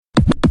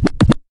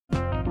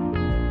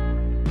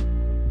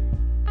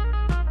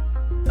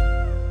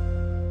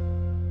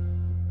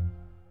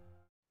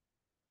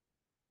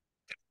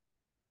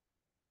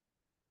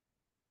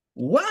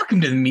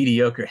Welcome to the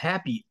Mediocre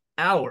Happy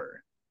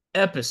Hour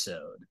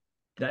episode.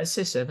 Did I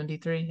say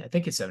 73? I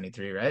think it's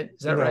 73, right?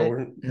 Is that No,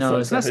 right? it's No,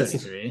 not. it's not It's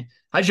 73.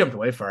 I jumped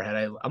way far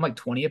ahead. I'm like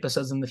 20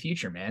 episodes in the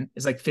future, man.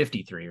 It's like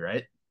 53,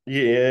 right?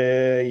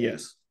 yeah,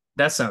 yes.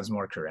 That sounds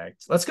more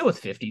correct. Let's go with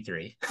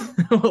 53.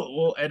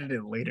 We'll edit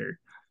it later.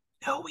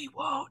 No, we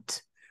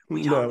won't.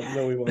 We don't No,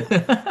 no, we won't.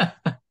 edit.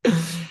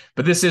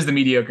 But this is the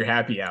Mediocre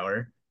Happy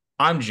Hour.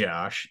 I'm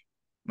Josh.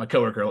 My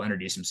coworker will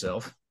introduce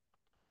himself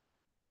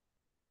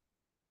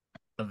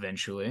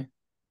eventually.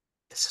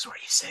 This is where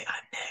you say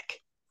I'm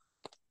Nick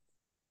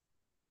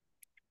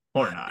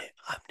or not.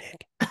 I'm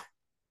Nick.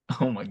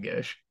 Oh my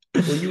gosh.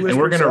 Well, you And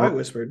we're whispered, so I gonna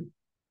whispered.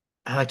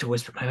 I like to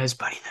whisper. My name's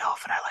Buddy the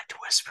Elf, and I like to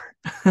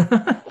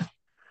whisper.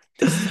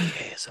 This is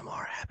the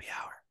ASMR happy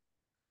hour.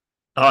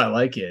 Oh, I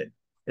like it.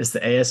 It's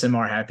the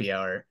ASMR happy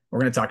hour. We're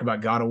gonna talk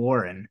about God of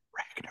War and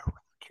Ragnarok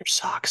your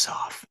socks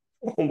off.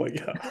 Oh my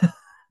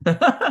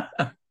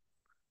god.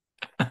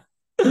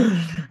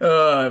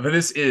 But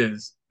this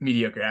is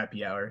mediocre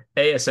happy hour,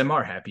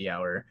 ASMR happy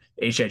hour,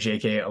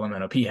 HIJK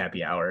Elemental P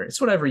happy hour.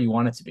 It's whatever you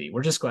want it to be.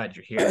 We're just glad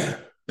you're here.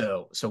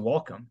 So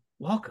welcome,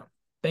 welcome.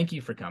 Thank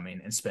you for coming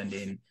and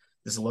spending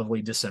this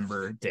lovely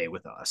December day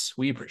with us.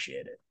 We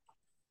appreciate it.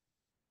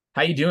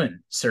 How you doing,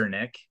 Sir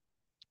Nick?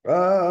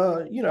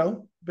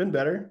 Been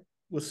better.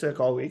 Was sick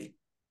all week.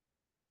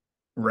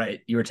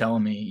 Right, you were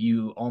telling me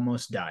you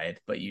almost died,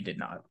 but you did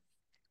not.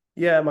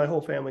 Yeah, my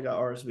whole family got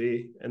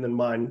RSV, and then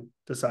mine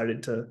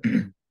decided to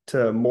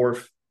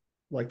morph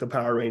like the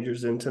Power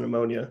Rangers into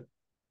pneumonia.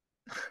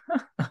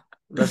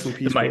 Rest in the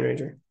peace, Green might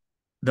Ranger.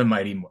 the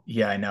mighty.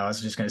 Yeah, I know. I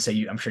was just gonna say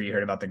you. I'm sure you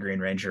heard about the Green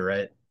Ranger,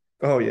 right?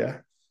 Oh yeah,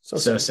 so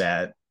So sad.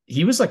 sad.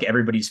 He was like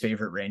everybody's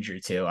favorite Ranger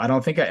too. I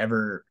don't think I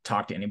ever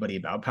talked to anybody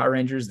about Power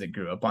Rangers that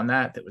grew up on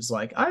that was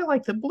like, I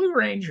like the Blue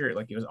Ranger.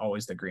 Like it was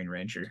always the Green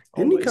Ranger,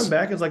 Didn't he come always.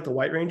 back as like the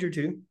White Ranger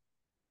too?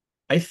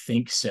 I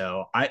think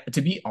so. I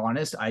to be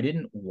honest, I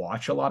didn't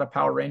watch a lot of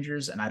Power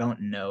Rangers and I don't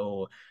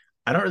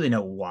really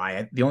know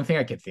why. The only thing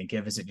I could think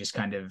of is it just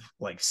kind of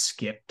like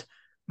skipped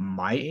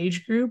my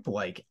age group.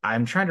 Like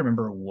I'm trying to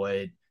remember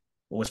what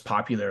was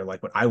popular,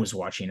 like what I was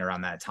watching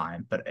around that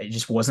time, but it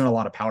just wasn't a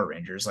lot of Power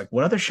Rangers. Like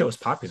what other show was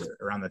popular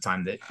around the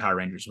time that Power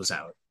Rangers was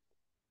out?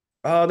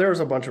 There was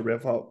a bunch of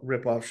rip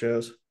off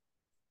shows.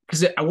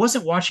 Because I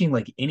wasn't watching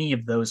like any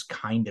of those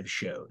kind of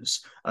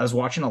shows. I was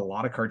watching a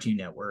lot of Cartoon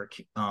Network.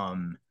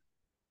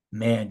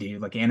 Man,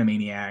 dude, like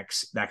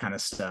Animaniacs, that kind of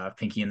stuff,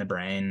 Pinky and the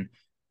Brain.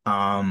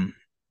 Um,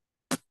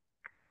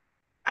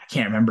 I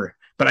can't remember,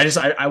 but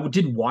I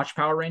did watch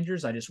Power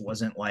Rangers. I just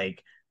wasn't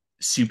like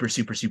super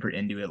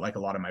into it like a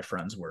lot of my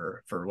friends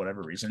were for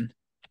whatever reason.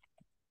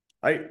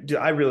 I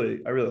really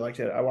liked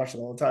it. I watched it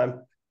all the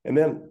time. And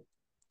then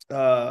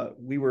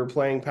we were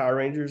playing Power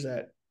Rangers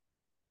at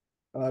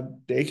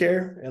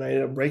daycare, and I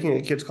ended up breaking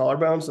a kid's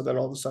collarbone. So then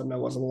all of a sudden, I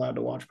wasn't allowed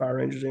to watch Power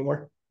Rangers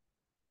anymore.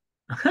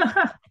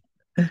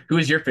 Who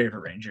is your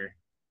favorite Ranger?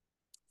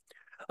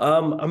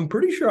 I'm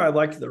pretty sure I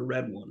liked the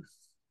red one.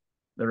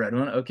 The red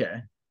one?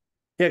 Okay.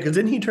 Yeah, because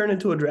didn't he turn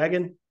into a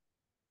dragon?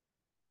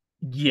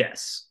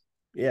 Yes.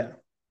 Yeah.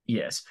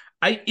 Yes.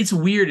 It's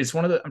weird. It's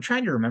one of the I'm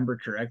trying to remember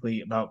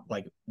correctly about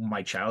like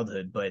my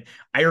childhood, but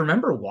I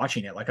remember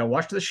watching it. Like I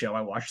watched the show,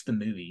 I watched the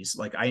movies,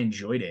 like I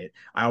enjoyed it.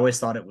 I always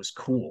thought it was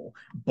cool,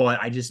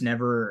 but I just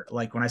never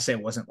like when I say I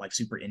wasn't like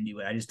super into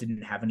it, I just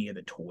didn't have any of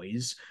the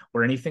toys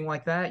or anything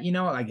like that,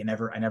 Like I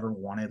never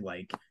wanted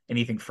like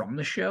anything from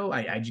the show.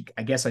 I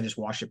guess I just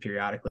watched it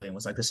periodically and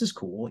was like this is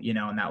cool,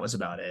 and that was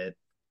about it.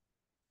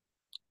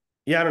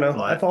 Yeah, I don't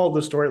know. I But followed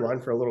the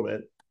storyline for a little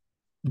bit.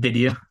 did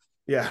you?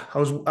 Yeah, I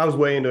was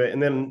way into it.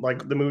 And then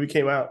like the movie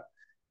came out,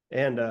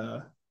 and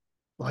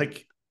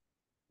like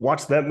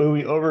watched that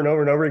movie over and over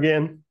and over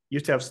again.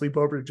 Used to have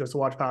sleepovers just to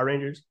watch Power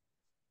Rangers.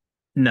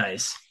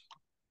 Nice.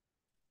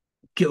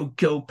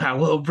 Go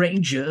Power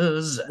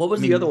Rangers. What I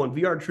was the other mean, one?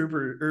 VR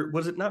Trooper, or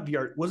was it not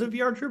VR? Was it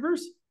VR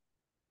Troopers?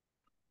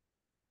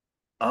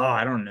 oh,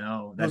 I don't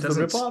know. Was the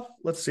ripoff?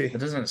 Let's see. That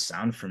doesn't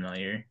sound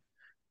familiar.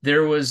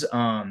 There was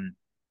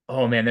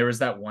oh man, there was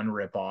that one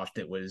ripoff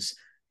that was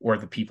where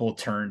the people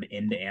turned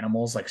into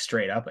animals, like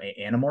straight up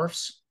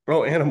animorphs.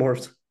 Oh,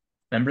 Animorphs.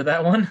 Remember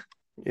that one?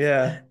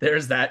 Yeah,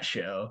 There's that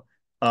show.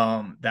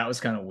 That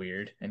was kind of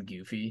weird and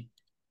goofy.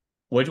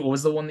 What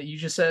was the one that you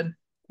just said?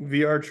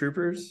 VR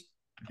Troopers.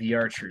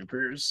 VR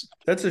Troopers.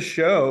 That's a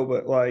show,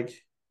 but like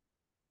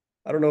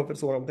I don't know if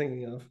it's the one I'm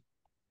thinking of.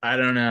 I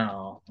don't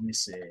know. Let me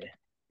see.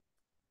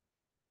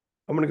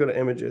 I'm gonna go to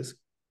images.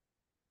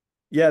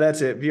 Yeah,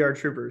 that's it. VR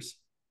Troopers.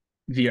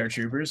 VR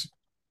Troopers.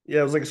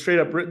 Yeah, it was like straight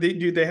up.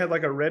 Dude, they had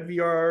like a red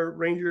VR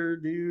Ranger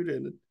dude,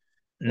 and like,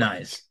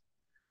 Nice.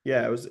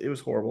 yeah, it was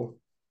horrible.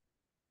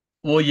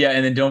 Well, yeah,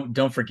 and then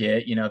don't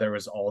forget, there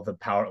was all the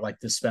power like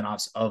the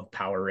spinoffs of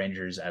Power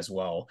Rangers as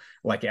well.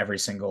 Like every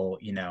single,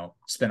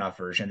 spinoff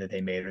version that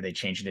they made or they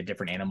changed into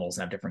different animals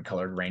and have different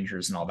colored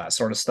rangers and all that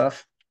sort of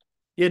stuff.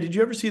 Yeah, did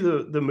you ever see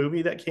the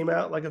movie that came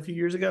out like a few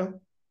years ago?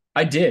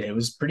 I did. It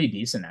was pretty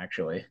decent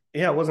actually.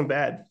 Yeah, it wasn't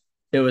bad.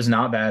 It was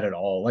not bad at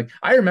all. Like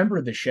I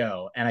remember the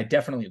show and I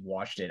definitely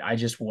watched it. I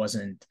just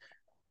wasn't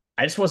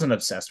I just wasn't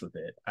obsessed with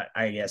it.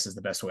 I guess is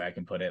the best way I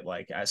can put it.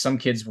 Like some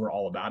kids were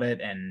all about it,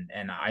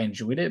 and I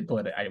enjoyed it,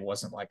 but I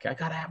wasn't like I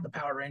gotta have the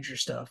Power Ranger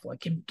stuff.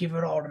 Like give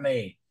it all to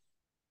me.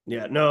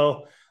 Yeah,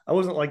 no, I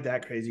wasn't like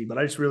that crazy, but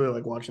I just really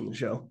like watching the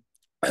show.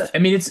 I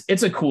mean,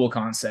 it's a cool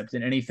concept,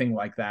 and anything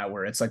like that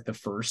where it's like the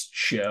first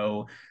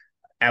show,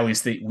 at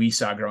least that we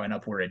saw growing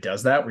up, where it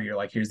does that, where you're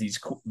like, here's these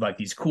cool, like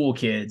these cool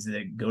kids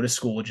that go to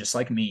school just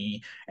like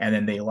me, and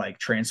then they like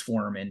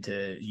transform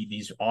into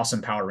these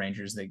awesome Power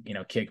Rangers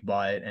that kick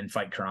butt and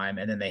fight crime,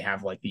 and then they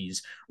have like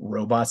these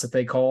robots that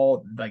they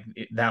call like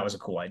that was a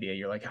cool idea.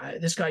 You're like,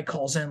 this guy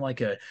calls in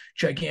like a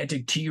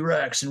gigantic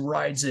T-Rex and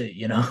rides it,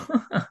 you know.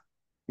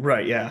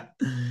 Right, yeah.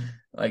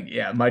 Like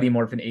yeah, Mighty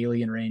Morphin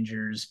Alien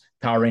Rangers,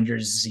 Power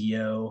Rangers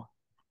Zeo,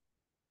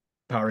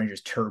 Power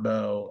Rangers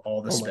Turbo,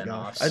 all the Oh my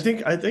gosh. I spinoffs.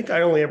 think I think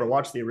I only ever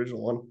watched the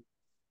original one.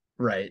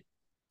 Right.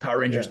 Power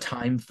Rangers Yeah.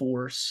 Time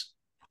Force,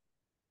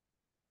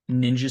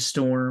 Ninja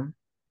Storm,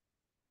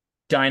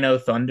 Dino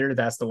Thunder.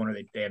 That's the one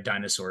where they have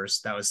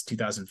dinosaurs. That was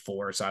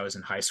 2004. So I was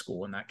in high school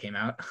when that came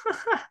out.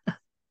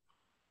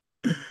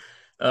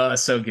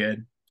 So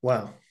good.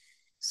 Wow.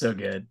 So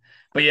good.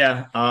 But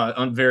yeah,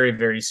 very,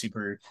 very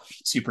super,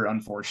 super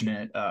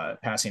unfortunate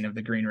passing of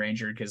the Green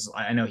Ranger, because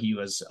I know he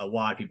was a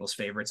lot of people's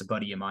favorites. A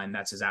buddy of mine,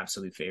 that's his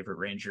absolute favorite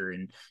Ranger,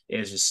 and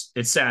it's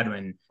sad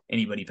when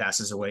anybody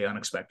passes away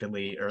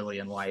unexpectedly early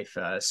in life.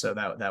 So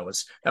that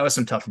was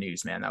some tough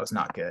news, man. That was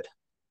not good.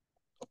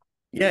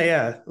 Yeah,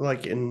 yeah.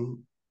 Like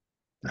in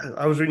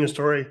I was reading a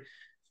story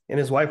and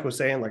his wife was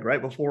saying like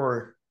right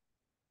before,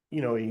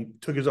 he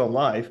took his own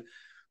life,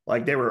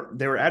 like they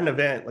were at an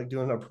event, like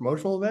doing a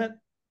promotional event,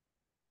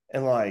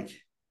 and like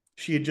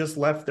she had just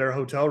left their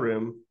hotel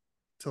room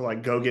to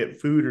like go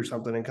get food or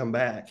something and come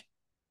back.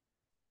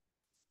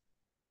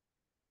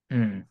 But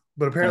That's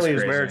apparently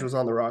his marriage crazy. was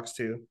on the rocks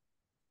too.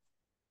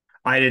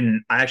 I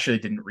actually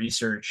didn't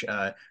research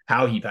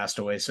how he passed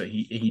away. So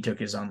he took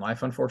his own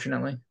life,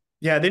 unfortunately.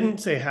 Yeah, they didn't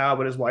say how,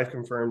 but his wife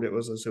confirmed it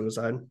was a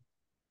suicide.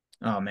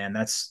 Oh man,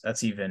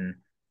 that's even.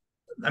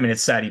 I mean,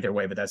 it's sad either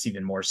way, but that's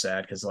even more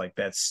sad because like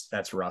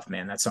that's rough,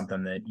 man. That's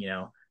something that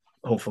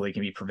hopefully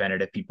can be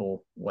prevented if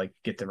people like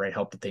get the right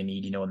help that they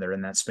need, when they're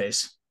in that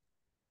space.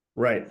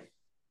 Right.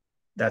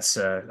 That's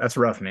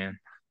rough, man.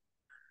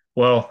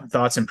 Well,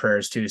 thoughts and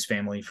prayers to his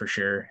family for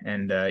sure.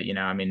 And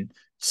I mean,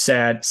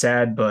 sad,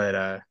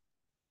 but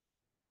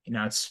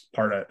it's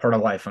part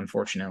of life,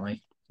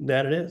 unfortunately.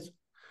 That it is.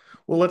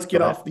 Well, let's get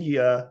But off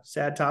the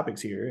sad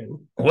topics here. And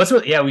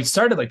yeah, we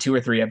started like 2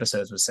 or 3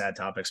 episodes with sad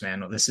topics,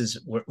 man.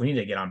 We need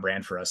to get on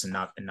brand for us and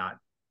not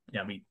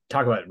we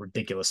talk about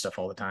ridiculous stuff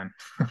all the time.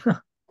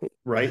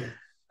 right.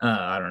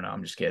 I don't know.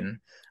 I'm just kidding.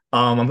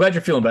 I'm glad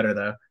you're feeling better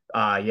though.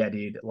 Yeah,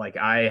 dude. Like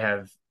I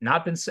have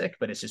not been sick,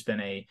 but it's just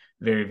been a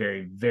very,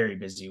 very, very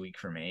busy week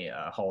for me.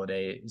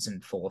 Holiday is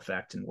in full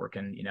effect and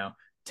working,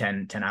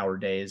 10 hour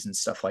days and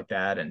stuff like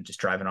that, and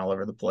just driving all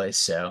over the place.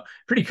 So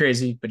pretty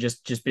crazy, but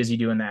just busy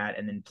doing that,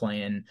 and then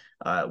playing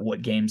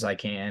what games I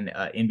can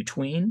in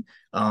between.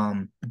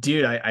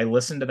 Dude, I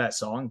listened to that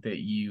song that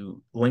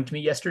you linked me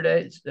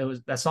yesterday.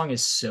 That song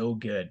is so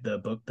good.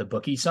 The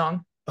bookie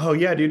song. Oh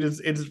yeah, dude,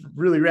 it's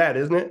really rad,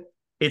 isn't it?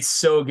 It's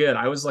so good.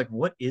 I was like,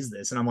 what is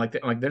this? And I'm like,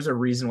 there's a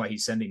reason why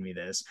he's sending me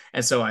this.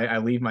 And so I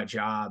leave my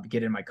job,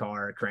 get in my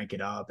car, crank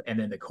it up, and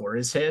then the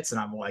chorus hits,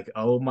 and I'm like,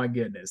 oh my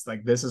goodness,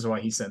 like this is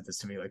why he sent this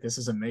to me. Like this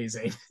is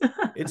amazing.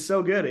 It's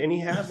so good, and he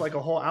has like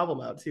a whole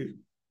album out too.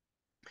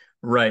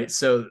 Right.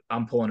 So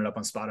I'm pulling it up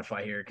on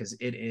Spotify here because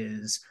it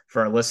is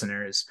for our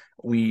listeners.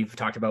 We've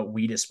talked about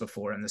Wheatus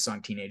before in the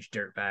song Teenage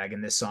Dirtbag,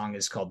 and this song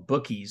is called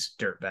Bookie's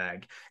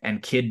Dirtbag,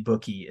 and Kid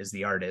Bookie is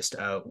the artist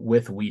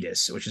with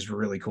Wheatus, which is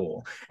really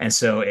cool. And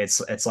so it's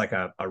like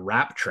a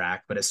rap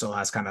track, but it still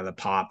has kind of the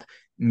pop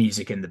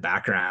music in the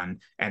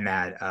background and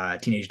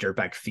that Teenage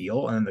Dirtbag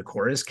feel. And then the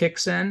chorus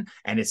kicks in,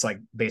 and it's like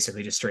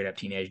basically just straight up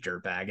Teenage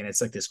Dirtbag. And it's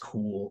like this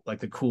cool, like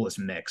the coolest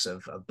mix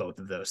of both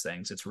of those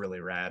things. It's really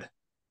rad.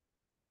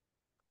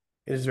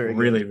 It is very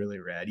Really, good. really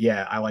rad.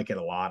 Yeah, I like it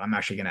a lot. I'm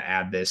actually going to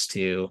add this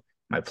to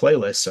my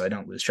playlist so I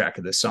don't lose track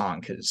of this song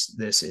because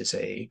this is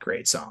a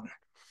great song.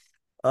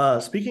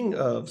 Speaking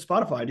of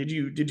Spotify, did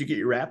you get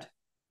your Wrapped?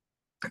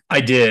 I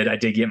did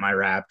get my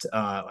wrapped.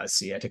 Let's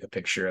see, I took a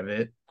picture of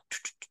it.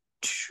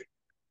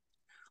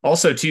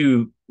 Also,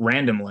 too,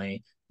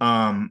 randomly,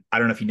 I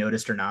don't know if you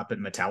noticed or not, but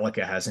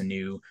Metallica has a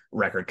new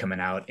record coming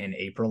out in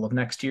April of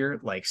next year,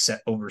 like set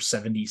over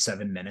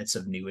 77 minutes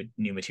of new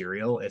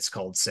material. It's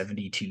called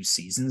 72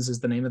 Seasons is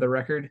the name of the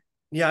record.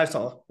 Yeah, I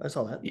saw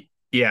that.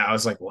 Yeah, I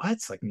was like, what?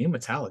 It's like new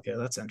Metallica.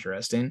 That's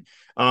interesting.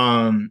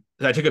 I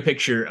took a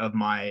picture of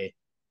my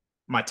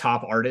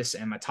top artists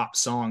and my top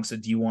songs. So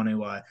do you want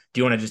to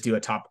just do a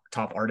top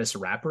artist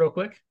rap real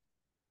quick?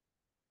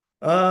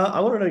 I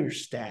want to know your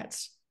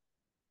stats.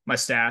 My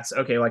stats.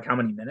 Okay, like how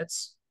many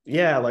minutes?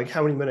 Yeah, like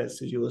how many minutes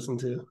did you listen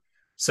to?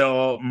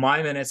 So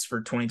my minutes for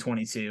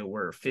 2022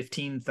 were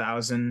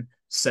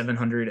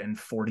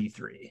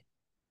 15,743.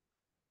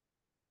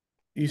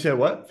 You said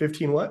what?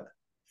 15 what?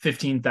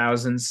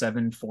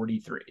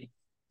 15,743.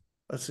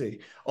 Let's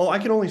see. Oh, I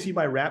can only see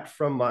my Wrapped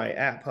from my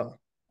app, huh?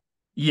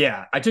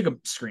 Yeah, I took a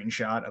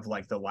screenshot of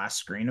like the last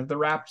screen of the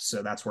rap,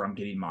 so that's where I'm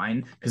getting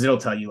mine because it'll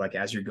tell you like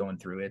as you're going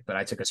through it. But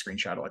I took a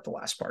screenshot of like the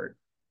last part.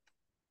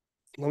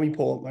 Let me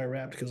pull up my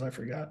rap because I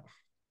forgot.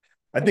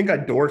 I think I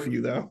dwarf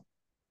you though.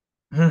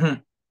 Well,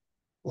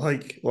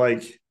 Like I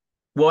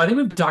think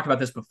we've talked about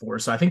this before,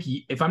 so I think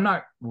if I'm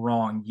not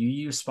wrong, you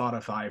use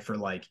Spotify for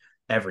like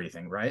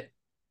everything, right?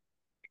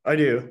 I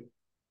do.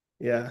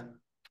 Yeah.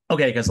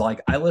 Okay, because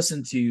like I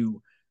listen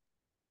to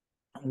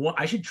well,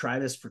 I should try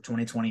this for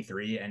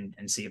 2023 and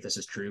see if this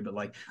is true. But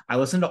like, I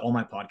listen to all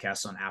my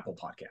podcasts on Apple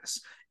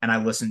Podcasts, and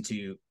I listen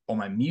to all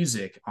my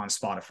music on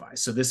Spotify.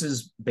 So this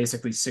is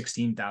basically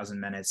 16,000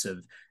 minutes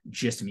of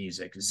just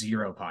music,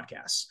 zero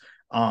podcasts.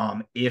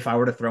 If I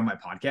were to throw my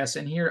podcast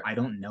in here, I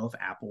don't know if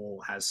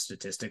Apple has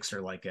statistics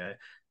or like a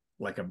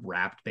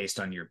wrapped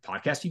based on your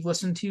podcast you've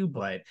listened to.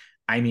 But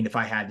I mean, if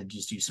I had to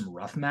just do some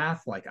rough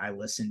math, like I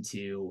listen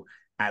to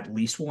at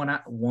least one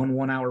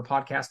hour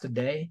podcast a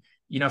day,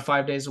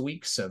 5 days a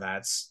week. So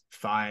that's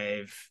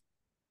five.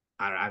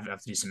 I don't know, I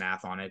have to do some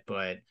math on it,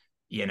 but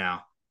you know,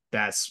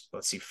 that's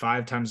let's see,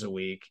 5 times a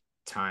week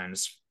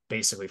times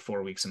basically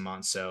 4 weeks a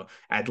month. So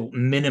at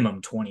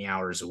minimum 20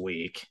 hours a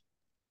week.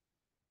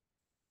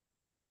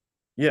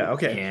 Yeah.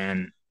 Okay.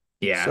 And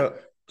yeah. So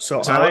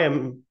So I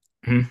am.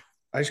 hmm,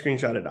 I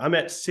screenshotted. I'm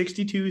at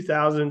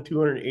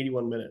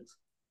 62,281 minutes.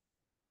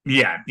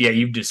 yeah,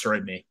 you've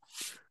destroyed me.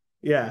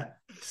 Yeah.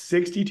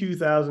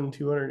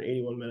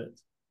 62,281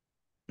 minutes.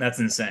 That's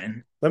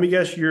insane. Let me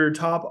guess your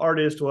top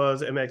artist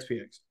was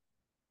MXPX.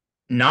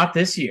 Not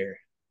this year.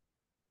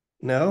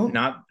 No?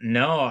 Not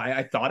no,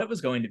 I thought it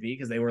was going to be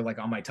because they were like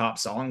on my top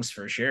songs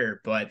for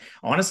sure. But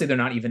honestly, they're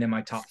not even in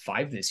my top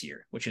five this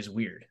year, which is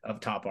weird of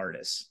top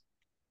artists.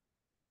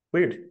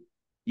 Weird.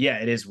 Yeah,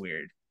 it is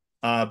weird.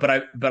 But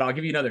I'll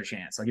give you another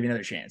chance. I'll give you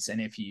another chance. And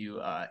if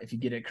you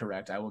get it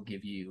correct, I will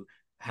give you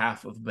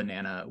half of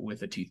banana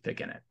with a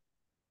toothpick in it.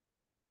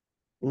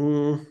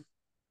 Mm,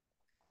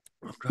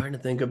 I'm trying to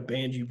think of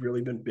bands you've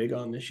really been big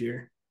on this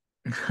year.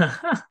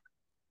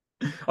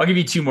 I'll give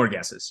you two more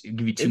guesses. I'll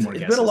give you two more It's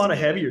been a guesses to lot of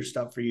get it. heavier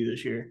stuff for you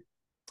this year.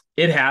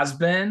 It has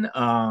been.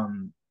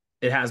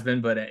 It has been,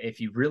 but if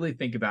you really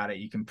think about it,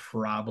 you can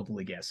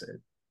probably guess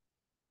it.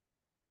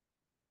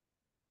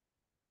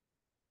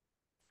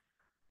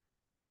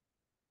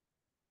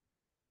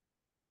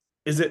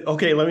 Is it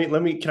okay? Let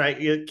me can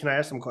I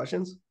ask some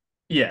questions?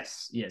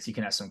 Yes, you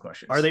can ask some Are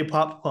questions. they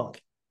pop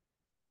punk?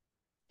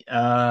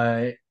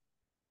 Uh,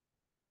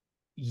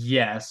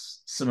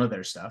 yes, some of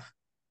their stuff.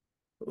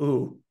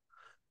 Ooh,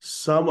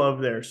 some of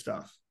their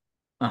stuff.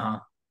 Uh huh.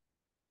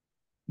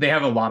 They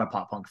have a lot of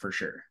pop punk for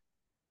sure,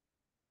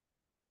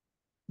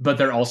 but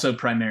they're also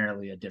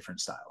primarily a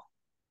different style.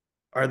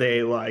 Are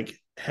they like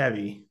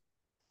heavy?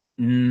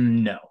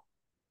 No,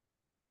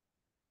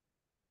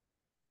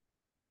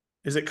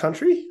 Is it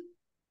country?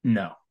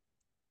 no.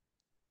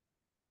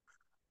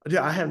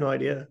 Yeah, I have no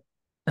idea.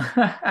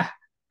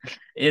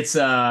 It's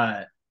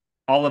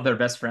all of their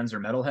best friends are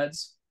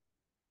metalheads.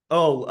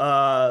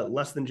 Oh,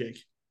 less than Jake.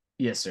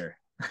 Yes, sir.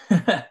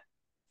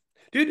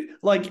 Dude,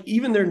 like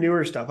even their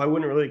newer stuff, I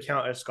wouldn't really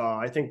count as ska.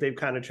 I think they've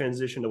kind of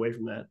transitioned away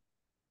from that.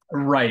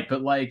 Right,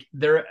 but like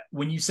they're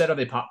when you said are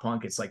they pop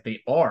punk, it's like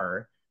they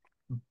are,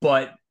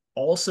 but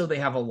also they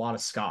have a lot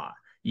of ska.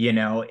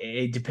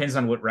 It depends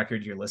on what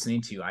record you're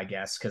listening to, I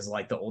guess, because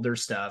like the older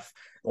stuff,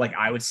 like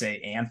I would say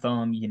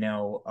Anthem,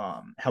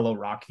 Hello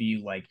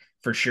Rockview, like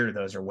for sure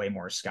those are way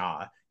more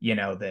ska,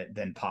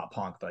 than pop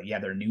punk. But yeah,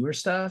 their newer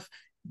stuff,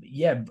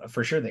 yeah,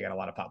 for sure they got a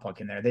lot of pop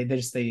punk in there.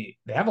 They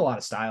have a lot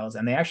of styles,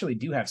 and they actually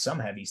do have some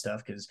heavy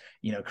stuff because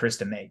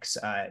Krista Makes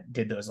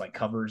did those like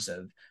covers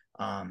of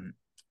um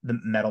the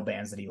metal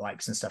bands that he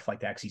likes and stuff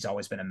like that because he's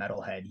always been a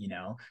metalhead.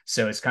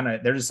 So it's kind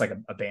of they're just like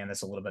a band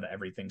that's a little bit of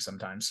everything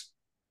sometimes.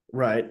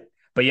 Right.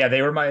 But yeah,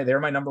 they were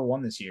my number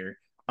one this year.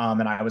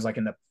 And I was like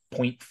in the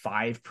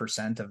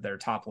 0.5% of their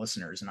top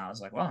listeners, and I was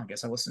like, well, I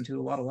guess I listened to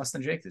a lot of Less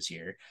Than Jake this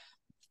year.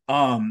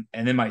 And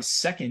then my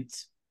second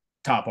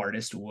top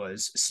artist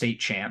was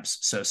State Champs,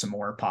 so some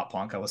more pop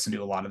punk. I listened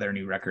to a lot of their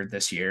new record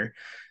this year.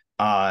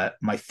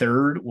 My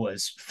third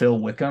was Phil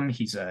Wickham.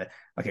 He's a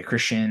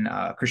Christian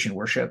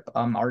worship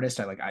artist.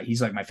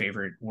 He's like my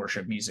favorite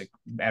worship music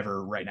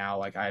ever right now.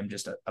 Like I'm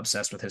just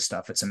obsessed with his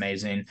stuff. It's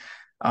amazing.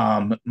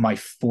 My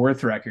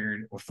fourth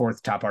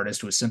top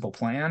artist was Simple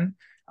Plan.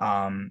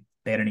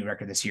 They had a new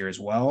record this year as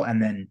well.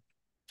 And then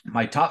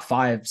my top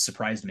five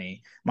surprised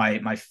me. My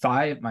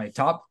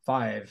top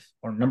five,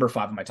 or number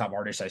five of my top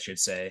artists, I should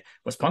say,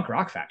 was Punk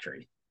Rock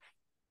Factory.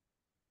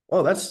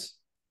 Oh, that's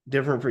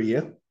different for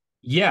you.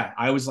 Yeah,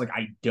 I was like,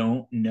 I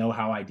don't know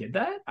how I did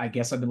that. I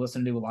guess I've been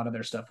listening to a lot of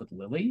their stuff with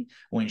Lily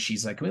when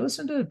she's like, can we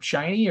listen to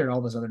Shiny or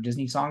all those other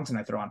Disney songs? And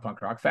I throw on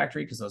Punk Rock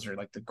Factory because those are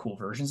like the cool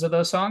versions of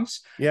those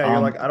songs. Yeah, you're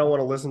Um, like, I don't want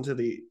to listen to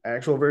the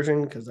actual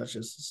version because that's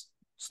just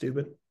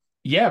stupid.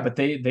 yeah, but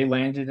they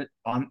landed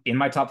on in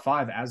my top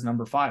five as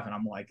number five, and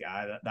I'm like,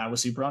 that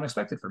was super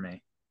unexpected for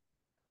me.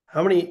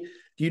 How many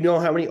do you know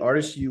how many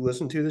artists you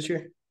listened to this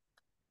year?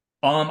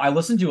 I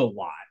listen to a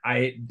lot.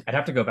 I'd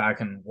have to go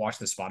back and watch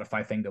the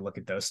Spotify thing to look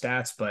at those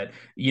stats, but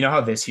you know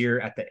how this year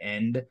at the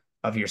end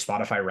of your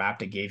Spotify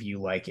Wrapped, it gave you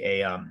like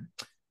a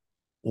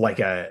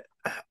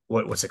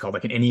what's it called,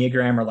 like an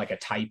enneagram or like a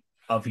type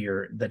of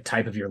your the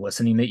type of your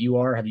listening that you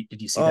are.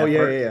 Did you see Oh that yeah, yeah,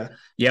 part? yeah.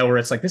 Yeah, where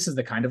it's like this is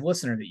the kind of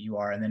listener that you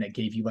are, and then it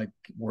gave you like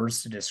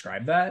words to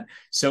describe that.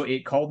 So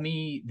it called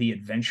me the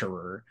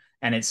adventurer,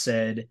 and it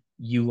said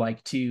you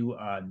like to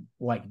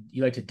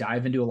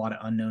dive into a lot of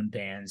unknown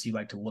bands. You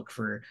like to look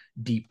for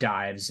deep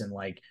dives and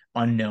like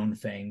unknown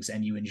things,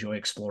 and you enjoy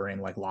exploring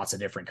like lots of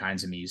different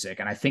kinds of music.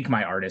 And I think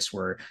my artists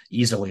were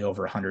easily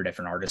over 100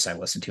 different artists I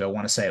listened to. I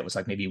want to say it was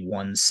like maybe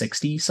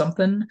 160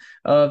 something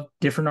of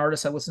different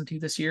artists I listened to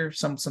this year,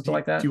 something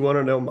like Do that. you want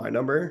to know my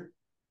number?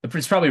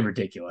 It's probably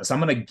ridiculous. I'm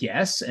gonna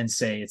guess and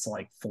say it's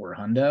like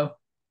 400.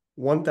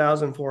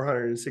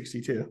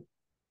 1,462.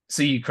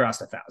 So you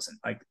crossed 1,000.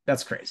 Like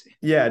that's crazy.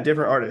 Yeah,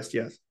 different artist.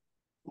 Yes.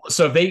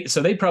 So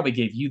they probably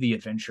gave you the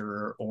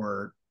adventurer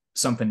or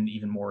something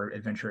even more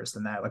adventurous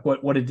than that. Like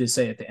what did they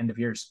say at the end of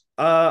yours?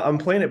 I'm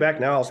playing it back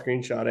now. I'll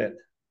screenshot it.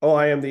 Oh,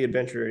 I am the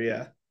adventurer.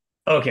 Yeah.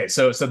 Okay,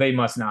 so they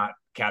must not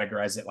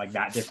categorize it like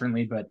that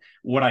differently. But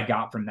what I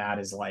got from that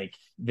is like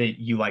that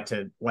you like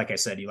to, like I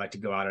said, you like to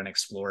go out and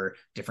explore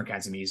different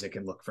kinds of music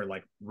and look for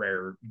like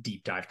rare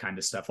deep dive kind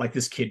of stuff, like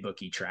this Kid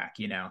Bookie track.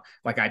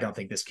 Like I don't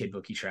think this Kid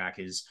Bookie track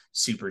is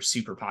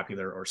super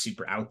popular or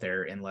super out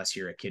there unless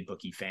you're a Kid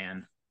Bookie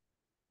fan,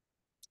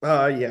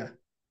 Yeah.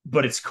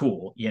 but it's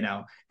cool, and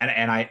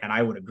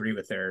I would agree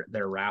with their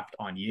rap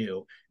on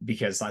you,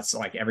 because that's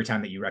like every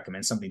time that you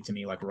recommend something to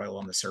me like Royal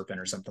on the Serpent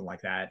or something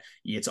like that,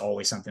 it's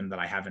always something that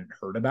I haven't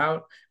heard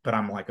about, but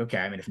I'm like, okay,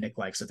 I mean, if Nick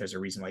likes it, there's a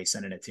reason why he's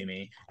sending it to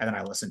me, and then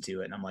I listen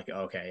to it and I'm like,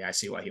 okay, I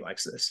see why he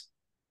likes this.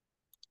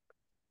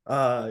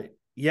 Uh,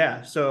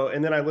 yeah. So,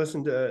 and then I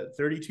listened to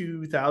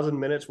 32,000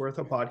 minutes worth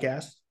of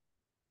podcast.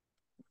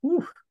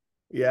 Whew.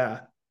 Yeah.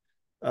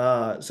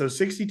 So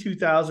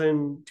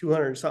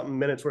 62,200 something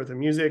minutes worth of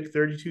music,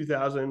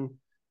 32,000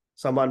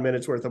 some odd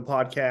minutes worth of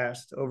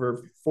podcast,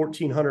 over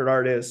 1,400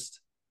 artists.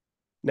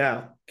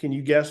 Now, can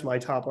you guess my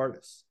top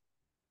artist?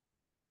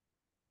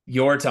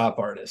 Your top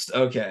artist,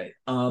 okay.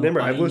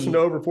 Remember, I've I listened to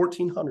need over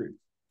 1,400.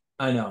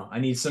 I know I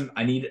need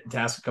to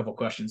ask a couple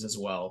questions as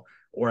well,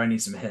 or I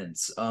need some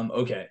hints.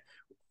 Okay,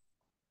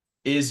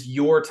 is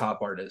your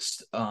top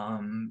artist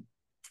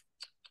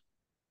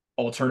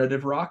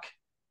alternative rock?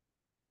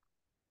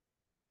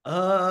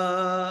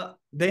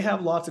 They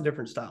have lots of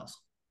different styles.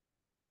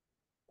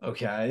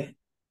 Okay.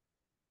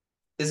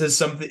 Is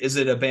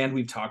it a band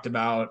we've talked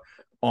about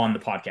on the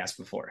podcast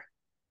before?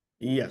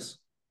 Yes.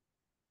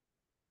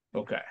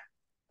 Okay.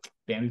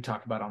 Band we've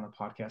talked about on the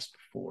podcast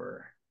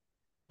before.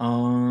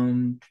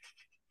 Um,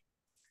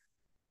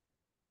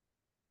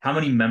 how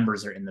many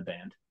members are in the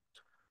band?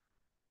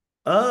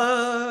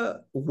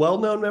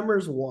 Well-known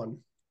members, one.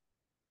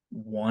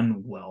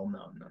 One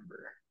well-known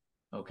member.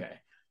 Okay.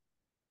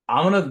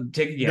 I'm gonna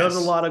take a Does a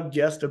guess. lot of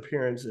guest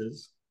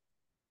appearances.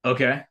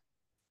 Okay.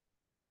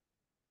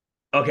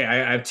 Okay,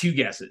 I have two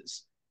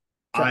guesses.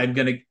 Okay. I'm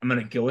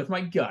gonna go with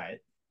my gut. I'm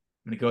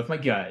gonna go with my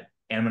gut,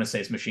 and I'm gonna say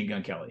it's Machine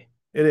Gun Kelly.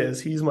 It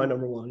is. He's my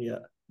number one. Yeah.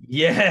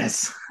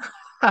 Yes.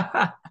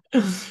 I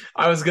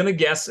was gonna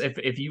guess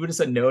if you would have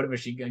said no to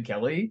Machine Gun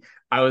Kelly,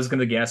 I was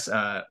gonna guess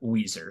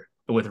Weezer,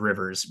 with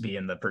Rivers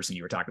being the person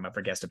you were talking about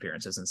for guest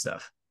appearances and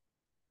stuff.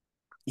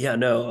 Yeah.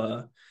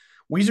 No.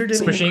 Weezer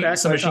didn't even crack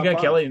So my Machine top Gun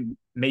five. Kelly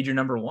made your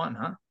number one,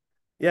 huh?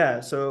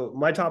 Yeah. So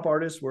my top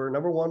artists were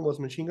number one was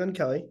Machine Gun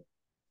Kelly.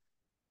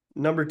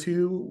 Number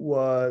two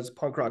was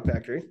Punk Rock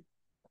Factory.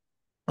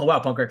 Oh wow,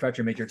 Punk Rock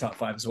Factory made your top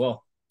five as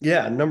well.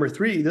 Yeah. Number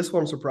three, this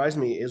one surprised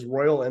me, is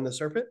Royal and the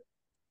Serpent.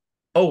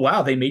 Oh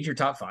wow, they made your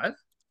top five.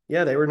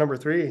 Yeah, they were number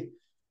three. You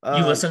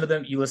Uh, listen to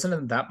them. You listen to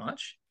them that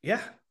much?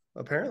 yeah,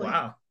 apparently.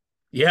 Wow.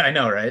 Yeah, I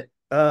know, right?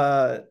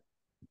 Uh,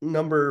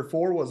 Number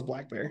four was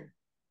Black Bear,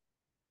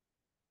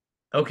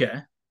 Okay.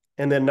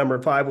 and then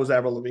number five was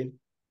Avril Lavigne.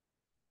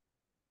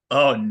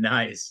 Oh,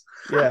 nice.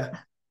 Yeah.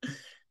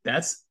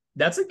 That's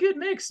a good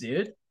mix,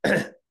 dude.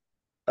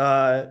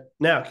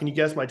 Now, can you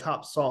guess my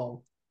top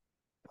song?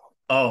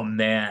 Oh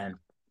man.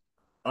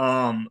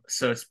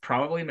 So it's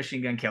probably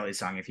Machine Gun Kelly's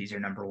song if he's your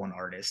number one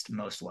artist,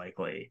 most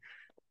likely.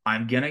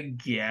 I'm gonna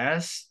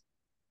guess,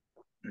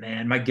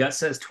 man, my gut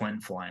says Twin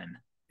Flame.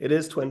 It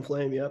is Twin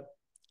Flame. Yep.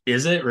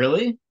 Is it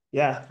really?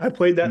 Yeah, I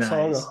played that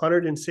song Nice.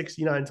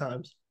 169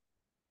 times.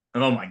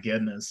 Oh my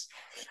goodness.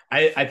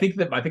 I think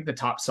the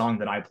top song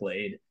that I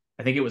played,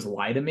 I think it was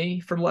Lie to Me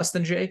from Less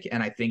Than Jake,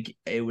 and I think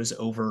it was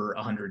over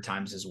 100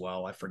 times as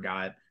well. I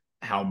forgot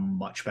how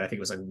much, but I think it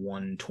was like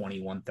 120,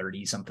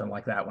 130, something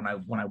like that when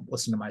I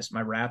listened to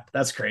my rap.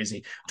 That's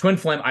crazy. Twin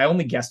Flame, I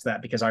only guessed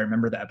that because I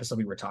remember the episode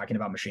we were talking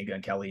about Machine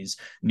Gun Kelly's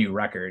new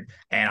record,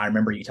 and I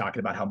remember you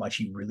talking about how much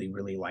you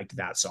really liked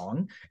that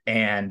song.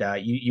 And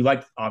you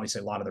liked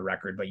obviously a lot of the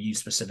record, but you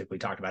specifically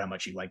talked about how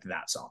much you liked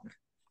that song.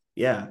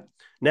 Yeah.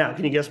 Now,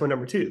 can you guess my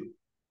number two?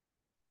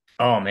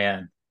 Oh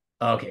man.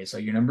 Okay, so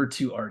your number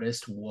two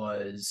artist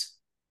was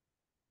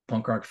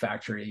Punk Rock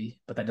Factory,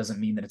 but that doesn't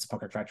mean that it's a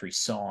Punk Rock Factory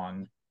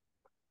song.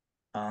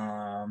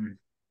 Um,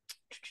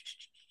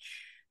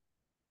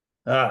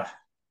 ah,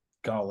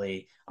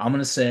 golly, I'm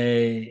gonna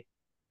assume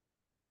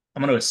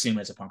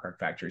it's a Punk Rock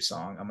Factory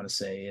song. I'm gonna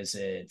say, is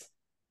it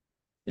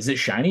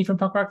Shiny from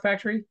Punk Rock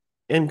Factory?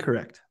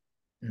 Incorrect.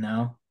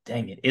 No,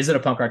 dang it. Is it a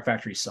Punk Rock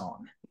Factory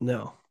song?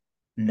 No.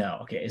 No.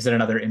 Okay. Is it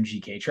another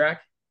MGK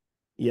track?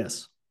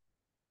 Yes.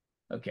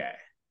 Okay.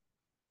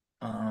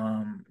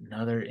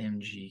 Another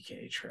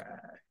MGK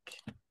track.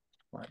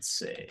 Let's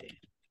see.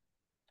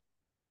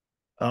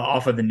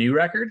 Off of the new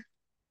record.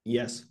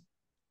 Yes.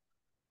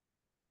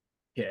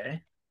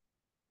 Okay.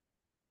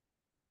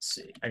 Let's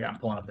see. I'm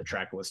pulling up the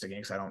track list again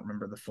because I don't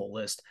remember the full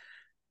list.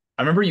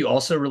 I remember you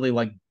also really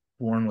like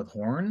Born with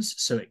Horns,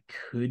 so it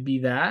could be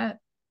that.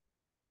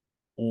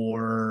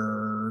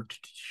 Or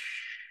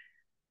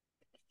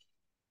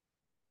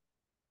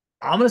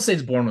I'm gonna say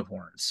it's Born with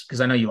Horns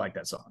because I know you like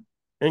that song.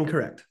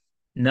 Incorrect.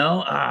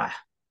 No,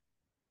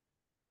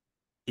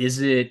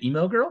 is it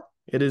Emo Girl?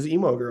 It is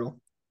Emo Girl.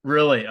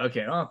 Really?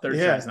 Okay. Oh, third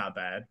track's Yeah. not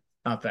bad.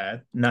 Not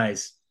bad.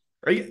 Nice.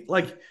 Right.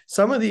 Like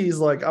some of these,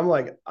 like I'm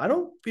like, I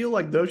don't feel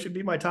like those should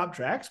be my top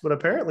tracks, but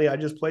apparently I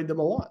just played them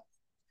a lot.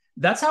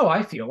 That's how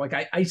I feel. Like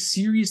I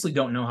seriously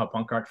don't know how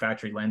Punk Rock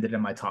Factory landed in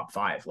my top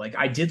five. Like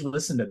I did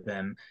listen to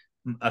them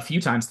a few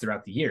times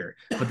throughout the year,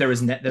 but there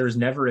was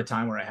never a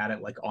time where I had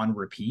it like on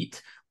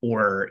repeat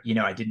or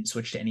I didn't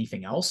switch to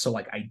anything else. So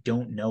like I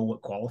don't know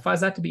what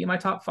qualifies that to be in my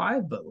top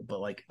five, but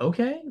like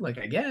okay, like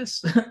I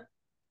guess.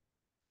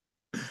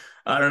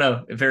 I don't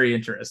know. Very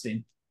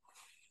interesting.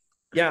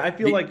 Yeah, I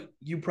feel like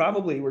you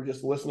probably were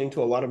just listening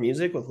to a lot of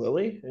music with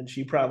Lily, and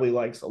she probably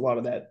likes a lot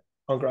of that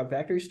punk rock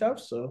factory stuff.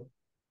 So,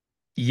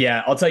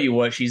 Yeah, I'll tell you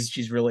what,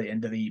 she's really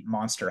into the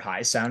Monster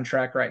High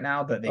soundtrack right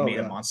now. That oh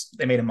god,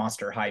 they made a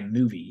Monster High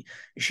movie.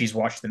 She's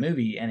watched the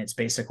movie and it's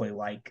basically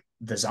like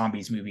the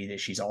zombies movie that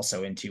she's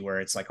also into, where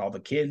it's like all the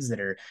kids that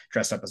are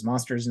dressed up as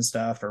monsters and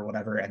stuff or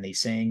whatever, and they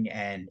sing,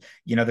 and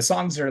the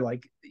songs are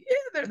like,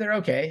 yeah, they're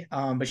okay.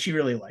 But she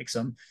really likes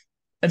them.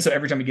 And so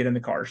every time we get in the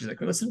car, she's like,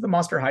 listen to the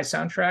Monster High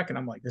soundtrack. And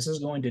I'm like, this is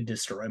going to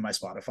destroy my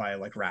Spotify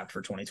like Wrapped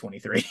for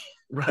 2023.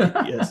 right?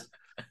 Yes,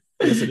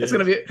 yes, it it's is.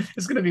 gonna be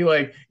it's gonna be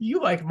like, you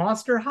like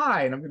Monster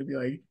High, and I'm gonna be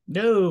like,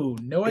 no,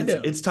 no, I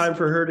don't. It's time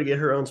for her to get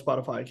her own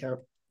Spotify account.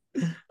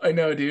 I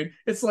know, dude.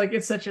 It's like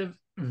it's such a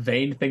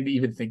vain thing to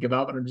even think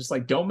about, but I'm just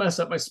like, don't mess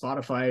up my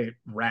Spotify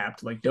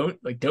Wrapped.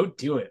 Don't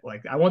do it.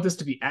 Like I want this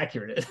to be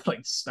accurate.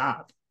 Like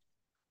stop.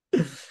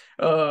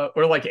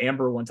 Or like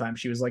Amber one time,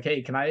 she was like,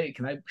 hey, can I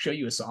show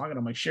you a song? And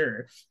I'm like,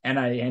 sure. And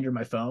I hand her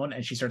my phone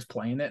and she starts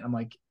playing it. I'm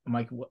like,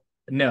 what?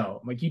 No,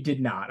 I'm like, you did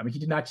not. I'm like, you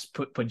did not just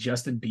put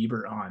Justin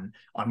Bieber on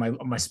my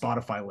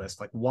Spotify list.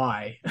 Like,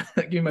 why?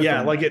 Give me my Yeah,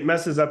 phone like back. it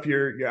messes up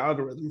your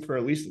algorithm for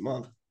at least a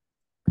month.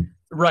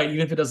 Right.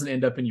 Even if it doesn't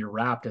end up in your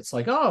Wrapped, it's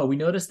like, oh, we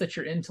noticed that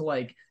you're into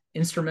like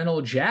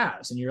instrumental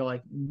jazz, and you're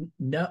like,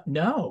 no,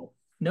 no,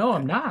 no,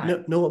 I'm not.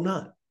 No, no, I'm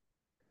not.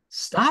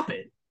 Stop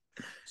it.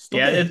 Stop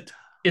Yeah, it.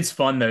 it's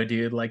fun though,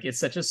 dude. Like it's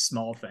such a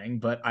small thing,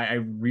 but I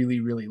really,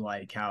 really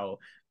like how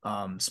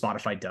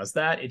Spotify does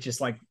that. It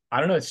just like, I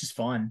don't know, it's just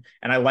fun.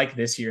 And I like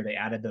this year they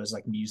added those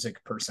like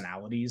music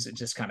personalities. It's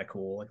just kind of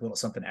cool, like a little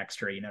something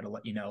extra, to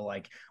let you know,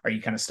 like, are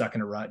you kind of stuck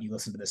in a rut? You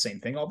listen to the same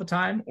thing all the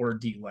time, or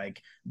do you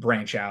like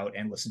branch out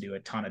and listen to a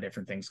ton of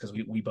different things? Because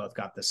we both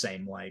got the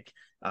same like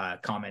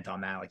comment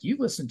on that. Like you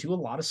listen to a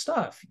lot of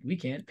stuff. We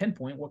can't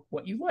pinpoint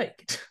what you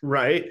like.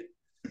 Right.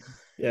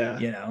 Yeah.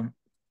 you know,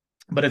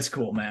 but it's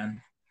cool,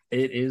 man.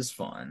 It is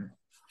fun.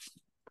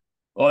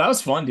 Well, that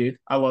was fun, dude.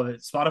 I love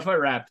it. Spotify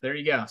Wrapped. There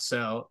you go.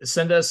 So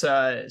send us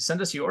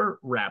your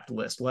Wrapped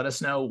list. Let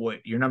us know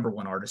what your number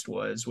one artist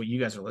was, what you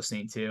guys are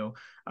listening to.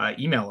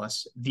 Email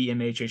us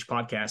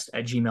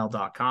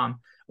themhhpodcast@gmail.com,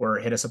 or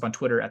hit us up on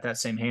Twitter at that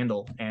same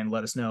handle and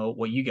let us know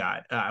what you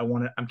got.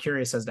 I'm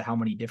curious as to how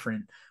many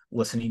different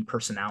listening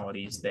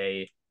personalities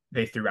they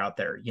threw out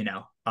there,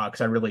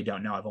 because I really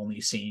don't know. I've only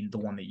seen the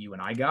one that you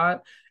and I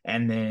got,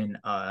 and then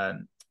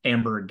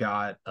Amber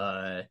got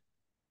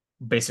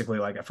basically,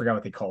 like, I forgot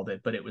what they called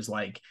it, but it was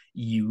like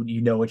you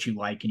know what you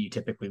like and you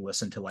typically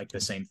listen to like the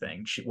same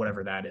thing,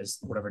 whatever that is,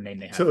 whatever name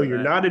they have So for you're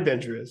that. not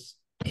adventurous.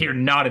 You're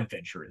not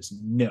adventurous.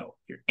 No,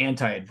 you're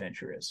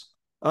anti-adventurous.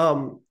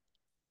 Um,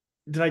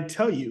 did I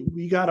tell you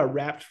we got a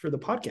Wrapped for the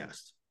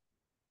podcast?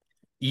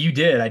 You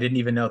did. I didn't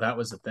even know that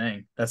was a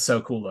thing. That's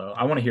so cool though.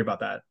 I want to hear about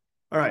that.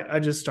 All right, I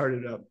just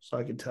started up so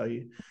I can tell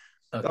you.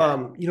 Okay.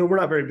 We're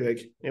not very big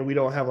and we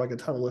don't have like a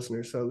ton of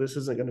listeners, so this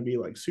isn't going to be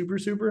like super,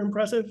 super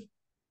impressive.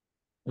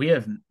 We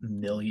have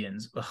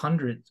millions,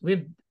 hundreds, we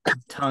have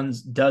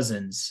tons,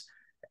 dozens,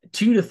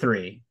 2 to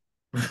 3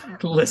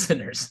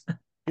 listeners.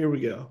 Here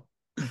we go.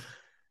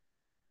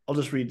 I'll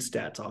just read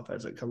stats off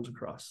as it comes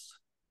across.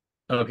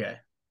 Okay.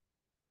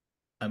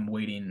 I'm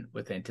waiting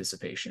with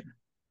anticipation.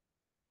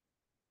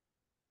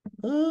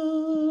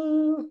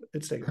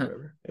 It's taking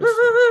forever.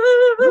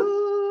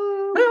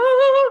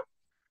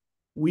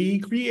 We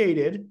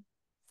created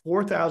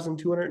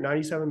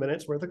 4,297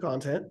 minutes worth of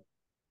content,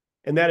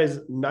 and that is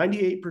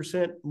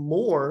 98%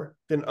 more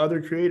than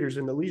other creators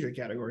in the leisure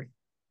category.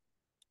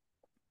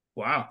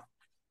 Wow.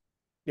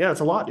 Yeah,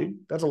 that's a lot, dude.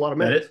 That's a lot of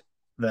minutes.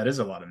 That is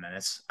a lot of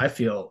minutes. I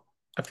feel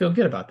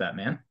good about that,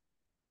 man.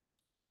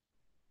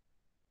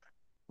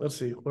 Let's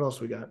see what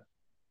else we got.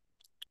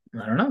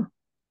 I don't know.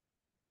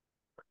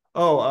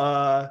 Oh,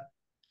 I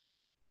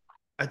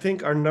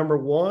think our number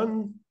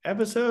one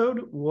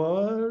episode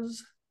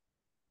was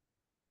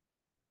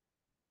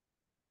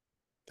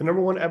the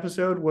number one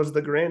episode was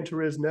the Gran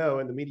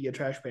Turismo and the Media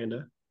Trash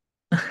Panda.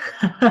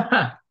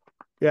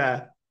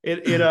 Yeah,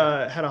 it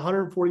had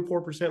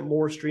 144%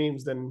 more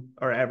streams than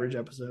our average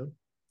episode.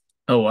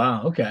 Oh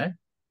wow, okay.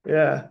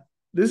 Yeah,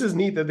 this is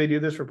neat that they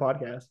do this for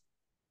podcasts.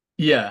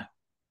 Yeah.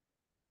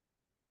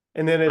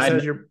 And then it I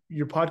says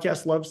your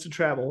podcast loves to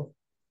travel.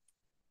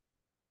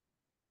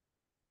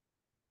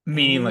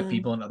 meaning like And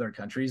people in other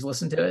countries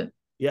listen to it.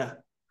 yeah,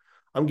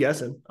 I'm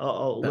guessing.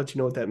 I'll That, let you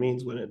know what that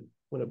means when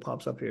it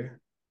pops up here.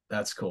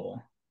 that's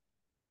cool.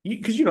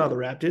 Because you know how the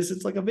Wrapped is.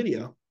 It's like a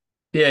video.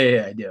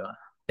 Yeah, I do.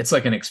 It's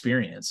like an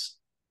experience.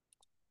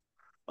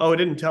 Oh, it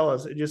didn't tell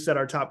us. It just said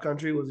our top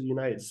country was the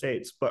United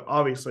States, but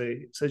obviously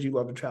it says you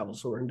love to travel,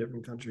 so we're in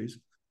different countries.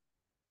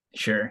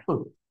 Sure.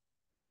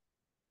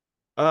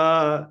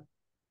 Uh,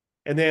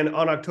 and then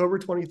on October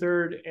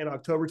 23rd and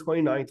October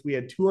 29th, we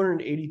had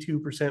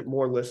 282%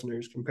 more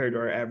listeners compared to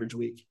our average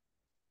week.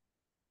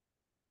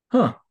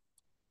 Huh.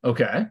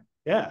 Okay.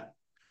 Yeah.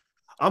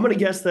 I'm going to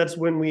guess that's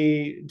when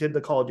we did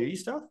the Call of Duty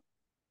stuff.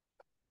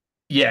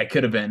 Yeah, it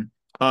could have been.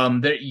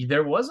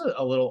 There was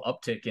a little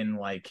uptick in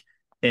like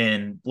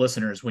in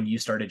listeners when you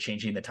started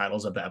changing the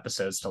titles of the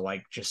episodes to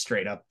like just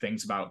straight up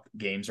things about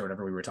games or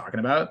whatever we were talking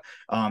about.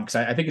 Because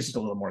I think it's just a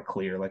little more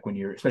clear. Like when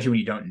you're, especially when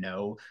you don't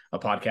know a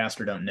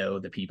podcast or don't know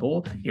the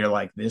people, you're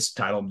like, this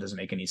title doesn't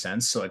make any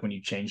sense. So like when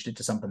you changed it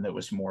to something that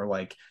was more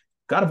like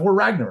God of War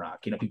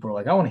Ragnarok, people were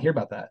like, I want to hear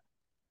about that.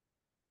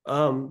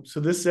 So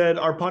this said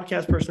our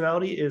podcast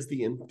personality is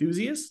the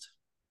enthusiast.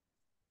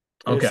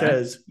 And it Okay.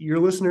 says your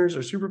listeners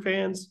are super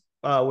fans.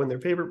 When their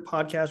favorite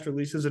podcast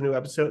releases a new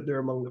episode, they're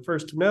among the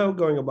first to know,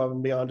 going above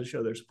and beyond to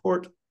show their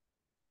support.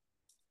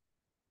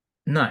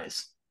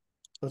 Nice.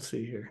 Let's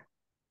see here.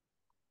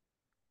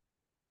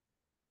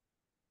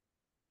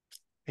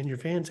 And your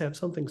fans have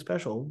something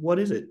special. What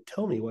is it?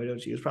 Tell me. Why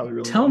don't you? It's probably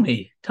really long.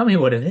 Tell me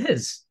what it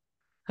is.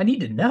 I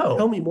need to Tell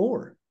know. me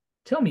more.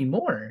 Tell me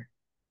more.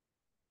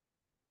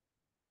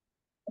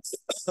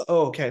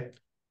 Oh, okay.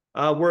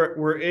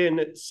 We're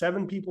in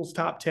 7 people's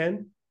top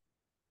 10.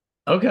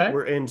 Okay.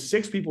 We're in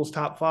 6 people's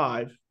top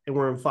 5, and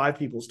we're in 5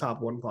 people's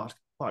top 1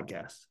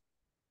 podcast.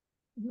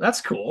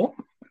 That's cool.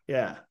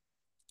 Yeah,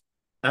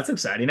 That's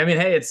exciting. I mean,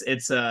 hey, it's a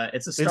start,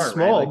 it's small,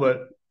 right? Like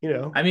but you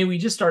know, I mean, we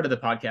just started the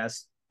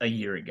podcast a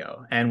year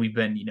ago, and we've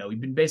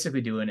been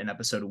basically doing an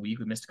episode a week.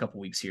 We missed a couple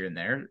weeks here and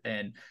there,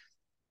 and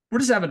we're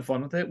just having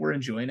fun with it. We're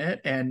enjoying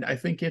it, and I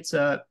think it's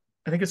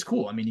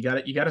cool. I mean, you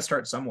got to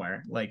start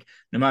somewhere. Like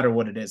no matter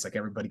what it is, like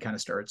everybody kind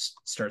of starts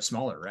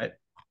smaller, right?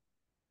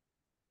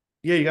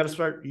 yeah, you got to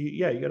start.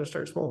 Yeah, you got to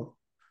start small.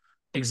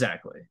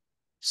 Exactly.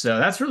 So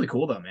that's really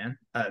cool, though, man.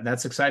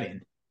 That's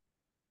exciting.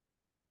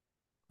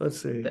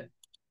 Let's see. That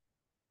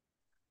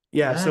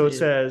Yeah, so that it is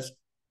says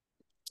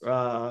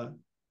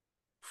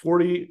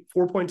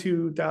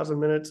 44.2 thousand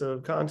minutes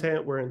of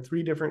content. We're in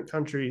 3 different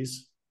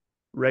countries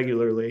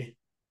regularly.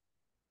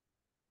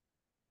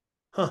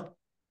 Huh.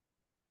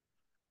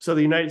 So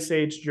the United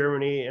States,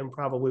 Germany, and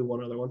probably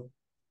one other one.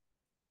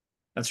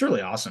 that's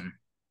really awesome.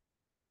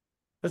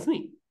 That's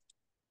neat.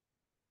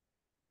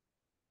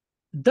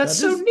 That's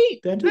so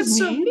neat. That is That's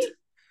so neat. neat.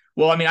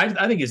 Well, I mean,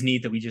 I think it's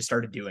neat that we just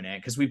started doing it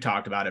because we've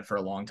talked about it for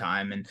a long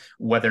time, and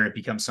whether it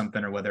becomes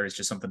something or whether it's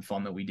just something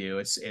fun that we do,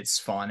 it's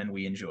fun and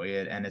we enjoy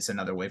it, and it's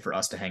another way for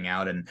us to hang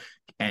out and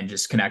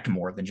just connect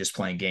more than just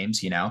playing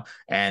games,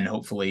 and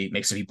hopefully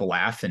make some people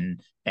laugh and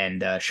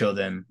show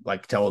them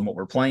like tell them what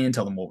we're playing,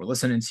 tell them what we're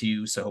listening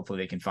to, so hopefully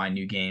they can find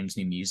new games,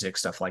 new music,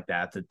 stuff like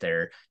that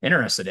they're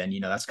interested in.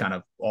 That's kind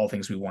of all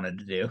things we wanted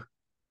to do.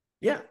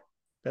 Yeah,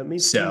 that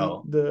means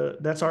So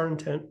that's our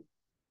intent.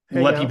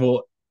 Hang let out.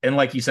 people, and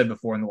like you said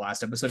before in the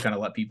last episode, kind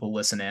of let people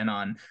listen in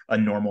on a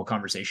normal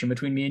conversation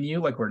between me and you.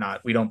 Like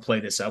we don't play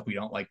this up, we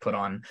don't like put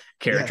on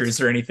characters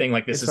Yes, or anything.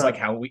 Like it's not.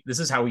 this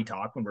is how we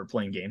talk when we're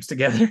playing games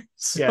together.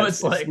 So Yeah,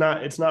 it's like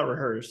it's not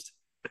rehearsed.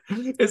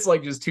 it's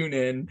like just tune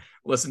in,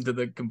 listen to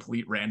the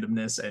complete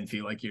randomness, and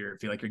feel like you're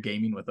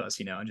gaming with us,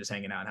 and just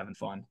hanging out and having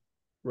fun.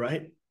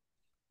 Right.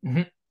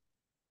 Mhm.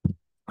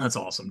 That's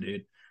awesome,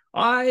 dude.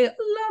 I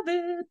love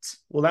it.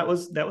 Well, that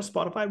was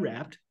Spotify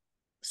Wrapped.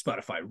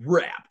 Spotify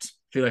Wrapped.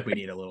 I feel like we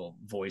need a little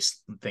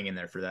voice thing in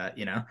there for that.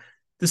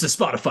 This is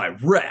Spotify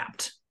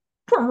Wrapped.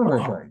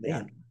 Oh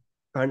man,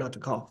 try not to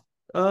call.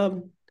 That's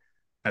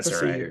Let's all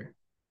see right. here.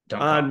 Don't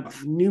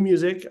cough. New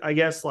music. I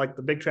guess like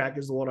the big track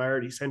is the one I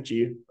already sent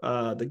you.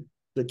 The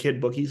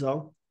Kid Bookie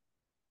song.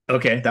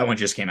 Okay, that one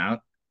just came out.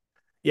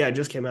 Yeah, it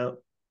just came out.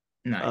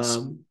 Nice.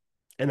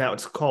 And that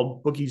was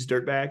called Bookie's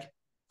Dirtbag.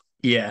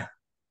 Yeah.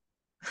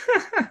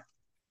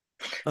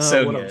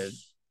 So What good.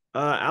 else?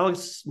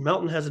 Alex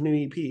Melton has a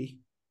new EP.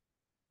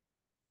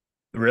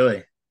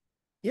 Really.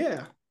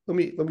 Yeah. Let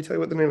me tell you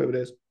what the name of it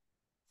is.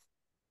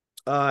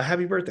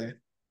 Happy Birthday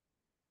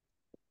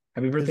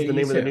Happy is birthday the to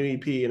you name of the too. new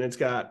EP, and it's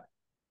got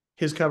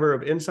his cover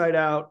of Inside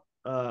Out,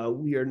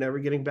 We Are Never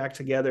Getting Back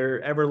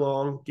Together,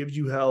 Everlong, Gives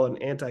You Hell, and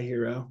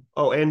Antihero.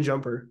 Oh, and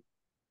Jumper.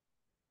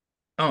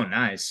 Oh,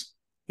 nice.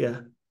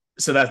 Yeah.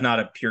 So that's not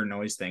a pure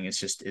noise thing. It's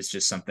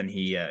just something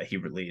he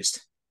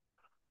released.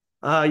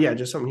 Yeah,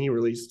 just something he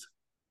released.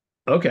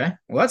 Okay.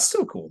 Well, that's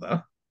still cool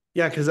though.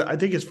 Yeah, because I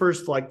think his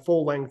first like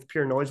full length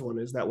pure noise one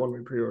is that one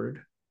we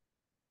pre-ordered.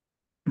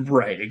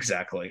 Right,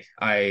 exactly.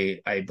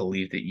 I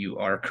believe that you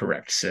are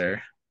correct,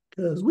 sir.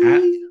 Because At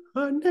we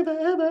are never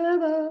ever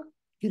ever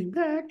getting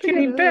back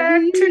getting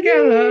together. back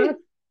together.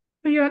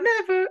 We are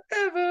never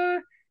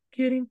ever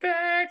getting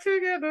back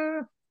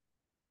together.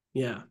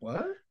 Yeah.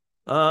 What?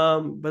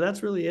 But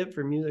that's really it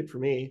for music for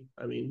me.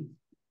 I mean,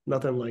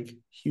 nothing like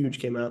huge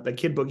came out. That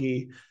Kid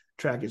Boogie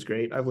track is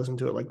great. I've listened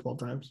to it like 12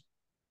 times.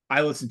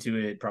 I listened to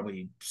it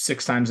probably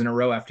 6 times in a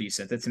row after you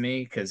sent it to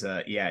me because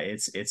yeah,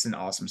 it's an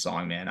awesome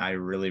song, man. I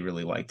really,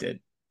 really liked it.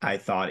 I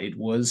thought it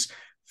was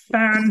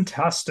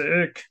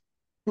fantastic.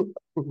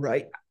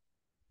 Right.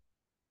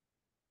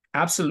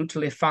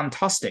 Absolutely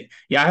fantastic.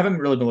 Yeah, I haven't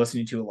really been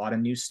listening to a lot of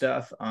new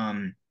stuff.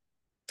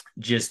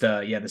 Just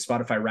yeah, the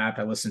Spotify Wrapped.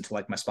 I listened to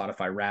like my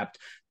Spotify Wrapped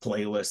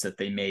playlist that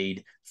they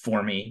made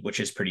for me, which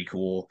is pretty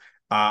cool.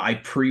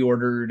 I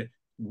pre-ordered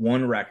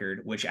one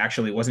record, which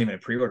actually wasn't even a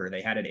pre-order.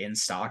 They had it in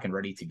stock and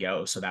ready to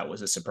go, so that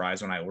was a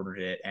surprise when I ordered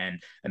it and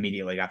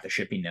immediately got the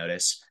shipping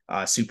notice.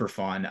 Super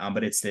fun.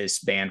 But it's this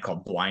band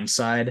called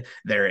Blindside.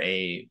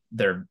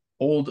 They're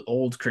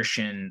old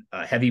Christian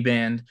heavy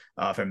band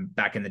from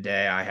back in the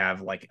day. I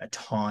have like a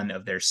ton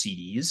of their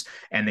CDs,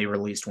 and they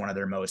released one of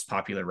their most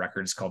popular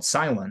records called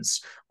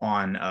Silence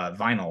on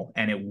vinyl,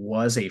 and it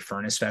was a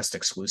Furnace Fest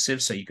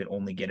exclusive, so you could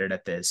only get it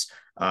at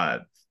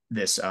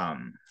this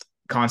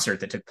concert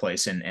that took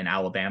place in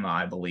Alabama,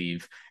 I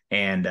believe.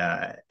 And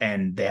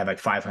they have like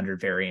 500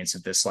 variants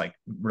of this like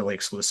really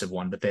exclusive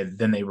one, but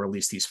then they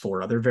released these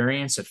four other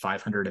variants at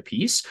 500 a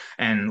piece,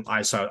 and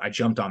I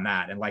jumped on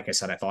that, and like I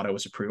said, I thought it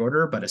was a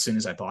pre-order, but as soon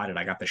as I bought it,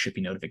 I got the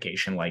shipping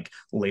notification like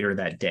later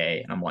that day,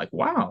 and I'm like,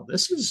 wow,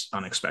 this is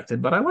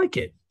unexpected, but I like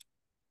it.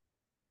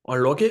 I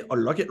like it. I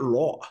like it a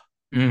lot.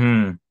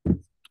 Mm-hmm.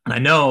 I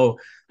know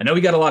we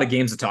got a lot of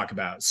games to talk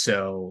about,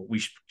 so we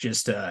should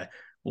just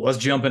let's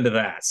jump into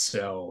that.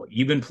 So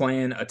you've been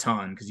playing a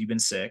ton because you've been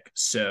sick.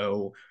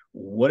 So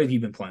what have you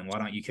been playing? Why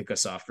don't you kick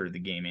us off for the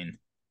gaming?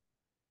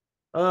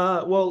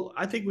 Well,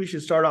 I think we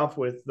should start off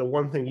with the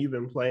one thing you've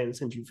been playing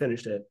since you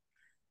finished it.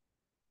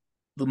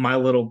 My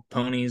Little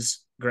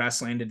Ponies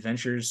Grassland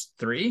Adventures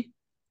 3?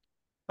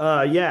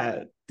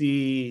 Yeah,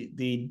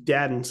 the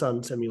dad and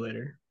son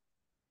simulator.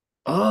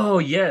 Oh,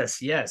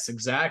 yes,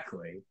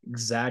 exactly.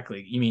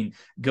 Exactly. You mean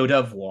God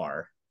of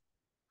War,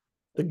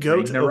 The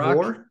Goat of Ragnarok?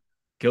 War.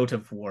 God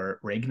of War,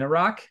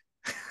 Ragnarok?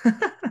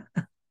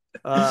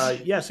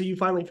 Yeah, so you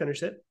finally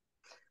finished it.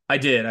 I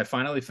did. I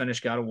finally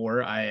finished God of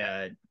War.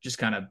 I just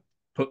kind of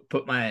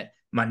put my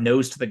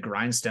nose to the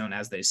grindstone,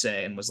 as they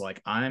say, and was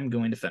like, I'm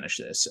going to finish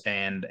this,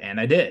 and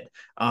I did.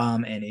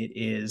 And it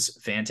is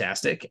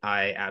fantastic.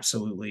 I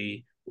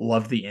absolutely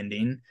love the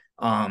ending.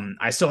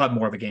 I still have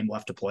more of a game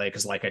left to play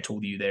because, like I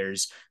told you,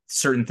 there's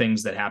certain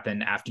things that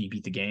happen after you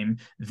beat the game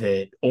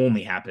that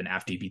only happen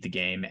after you beat the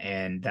game,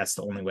 and that's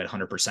the only way to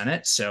 100%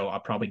 it. So I'll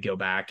probably go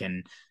back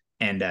and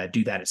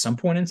do that at some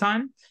point in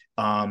time.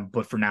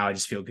 But for now, I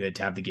just feel good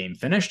to have the game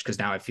finished because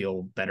now I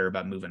feel better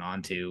about moving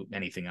on to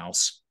anything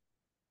else.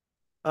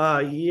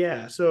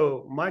 Yeah.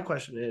 So my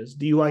question is,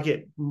 do you like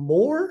it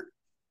more,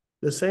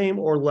 the same,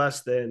 or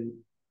less than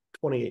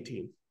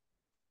 2018?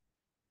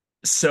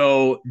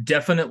 So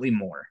definitely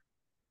more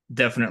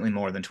than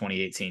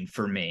 2018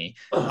 for me.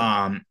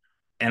 And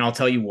I'll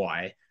tell you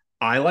why.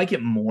 I like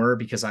it more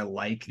because I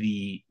like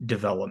the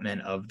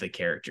development of the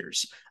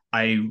characters.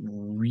 I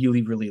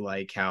really, really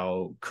like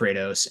how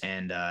Kratos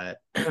and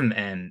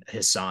and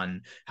his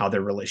son, how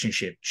their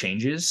relationship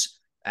changes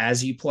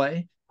as you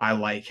play. I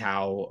like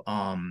how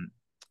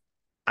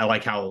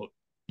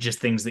just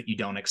things that you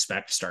don't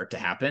expect start to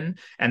happen,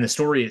 and the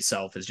story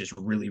itself is just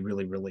really,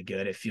 really, really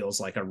good. It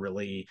feels like a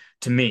really,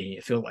 to me,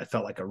 it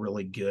felt like a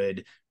really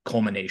good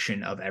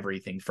culmination of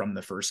everything from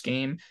the first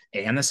game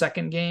and the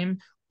second game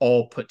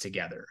all put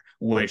together,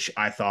 which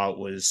I thought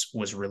was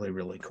really,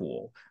 really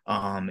cool.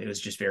 It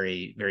was just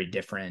very, very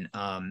different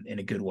in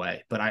a good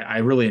way, but I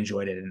really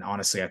enjoyed it, and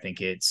honestly, I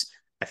think it's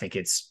I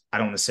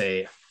don't want to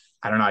say,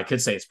 I don't know. I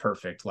could say it's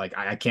perfect. Like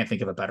I can't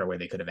think of a better way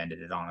they could have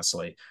ended it,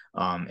 honestly,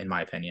 in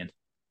my opinion.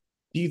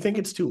 Do you think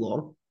it's too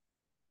long?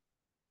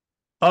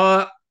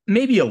 Uh,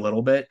 Maybe a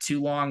little bit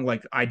too long.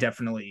 Like I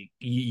definitely,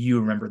 you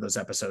remember those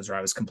episodes where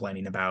I was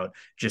complaining about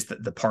just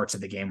the parts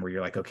of the game where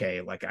you're like,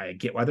 okay, like I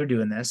get why they're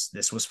doing this.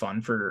 This was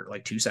fun for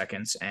like 2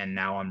 seconds, and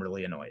now I'm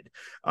really annoyed.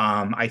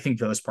 I think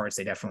those parts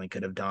they definitely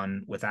could have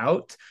done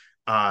without.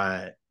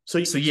 Uh,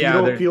 so So you yeah,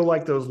 don't there. feel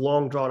like those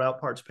long drawn out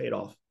parts paid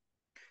off?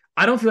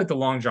 I don't feel like the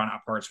long drawn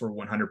out parts were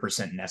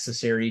 100%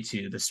 necessary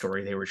to the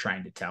story they were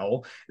trying to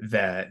tell,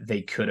 that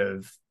they could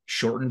have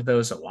shortened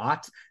those a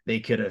lot. They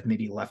could have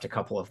maybe left a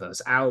couple of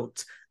those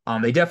out.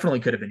 They definitely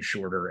could have been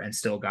shorter and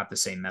still got the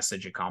same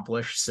message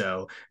accomplished.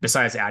 So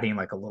besides adding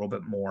like a little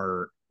bit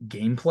more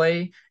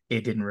gameplay,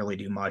 it didn't really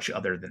do much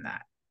other than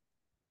that.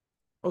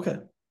 Okay.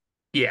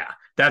 Yeah,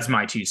 that's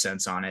my 2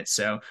 cents on it.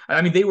 So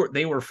I mean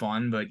they were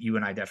fun, but you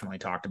and I definitely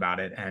talked about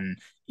it, and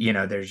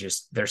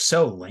they're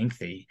so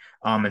lengthy.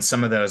 And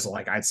some of those,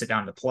 like, I'd sit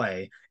down to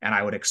play and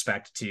I would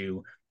expect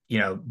to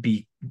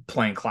be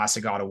playing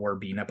classic God of War,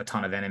 beating up a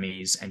ton of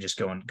enemies and just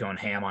going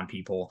ham on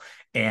people,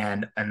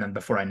 and then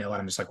before I know it,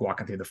 I'm just like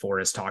walking through the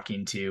forest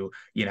talking to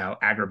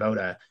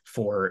Agrabota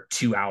for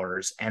 2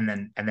 hours, and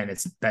then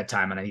it's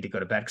bedtime and I need to go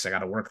to bed because I got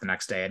to work the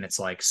next day, and it's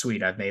like,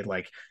 sweet, I've made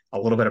like a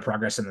little bit of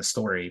progress in the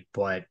story,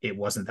 but it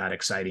wasn't that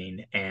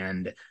exciting,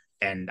 and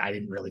I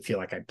didn't really feel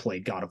like I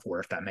played God of War,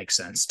 if that makes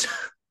sense.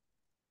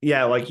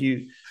 Yeah, like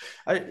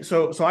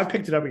so I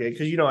picked it up again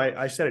because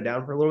I set it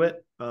down for a little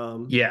bit.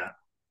 Yeah,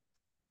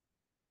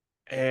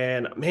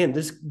 And man,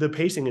 the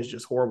pacing is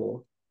just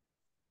horrible.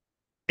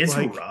 it's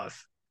Like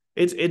rough.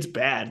 it's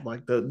bad.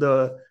 Like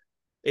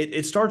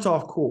it starts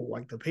off cool.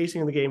 Like the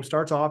pacing of the game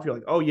starts off, you're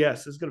like, oh yes,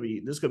 this is gonna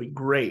be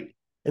great.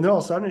 And then all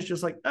of a sudden it's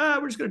just like,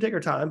 we're just gonna take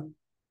our time.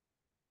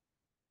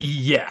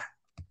 Yeah.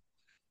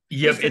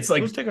 Yep. It's Let's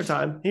like, take our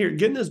time. Here,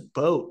 get in this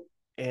boat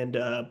and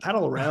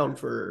paddle around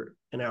for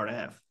an hour and a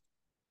half.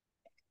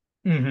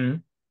 hmm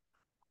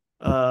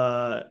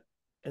Uh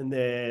and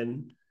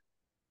then,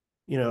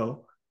 you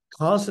know,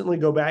 constantly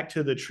go back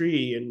to the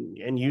tree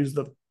and use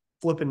the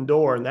flipping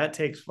door, and that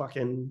takes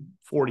fucking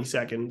 40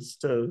 seconds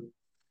to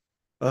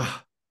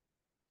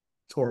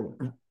it's horrible.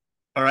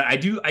 all right. I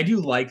do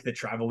like the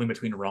traveling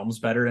between realms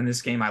better in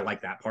this game. I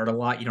like that part a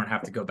lot. You don't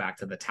have to go back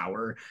to the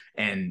tower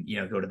and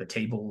go to the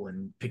table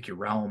and pick your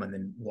realm and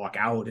then walk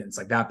out. And it's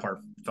like that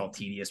part felt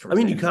tedious I towards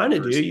mean, the you end of kind the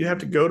of do. first You have game.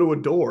 to go to a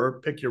door,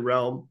 pick your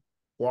realm,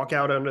 walk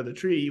out under the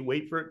tree,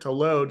 wait for it to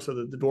load so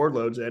that the door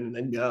loads in, and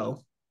then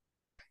go.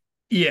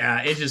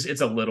 Yeah,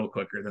 it's a little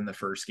quicker than the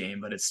first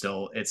game, but it's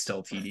still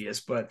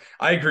tedious. But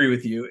I agree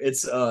with you.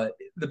 It's the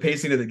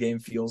pacing of the game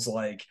feels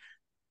like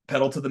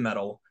pedal to the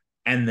metal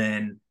and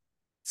then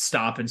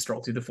stop and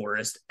stroll through the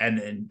forest, and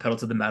then pedal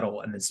to the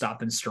metal and then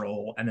stop and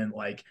stroll, and then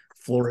like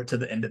floor it to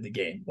the end of the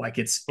game. Like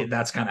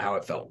that's kind of how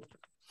it felt.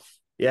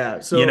 Yeah.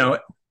 You know? So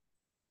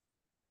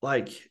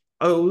like,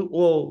 oh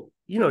well,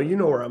 you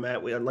know where I'm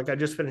at. Like I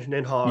just finished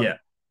Nidhogg, Yeah.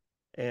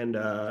 and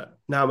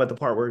now I'm at the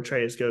part where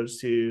Atreus goes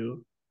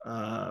to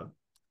uh,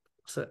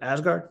 what's it,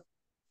 Asgard.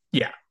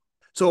 Yeah.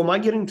 So am I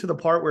getting to the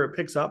part where it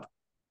picks up,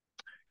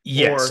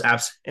 Yes, or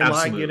am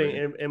I getting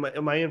absolutely.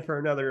 am I in for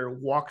another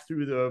walk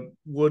through the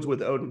woods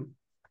with Odin?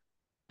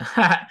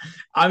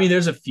 I mean,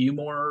 there's a few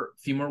more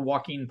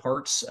walking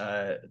parts,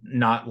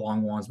 not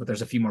long ones, but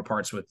there's a few more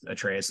parts with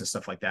Atreus and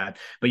stuff like that.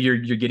 But you're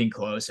getting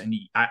close, and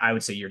I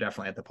would say you're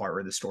definitely at the part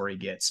where the story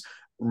gets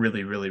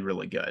really, really,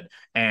 really good.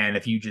 And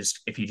if you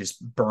just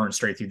burn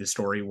straight through the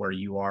story where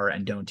you are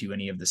and don't do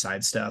any of the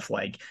side stuff,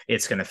 like,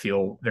 it's gonna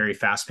feel very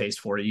fast paced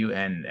for you,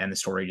 and the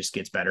story just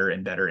gets better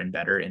and better and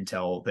better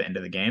until the end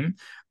of the game.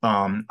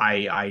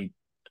 I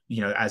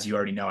as you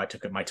already know, I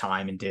took my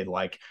time and did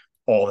like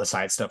all the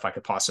side stuff I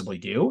could possibly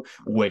do,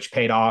 which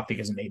paid off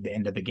because it made the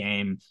end of the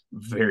game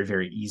very,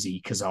 very easy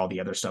because all the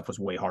other stuff was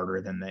way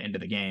harder than the end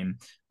of the game.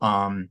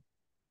 Um,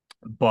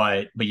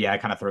 but yeah,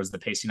 it kind of throws the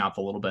pacing off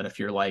a little bit if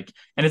you're like,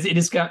 and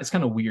it's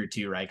kind of weird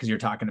too, right? Because you're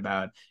talking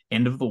about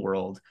end of the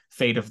world,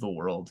 fate of the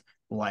world,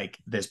 like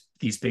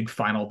these big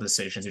final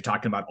decisions. You're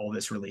talking about all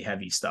this really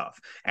heavy stuff,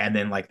 and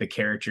then like the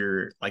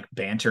character like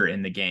banter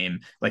in the game,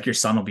 like your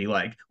son will be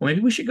like, well,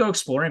 maybe we should go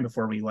exploring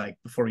before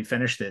we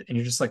finished it, and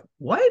you're just like,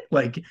 what?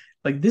 Like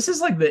this is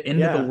like the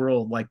end of the Yeah,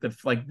 world, like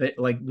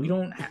we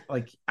don't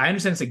like, I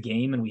understand it's a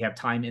game and we have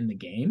time in the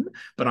game,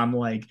 but I'm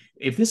like,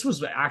 if this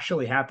was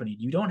actually happening,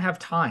 you don't have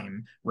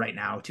time right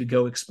now to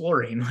go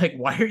exploring. Like,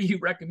 why are you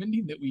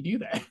recommending that we do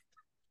that?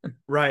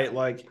 right.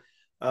 Like,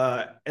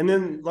 and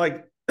then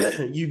like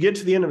you get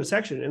to the end of a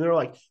section, and they're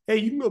like, "Hey,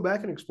 you can go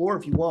back and explore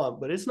if you want,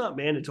 but it's not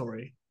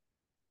mandatory.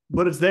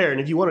 But it's there, and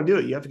if you want to do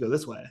it, you have to go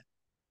this way."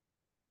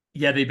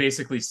 Yeah, they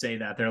basically say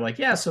that. They're like,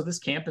 yeah, so this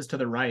camp is to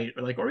the right,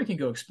 or we can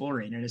go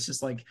exploring. And it's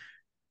just like,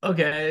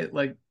 okay,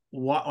 like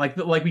what,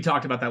 like we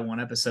talked about that one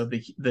episode,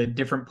 the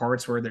different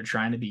parts where they're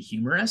trying to be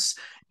humorous,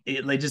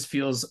 it just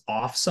feels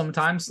off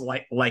sometimes,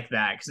 like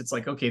that, because it's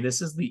like, okay,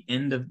 this is the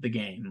end of the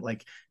game,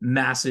 like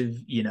massive,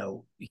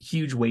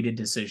 huge weighted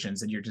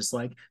decisions, and you're just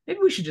like, maybe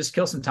we should just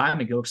kill some time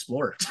and go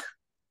explore it.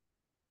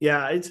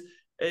 Yeah,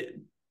 it,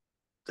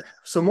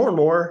 so more and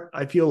more,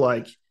 I feel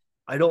like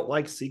I don't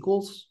like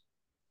sequels,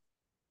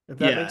 if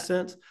that makes Yeah,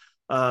 sense,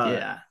 uh,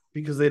 yeah.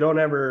 because they don't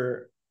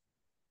ever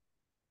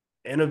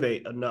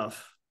innovate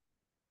enough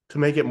to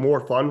make it more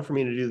fun for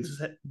me to do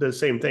the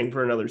same thing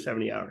for another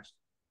 70 hours.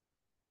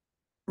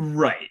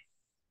 Right.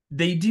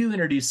 They do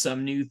introduce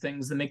some new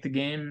things that make the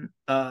game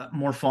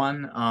more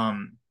fun.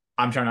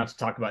 I'm trying not to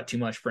talk about too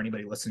much for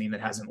anybody listening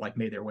that hasn't like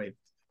made their way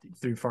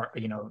through far,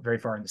 very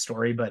far in the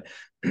story, but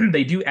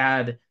they do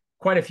add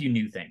quite a few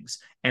new things,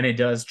 and it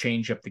does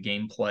change up the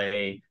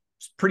gameplay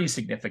pretty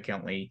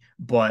significantly.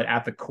 But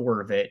at the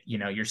core of it,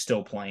 you're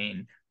still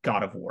playing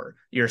God of War.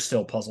 You're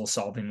still puzzle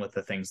solving with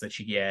the things that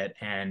you get,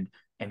 and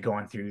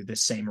going through the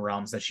same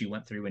realms that you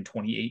went through in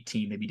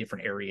 2018, maybe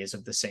different areas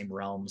of the same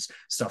realms,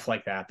 stuff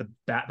like that.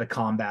 The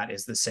combat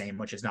is the same,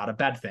 which is not a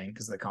bad thing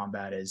because the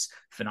combat is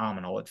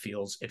phenomenal. It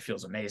feels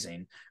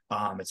amazing.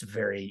 It's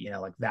very,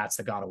 like that's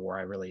the God of War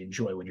I really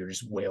enjoy, when you're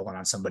just wailing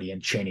on somebody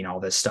and chaining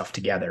all this stuff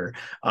together.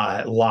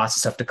 Lots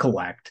of stuff to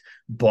collect,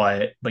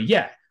 but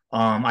yeah.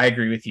 I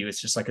agree with you. It's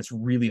just like it's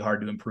really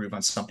hard to improve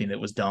on something that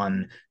was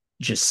done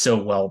just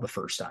so well the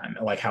first time.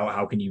 Like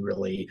how can you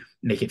really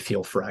make it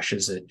feel fresh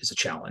is a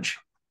challenge.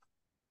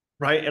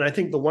 Right. And I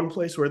think the one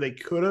place where they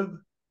could have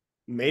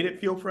made it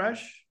feel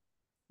fresh,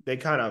 they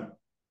kind of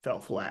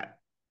fell flat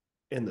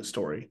in the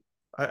story.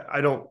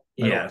 I don't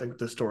Yeah. think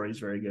the story is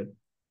very good.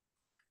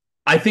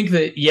 I think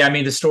that, yeah, I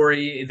mean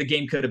the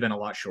game could have been a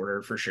lot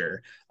shorter for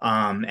sure.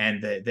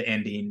 And the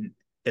ending,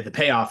 the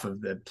payoff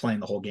of the playing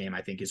the whole game,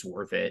 I think is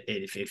worth it.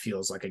 It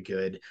feels like a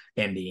good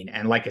ending,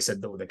 and like I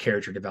said, the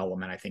character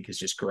development I think is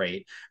just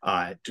great.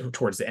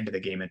 Towards the end of the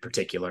game in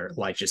particular,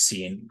 like just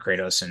seeing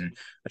Kratos and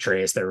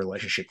Atreus, their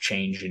relationship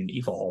change and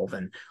evolve,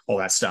 and all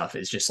that stuff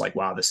is just like,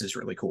 wow, this is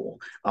really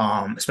cool.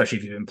 Especially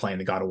if you've been playing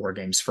the God of War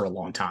games for a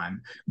long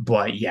time.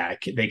 But yeah,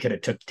 they could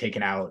have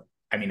taken out,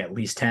 I mean, at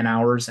least 10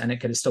 hours, and it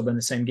could have still been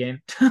the same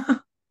game.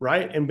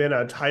 Right. And been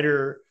a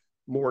tighter,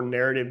 more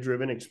narrative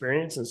driven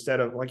experience instead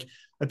of like,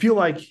 I feel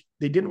like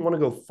they didn't want to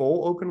go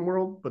full open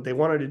world, but they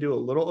wanted to do a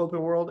little open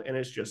world, and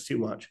it's just too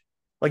much.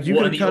 Like you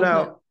Well, could in have the cut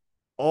open, out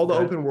all the go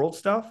ahead. open world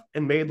stuff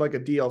and made like a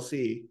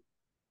DLC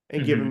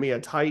and given Mm-hmm. me a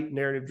tight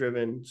narrative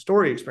driven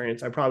story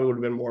experience. I probably would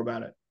have been more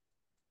about it.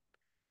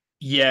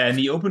 Yeah, and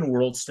the open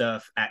world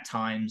stuff at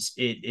times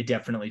it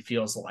definitely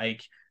feels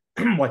like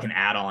like an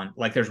add-on.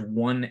 Like there's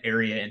one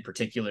area in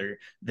particular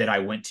that I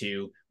went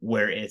to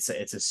where it's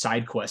a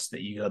side quest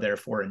that you go there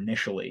for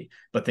initially,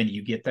 but then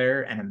you get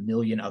there and a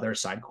million other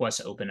side quests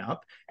open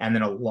up, and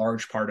then a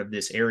large part of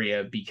this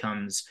area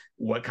becomes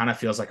what kind of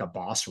feels like a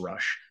boss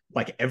rush.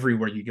 Like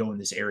everywhere you go in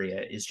this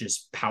area is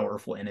just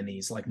powerful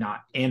enemies, like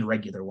not and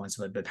regular ones,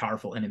 but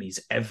powerful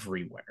enemies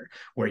everywhere,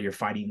 where you're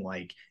fighting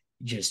like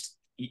just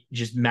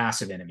just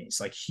massive enemies.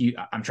 Like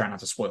I'm trying not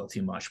to spoil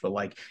too much, but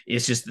like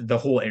it's just the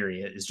whole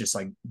area is just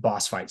like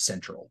boss fight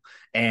central,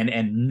 and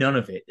none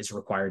of it is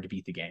required to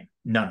beat the game.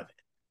 None of it.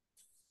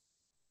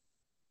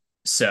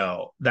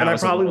 So And that I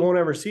was a probably little won't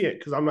ever see it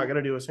because I'm not going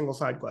to do a single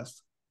side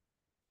quest.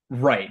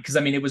 right, because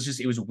I mean it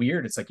was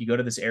weird. It's like you go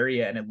to this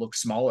area and it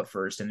looks small at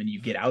first, and then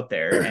you get out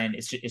there and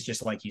it's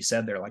just like you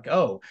said. They're like,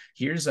 oh,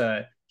 here's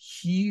a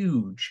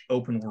huge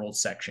open world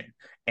section.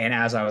 And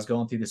as I was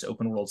going through this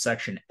open world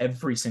section,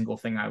 every single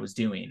thing I was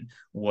doing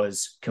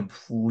was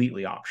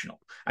completely optional.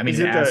 I mean,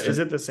 Is it it the adds is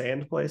to it the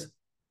sand place?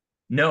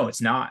 No,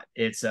 it's not.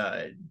 It's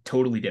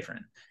totally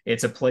different.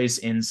 It's a place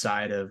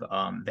inside of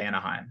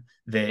Vanaheim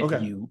that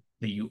Okay.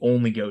 you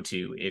only go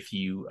to if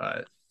you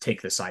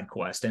take the side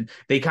quest. And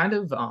they kind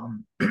of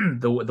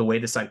the way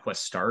the side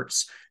quest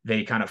starts,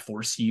 they kind of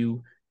force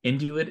you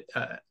into it,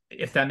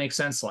 if that makes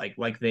sense.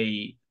 Like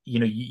they,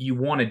 you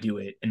want to do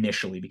it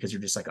initially because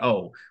you're just like,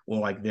 oh, well,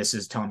 like this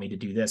is telling me to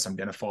do this. I'm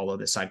going to follow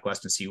this side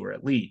quest and see where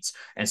it leads.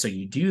 And so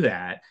you do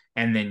that,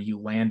 and then you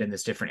land in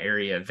this different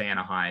area of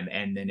Vanaheim,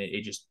 and then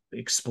it just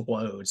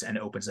explodes and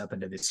opens up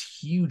into this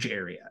huge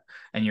area.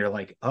 And you're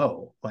like,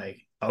 oh,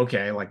 like,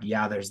 okay, like,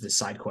 yeah, there's this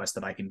side quest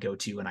that I can go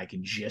to, and I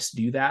can just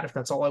do that if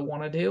that's all I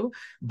want to do.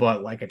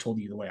 But like I told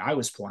you, the way I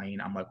was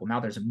playing, I'm like, well, now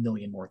there's a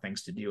million more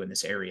things to do in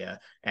this area,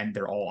 and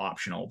they're all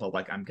optional, but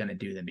like I'm going to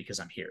do them because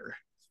I'm here.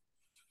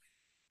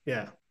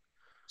 Yeah.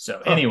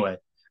 So Huh. anyway,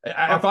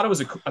 I Oh, thought it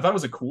was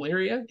a cool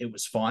area. It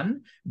was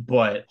fun,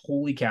 but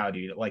holy cow,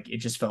 dude! Like it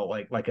just felt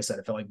like I said,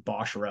 it felt like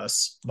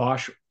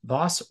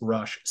Boss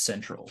Rush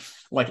Central.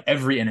 Like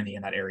every enemy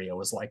in that area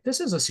was like, this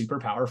is a super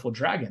powerful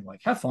dragon.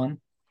 Like have fun.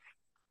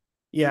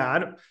 yeah.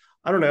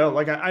 I don't know.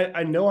 Like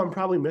I know I'm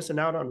probably missing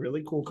out on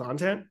really cool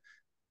content,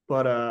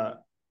 but I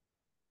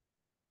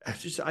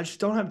just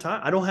don't have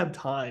time. I don't have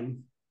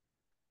time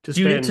to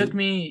Dude, it took spend.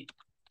 me,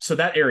 so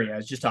that area I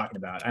was just talking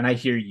about, and I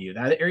hear you.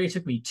 That area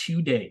took me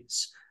 2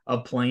 days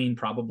of playing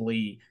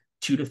probably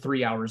 2 to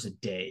 3 hours a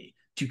day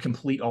to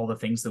complete all the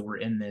things that were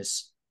in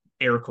this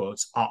air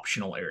quotes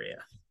optional area.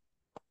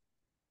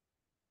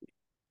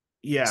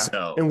 Yeah.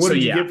 So And what so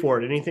did you yeah, get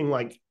for it? Anything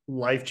like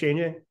life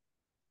changing?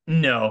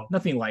 no,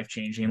 nothing life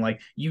changing.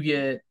 Like you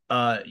get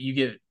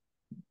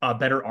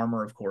better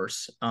armor, of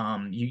course.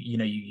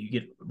 You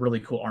get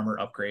really cool armor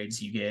upgrades.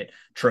 You get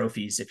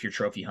trophies if you're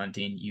trophy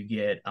hunting. You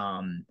get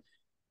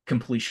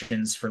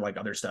completions for like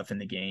other stuff in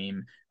the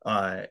game.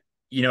 Uh,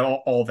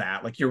 all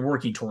that. Like you're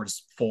working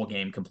towards full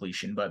game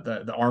completion, but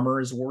the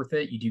armor is worth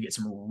it. You do get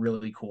some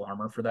really cool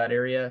armor for that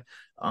area.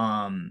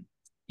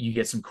 You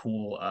get some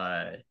cool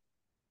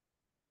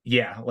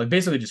yeah, like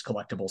basically just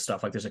collectible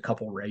stuff. Like there's a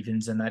couple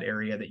ravens in that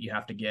area that you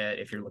have to get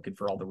if you're looking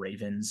for all the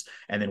ravens.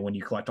 And then when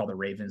you collect all the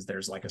ravens,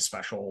 there's like a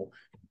special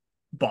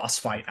boss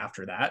fight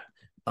after that,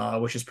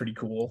 which is pretty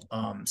cool.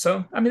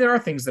 So I mean, there are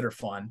things that are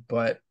fun,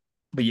 but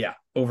yeah,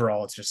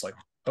 overall, it's just like,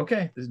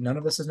 okay, none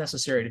of this is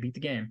necessary to beat the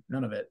game.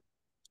 None of it.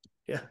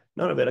 Yeah.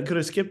 None of it. I could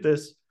have skipped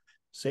this.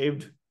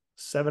 saved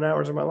 7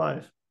 hours of my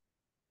life.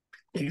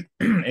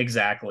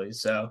 Exactly.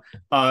 So,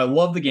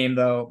 love the game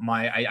though.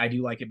 I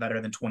do like it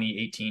better than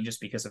 2018 just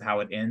because of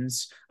how it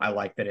ends. I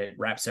like that it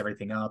wraps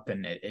everything up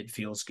and it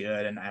feels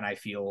good, and I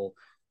feel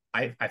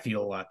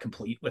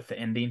complete with the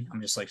ending. I'm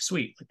just like,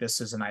 sweet, like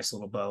this is a nice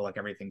little bow. Like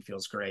everything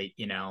feels great,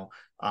 you know.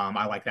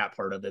 I like that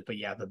part of it, but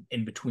yeah, the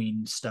in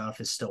between stuff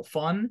is still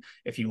fun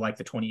if you like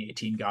the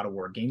 2018 God of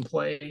War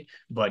gameplay.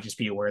 But just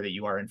be aware that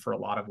you are in for a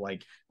lot of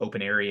like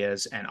open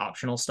areas and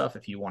optional stuff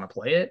if you want to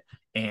play it,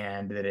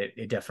 and that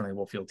it definitely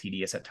will feel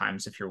tedious at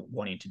times if you're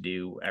wanting to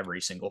do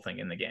every single thing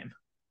in the game.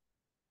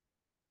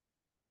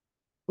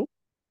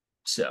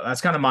 So that's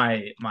kind of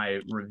my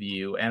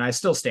review, and I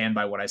still stand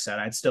by what I said.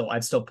 I'd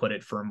still put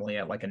it firmly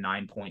at like a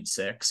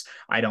 9.6.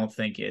 I don't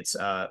think it's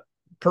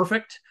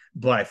perfect,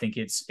 but I think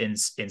it's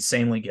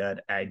insanely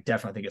good. I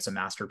definitely think it's a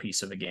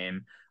masterpiece of a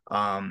game.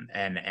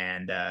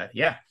 And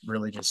yeah,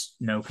 really just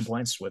no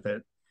complaints with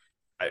it.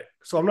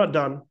 So I'm not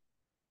done,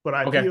 but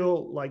I Okay.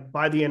 feel like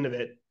by the end of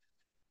it,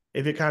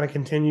 if it kind of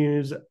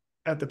continues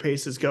at the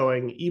pace it's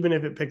going, even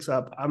if it picks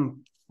up,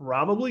 I'm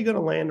probably going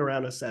to land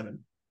around a 7.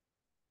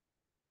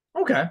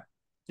 Okay.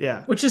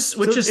 Yeah. Which So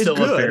is it's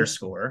still a fair good.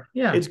 score.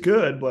 Yeah. It's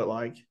good, but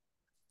like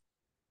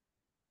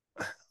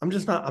I'm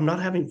not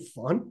having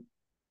fun.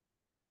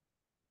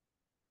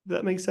 Does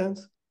that make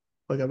sense?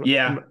 Like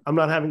Yeah. I'm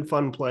not having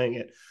fun playing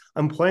it.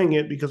 I'm playing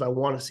it because I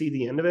want to see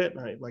the end of it,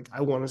 and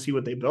I want to see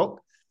what they built,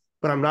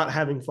 but I'm not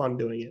having fun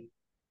doing it.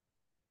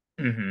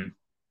 Hmm.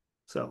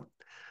 So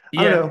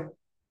I don't Yeah. know.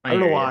 I I don't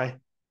know hear you. why.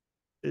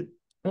 It,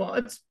 Well,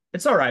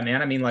 it's all right,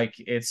 man. I mean, like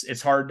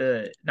it's hard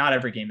to not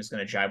every game is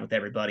going to jive with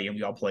everybody, and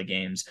we all play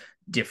games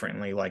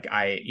differently. Like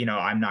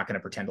I'm not going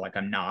to pretend like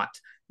I'm not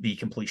the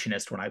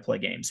completionist when I play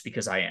games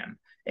because I am.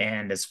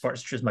 And as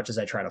much as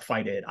I try to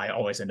fight it, I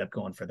always end up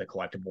going for the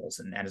collectibles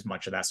and as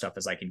much of that stuff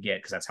as I can get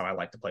because that's how I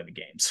like to play the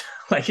games.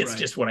 Like right. it's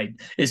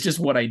just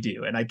what I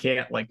do, and I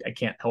can't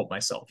help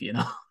myself, you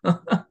know.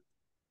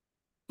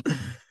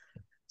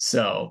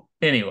 So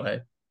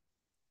anyway,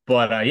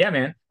 but yeah,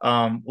 man.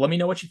 Let me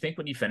know what you think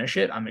when you finish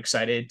it. I'm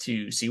excited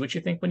to see what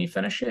you think when you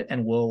finish it,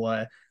 and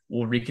we'll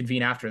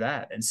reconvene after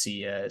that and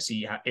see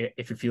how,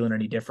 if you're feeling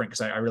any different.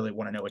 Because I really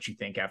want to know what you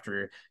think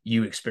after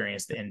you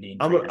experience the ending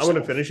for I'm gonna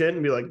yourself. finish it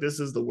and be like, this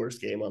is the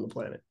worst game on the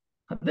planet.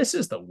 This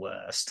is the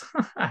worst.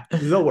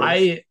 The worst.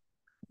 I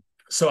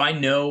so I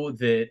know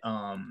that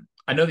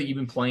you've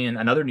been playing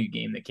another new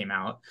game that came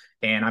out,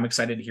 and I'm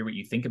excited to hear what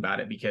you think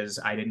about it because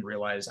I didn't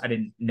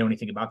know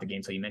anything about the game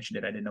until you mentioned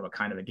it. I didn't know what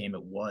kind of a game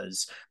it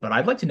was, but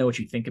I'd like to know what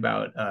you think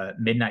about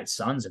Midnight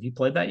Suns. Have you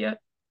played that yet?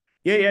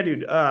 Yeah, yeah,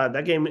 dude.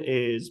 That game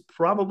is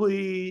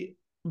probably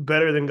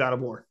better than God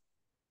of War.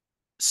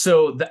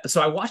 So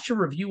I watched a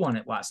review on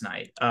it last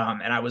night,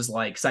 and I was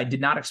like, because I did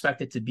not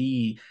expect it to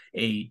be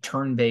a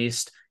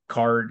turn-based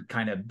card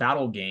kind of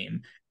battle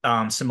game,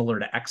 similar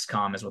to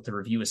XCOM, is what the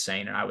review was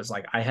saying, and I was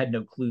like, I had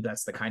no clue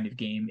that's the kind of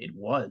game it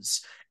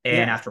was.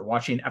 And Yeah. after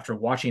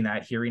watching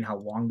that, hearing how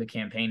long the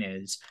campaign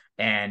is,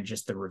 and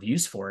just the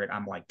reviews for it,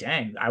 I'm like,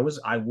 dang, I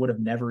would have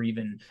never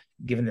even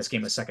given this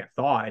game a second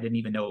thought. I didn't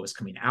even know it was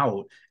coming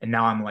out, and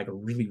now I'm like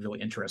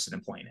really interested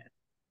in playing it.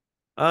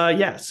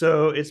 Yeah.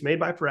 So it's made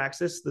by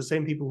Firaxis, the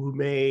same people who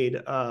made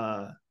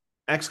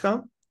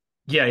XCOM,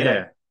 Yeah, and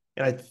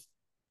yeah. I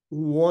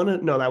want to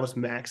no, that was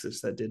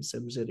Maxis that did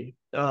SimCity.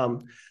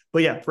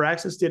 But yeah,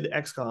 Firaxis did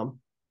XCOM.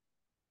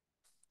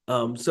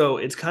 So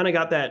it's kind of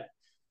got that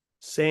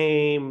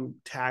same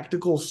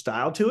tactical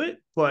style to it,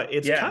 but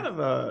it's kind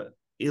Yeah.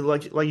 of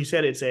like you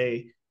said, it's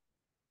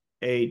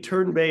a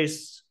turn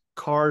based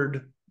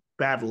card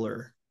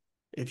battler,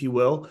 if you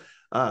will,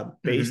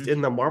 based Hmm.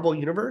 in the Marvel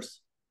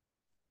universe.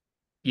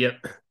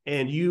 Yep.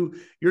 And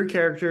your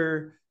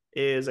character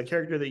is a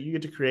character that you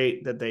get to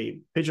create that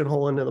they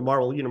pigeonhole into the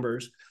Marvel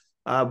universe.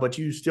 But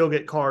you still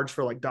get cards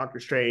for like Doctor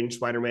Strange,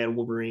 Spider Man,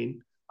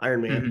 Wolverine,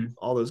 Iron Man, Hmm.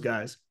 all those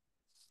guys.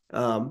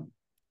 Um,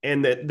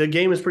 and the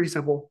game is pretty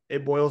simple.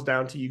 It boils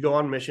down to you go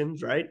on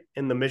missions, right?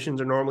 And the missions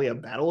are normally a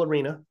battle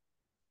arena.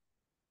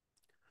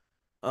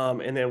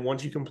 And then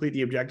once you complete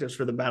the objectives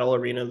for the battle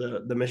arena,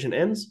 the mission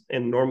ends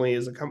and normally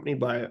is accompanied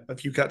by a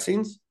few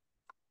cutscenes.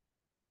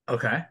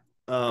 Okay.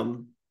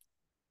 Um,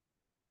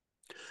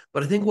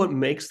 but I think what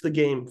makes the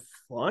game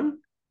fun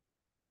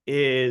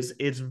is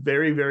it's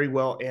very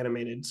well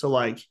animated. So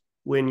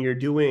when you're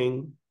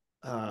doing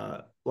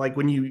like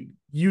when you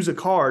use a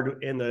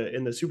card and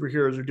the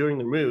superheroes are doing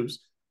their moves,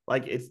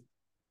 like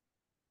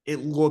it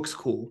looks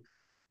cool,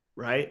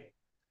 right?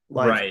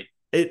 Like Right.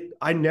 it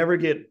I never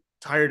get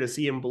tired of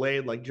seeing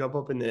Blade like jump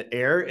up in the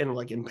air and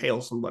like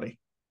impale somebody,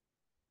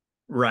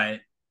 Right.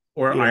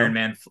 you know?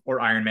 Or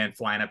Iron Man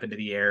flying up into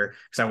the air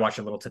because I watched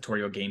a little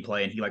tutorial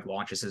gameplay and he like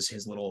launches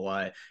his little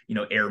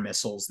air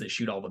missiles that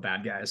shoot all the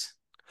bad guys.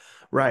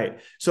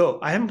 Right. So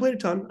I haven't played a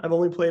ton. I've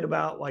only played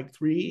about like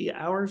 3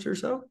 hours or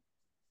so.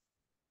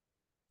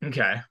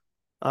 Okay.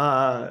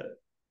 Uh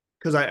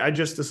because I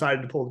just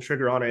decided to pull the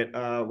trigger on it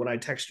when I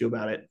texted you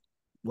about it.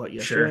 What,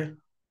 Sure. yesterday?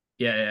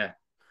 Yeah,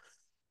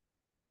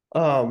 yeah.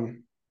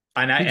 Um,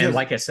 And because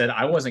like I said,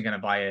 I wasn't gonna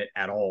buy it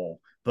at all.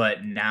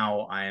 but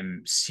now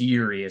I'm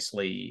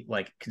seriously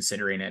like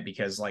considering it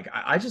because like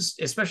I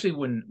just, especially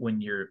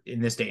when you're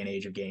in this day and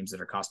age of games that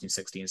are costing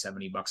 60 and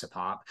 70 bucks a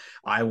pop,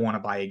 I want to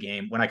buy a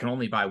game when I can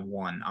only buy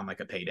one on like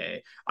a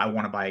payday. I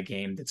want to buy a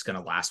game that's going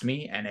to last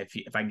me, and if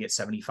I can get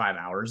 75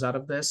 hours out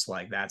of this,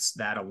 like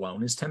that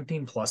alone is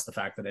tempting, plus the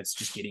fact that it's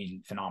just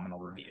getting phenomenal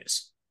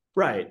reviews.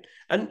 Right.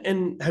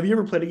 And have you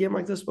ever played a game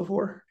like this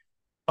before?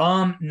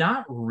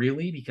 Not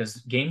really, because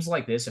games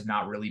like this have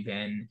not really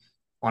been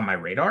on my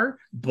radar,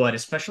 but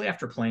especially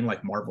after playing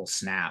like Marvel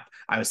Snap,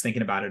 I was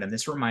thinking about it, and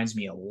this reminds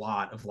me a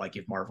lot of like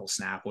if Marvel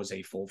Snap was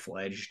a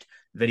full-fledged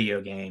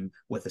video game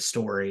with a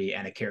story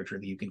and a character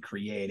that you can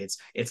create.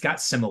 It's got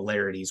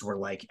similarities where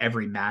like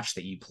every match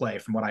that you play,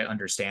 from what I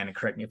understand, and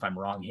correct me if I'm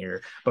wrong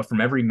here, but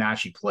from every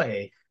match you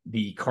play,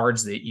 the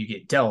cards that you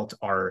get dealt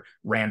are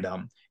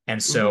random.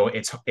 And so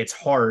Mm-hmm. it's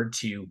hard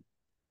to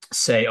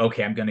say,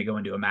 okay, I'm going to go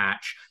into a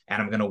match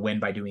and I'm going to win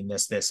by doing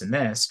this, this, and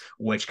this,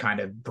 which kind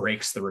of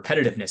breaks the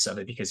repetitiveness of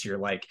it because you're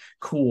like,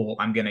 cool,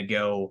 I'm going to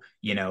go,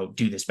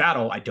 do this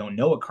battle. I don't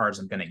know what cards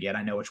I'm going to get.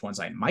 I know which ones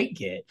I might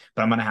get,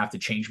 but I'm going to have to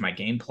change my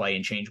gameplay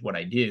and change what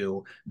I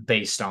do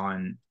based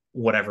on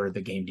whatever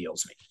the game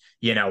deals me.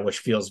 Which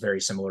feels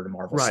very similar to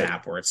Marvel Right.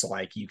 Snap, where it's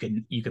like you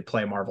could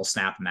play a Marvel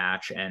Snap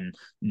match and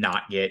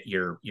not get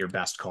your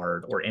best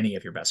card or any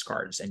of your best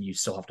cards, and you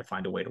still have to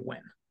find a way to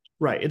win.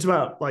 Right. It's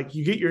about like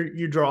you get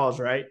your draws,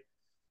 right?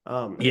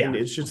 And Yeah,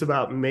 it's just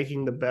about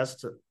making the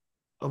best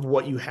of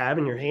what you have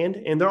in your hand.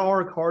 And there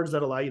are cards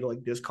that allow you to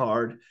like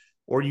discard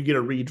or you get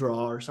a redraw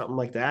or something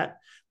like that,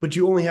 but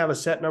you only have a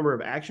set number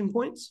of action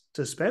points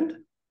to spend.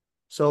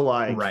 So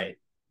like right.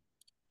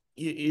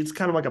 it's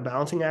kind of like a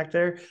balancing act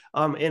there.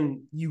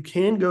 And you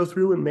can go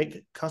through and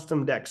make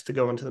custom decks to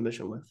go into the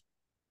mission with.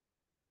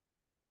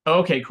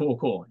 Okay, cool,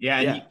 cool. Yeah,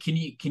 and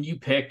Yeah. can you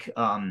pick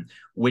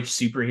which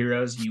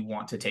superheroes you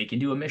want to take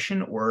into a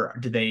mission, or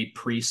do they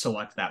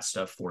pre-select that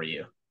stuff for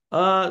you?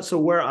 So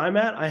where I'm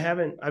at,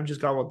 I've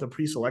just gone with the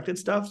pre-selected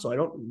stuff. So I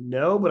don't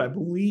know, but I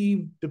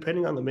believe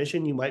depending on the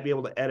mission, you might be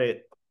able to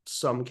edit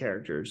some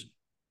characters.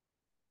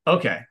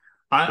 Okay.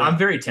 I'm Yeah.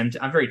 very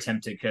tempted. I'm very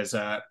tempted because,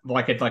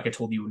 like I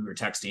told you when we were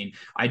texting,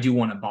 I do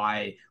want to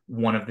buy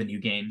one of the new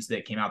games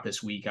that came out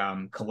this week,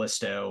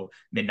 Callisto,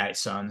 Midnight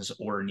Suns,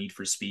 or Need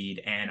for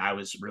Speed, and I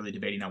was really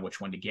debating on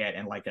which one to get.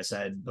 And like I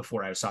said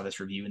before, I saw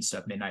this review and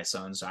stuff, Midnight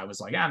Suns. I was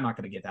like, I'm not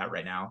going to get that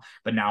right now,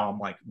 but now I'm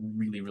like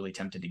really, really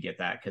tempted to get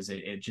that because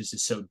it just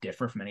is so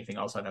different from anything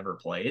else I've ever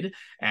played,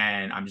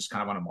 and I'm just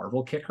kind of on a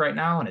Marvel kick right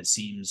now, and it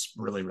seems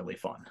really, really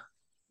fun.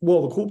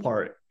 Well, the cool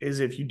part is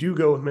if you do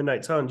go with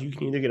Midnight Suns, you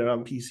can either get it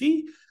on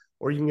PC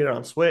or you can get it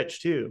on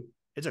Switch too.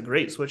 It's a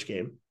great Switch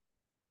game.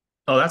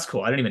 Oh, that's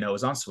cool. I didn't even know it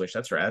was on Switch.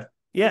 That's rad.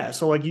 Yeah,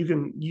 so like you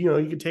can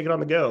take it on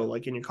the go,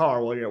 like in your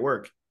car while you're at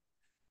work,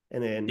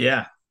 and then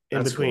Yeah, in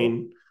that's cool.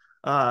 between,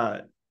 uh,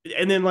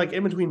 and then like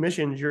in between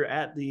missions, you're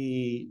at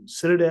the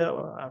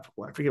Citadel.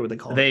 I forget what they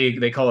call it,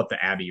 They call it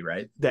the Abbey,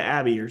 right? the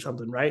Abbey or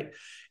something, right?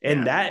 And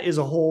Yeah, that is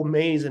a whole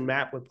maze and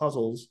map with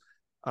puzzles.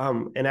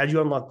 And as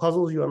you unlock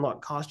puzzles, you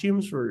unlock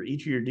costumes for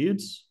each of your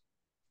dudes,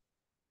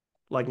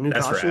 like new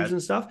that's costumes rad.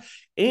 and stuff.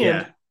 And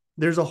Yeah,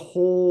 there's a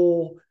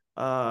whole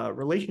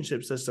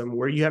relationship system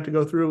where you have to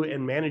go through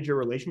and manage your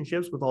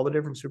relationships with all the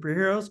different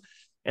superheroes.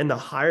 And the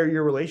higher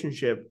your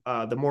relationship,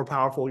 the more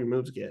powerful your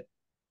moves get.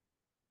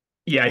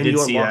 yeah, I And did you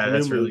see unlock that. new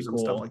That's really moves and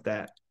stuff cool. like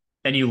that.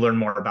 And you learn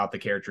more about the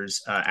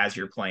characters as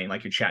you're playing.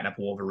 Like you're chatting up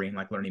Wolverine,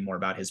 like learning more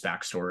about his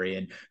backstory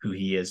and who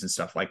he is and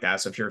stuff like that.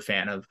 So if you're a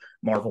fan of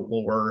Marvel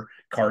lore,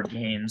 card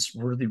games,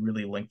 really,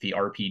 really lengthy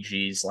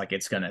RPGs, like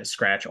it's gonna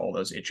scratch all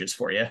those itches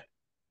for you.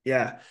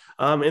 Yeah.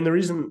 And the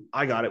reason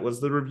I got it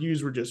was the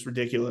reviews were just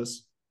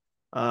ridiculous.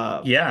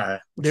 Uh, Yeah,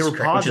 they were which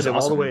is positive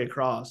all the way awesome.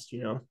 across.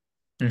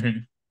 Hmm.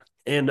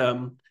 And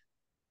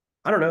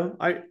I don't know.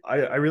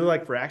 I really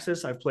like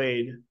Firaxis. I've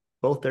played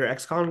both their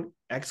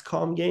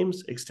XCOM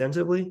games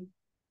extensively.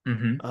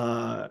 Hmm.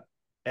 Uh,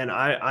 and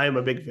I am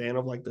a big fan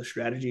of like the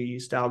strategy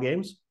style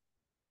games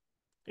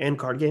and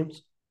card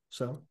games.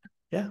 So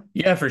yeah.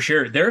 Yeah, for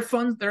sure. They're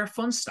fun. They're a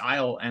fun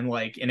style, and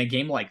like in a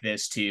game like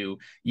this too,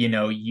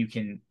 you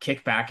can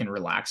kick back and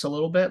relax a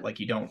little bit. Like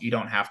you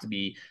don't have to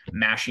be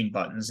mashing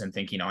buttons and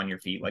thinking on your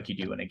feet like you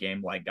do in a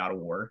game like God of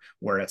War,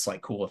 where it's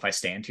like, cool, if I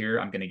stand here,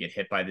 I'm gonna get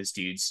hit by this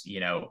dude's,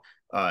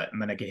 I'm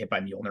gonna get hit by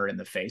Mjolnir in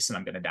the face and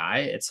I'm gonna die.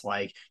 It's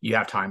like you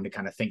have time to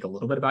kind of think a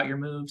little bit about your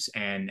moves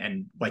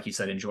and like you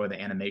said, enjoy the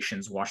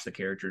animations, watch the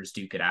characters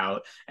duke it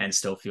out, and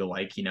still feel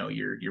like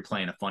you're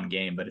playing a fun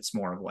game. But it's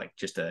more of like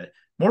just a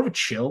more of a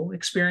chill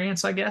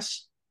experience, I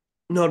guess.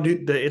 No,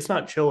 dude, it's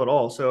not chill at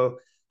all. So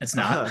It's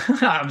not. uh,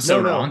 I'm so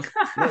no, wrong.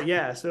 no, no,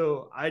 yeah.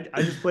 So I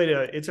just played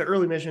it's an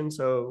early mission,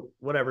 so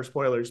whatever,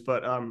 spoilers.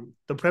 But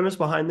the premise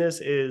behind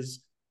this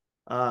is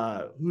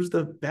who's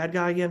the bad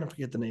guy again? I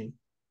forget the name.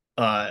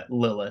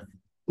 Lilith.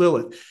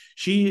 Lilith.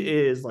 She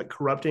is like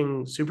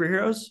corrupting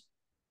superheroes,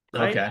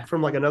 right? Okay.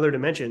 From like another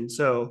dimension.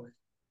 So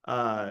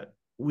uh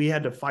we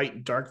had to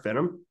fight Dark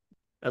Venom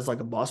as like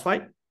a boss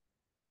fight.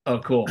 Oh,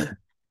 cool.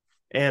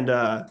 And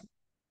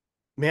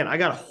man, I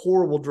got a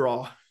horrible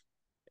draw.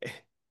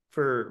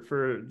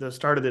 for the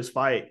start of this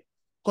fight.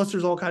 Plus,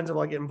 there's all kinds of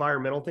like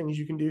environmental things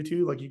you can do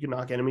too. Like you can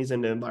knock enemies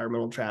into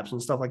environmental traps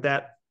and stuff like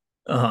that.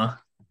 Uh-huh.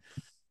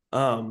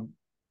 Um,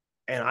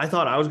 and I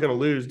thought I was gonna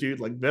lose, dude.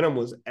 Like Venom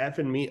was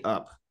effing me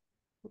up.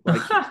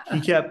 Like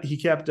he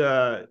kept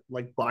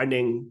like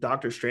binding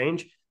Doctor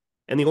Strange,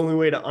 and the only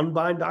way to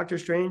unbind Doctor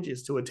Strange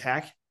is to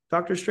attack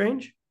Doctor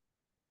Strange.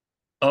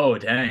 Oh,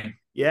 dang.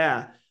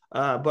 Yeah,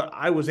 but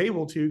I was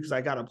able to because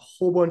I got a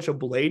whole bunch of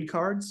Blade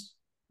cards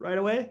right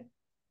away.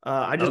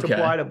 I just Okay.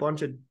 applied a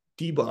bunch of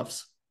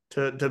debuffs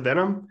to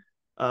Venom,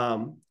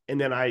 and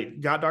then I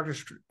got Doctor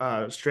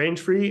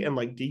Strange free and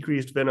like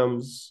decreased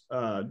Venom's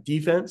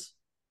defense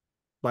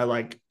by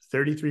like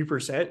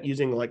 33%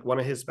 using like one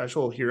of his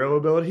special hero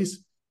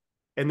abilities,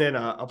 and then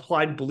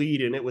applied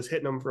bleed, and it was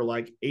hitting him for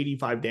like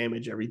 85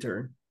 damage every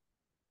turn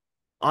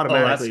Oh, that's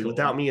automatically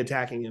without cool. me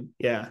attacking him.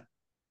 Yeah.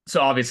 So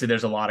obviously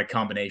there's a lot of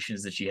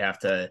combinations that you have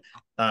to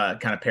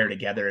kind of pair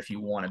together if you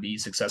want to be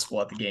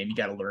successful at the game. You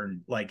got to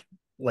learn like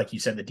you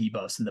said, the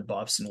debuffs and the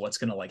buffs and what's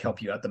going to like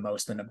help you out the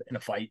most in a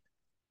fight.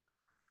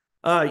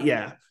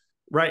 Yeah.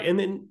 Right. And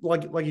then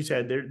like you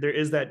said, there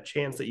is that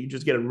chance that you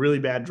just get a really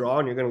bad draw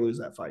and you're gonna lose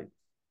that fight.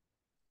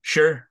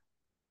 Sure.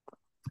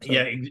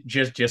 Yeah,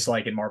 So just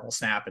like in Marvel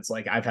Snap, it's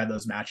like I've had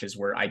those matches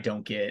where I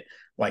don't get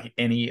like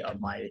any of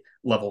my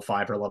level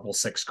 5 or level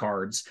 6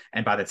 cards,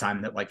 and by the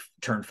time that like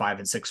turn 5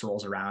 and 6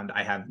 rolls around,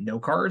 I have no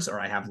cards, or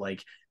I have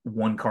like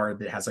one card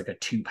that has like a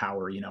 2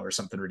 power, or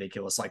something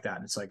ridiculous like that.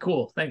 And it's like,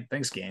 cool,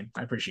 thanks game,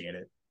 I appreciate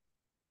it.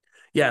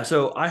 yeah,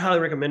 so I highly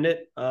recommend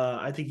it.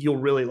 I think you'll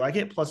really like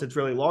it. Plus, it's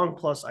really long.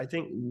 Plus, I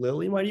think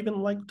Lily might even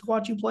like to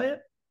watch you play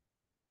it.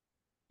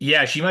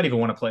 Yeah, she might even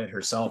want to play it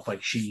herself.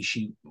 Like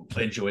she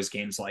enjoys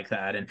games like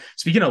that. And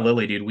speaking of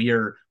Lily, dude, we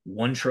are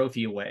one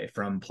trophy away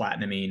from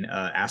platinuming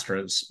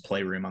Astro's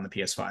Playroom on the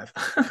PS5.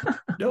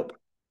 Nope.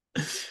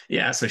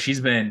 Yeah, so she's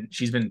been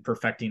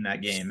perfecting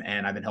that game,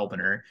 and I've been helping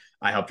her.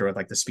 I helped her with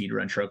like the speed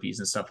run trophies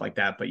and stuff like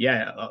that. But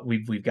yeah,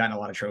 we've gotten a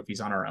lot of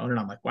trophies on our own, and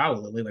I'm like, wow,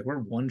 Lily, like we're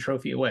one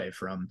trophy away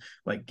from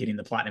like getting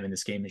the platinum in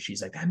this game. And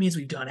she's like, that means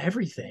we've done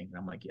everything. And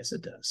I'm like, yes,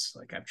 it does.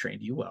 Like I've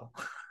trained you well.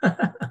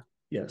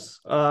 Yes.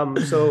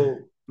 So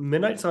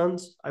Midnight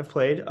Suns, I've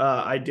played.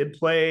 I did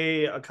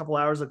play a couple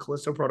hours of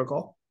Callisto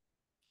Protocol.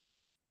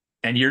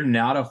 And you're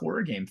not a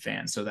horror game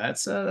fan, so that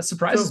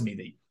surprises So me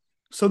that.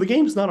 so the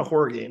game's not a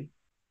horror game.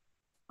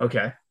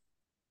 Okay,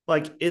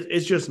 Like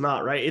it's just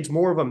not right. It's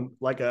more of a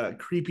like a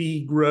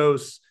creepy,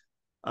 gross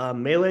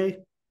melee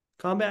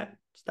combat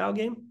style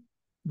game.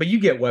 but you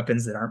get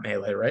weapons that aren't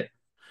melee, right?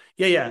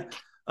 Yeah, yeah.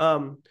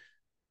 Um,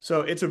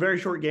 so it's a very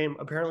short game.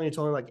 Apparently, it's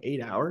only like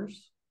 8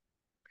 hours.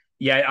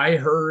 Yeah, I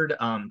heard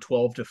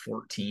 12 to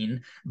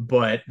 14,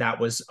 but that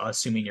was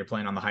assuming you're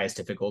playing on the highest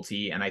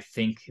difficulty. And I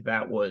think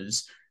that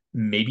was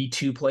maybe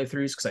two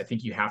playthroughs, because I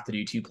think you have to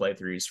do two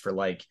playthroughs for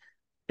like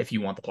if you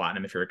want the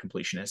platinum, if you're a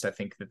completionist. I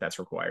think that that's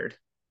required.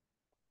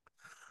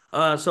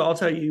 So I'll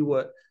tell you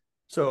what.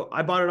 So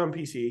I bought it on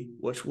PC,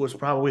 which was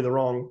probably the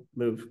wrong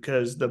move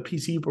because the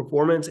PC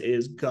performance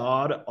is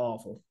god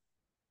awful.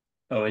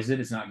 Oh, is it?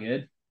 It's not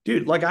good.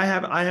 Dude, like I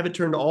have it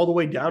turned all the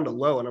way down to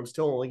low, and I'm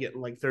still only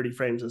getting like 30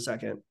 frames a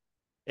second,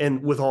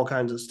 and with all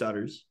kinds of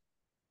stutters.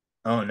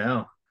 Oh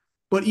no.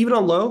 But even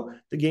on low,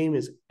 the game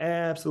is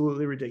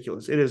absolutely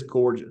ridiculous. It is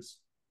gorgeous.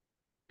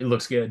 It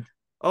looks good.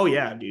 Oh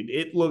yeah, dude.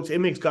 It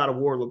makes God of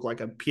War look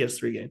like a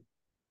PS3 game.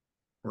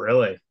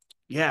 Really?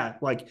 Yeah,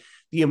 like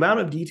the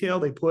amount of detail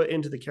they put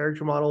into the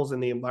character models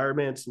and the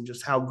environments and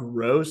just how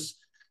gross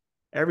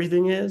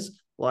everything is.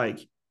 Like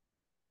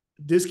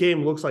this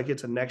game looks like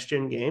it's a next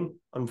gen game.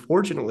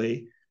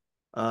 Unfortunately,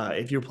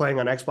 if you're playing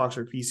on Xbox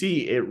or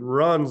PC, it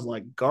runs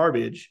like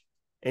garbage.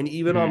 And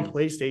even on Hmm.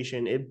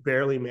 PlayStation, it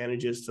barely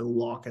manages to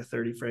lock at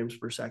 30 frames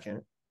per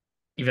second.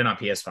 Even on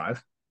PS5?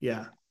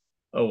 Yeah.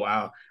 Oh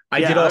wow. I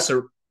Yeah. did I,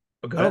 also.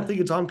 Oh, go I don't ahead. think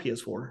it's on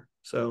PS4.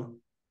 So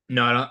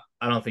No,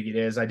 I don't think it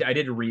is. I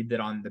did read that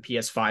on the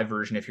PS5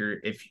 version.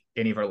 If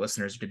any of our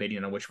listeners are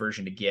debating on which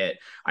version to get,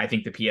 I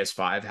think the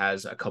PS5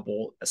 has a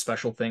couple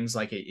special things.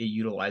 Like it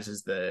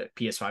utilizes the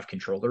PS5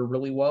 controller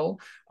really well,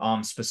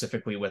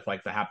 specifically with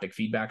like the haptic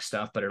feedback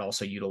stuff. But it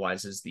also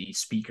utilizes the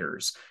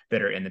speakers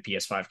that are in the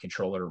PS5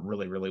 controller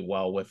really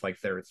well with like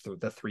the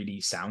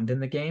 3D sound in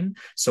the game.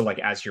 So like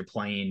as you're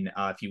playing,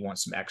 if you want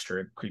some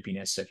extra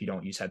creepiness, if you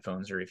don't use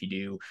headphones, or if you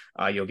do,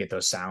 you'll get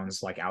those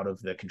sounds like out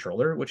of the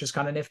controller, which is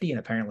kind of nifty. And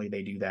apparently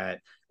they do that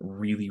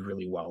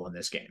really well in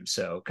this game.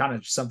 So kind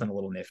of something a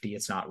little nifty.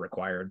 It's not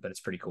required, but it's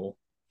pretty cool.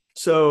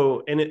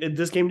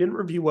 this game didn't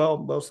review well,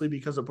 mostly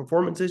because of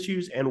performance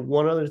issues. And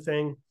one other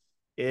thing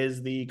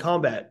is the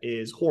combat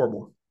is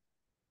horrible.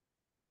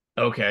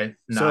 Okay,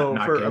 not So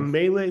not for a good.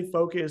 melee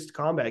focused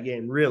combat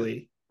game,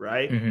 really,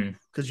 right? Mm-hmm.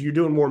 Because you're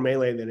doing more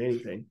melee than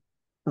anything.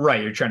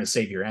 Right, you're trying to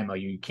save your ammo.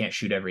 You can't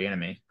shoot every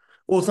enemy.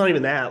 Well, it's not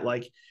even that.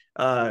 Like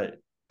uh,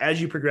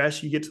 as you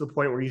progress, you get to the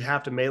point where you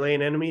have to melee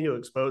an enemy to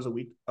expose a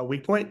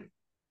weak point,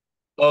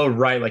 Oh,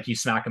 right. Like you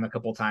smack them a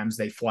couple times,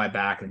 they fly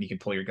back, and you can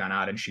pull your gun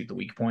out and shoot the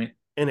weak point.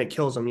 and it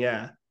kills them.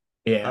 Yeah.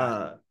 Yeah.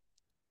 Uh,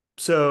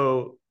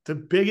 so the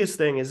biggest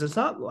thing is it's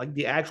not like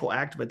the actual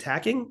act of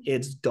attacking,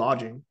 it's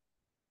dodging.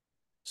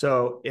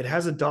 So it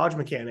has a dodge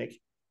mechanic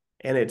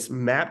and it's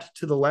mapped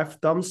to the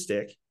left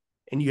thumbstick,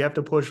 and you have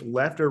to push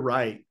left or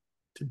right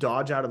to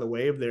dodge out of the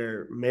way of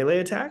their melee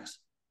attacks.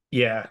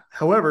 Yeah.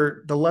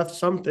 However, the left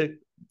thumbstick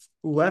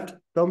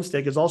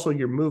is also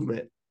your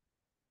movement,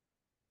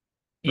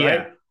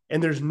 right? Yeah.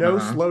 And there's no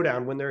Uh-huh.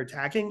 slowdown when they're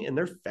attacking, and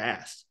they're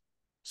fast.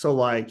 So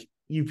like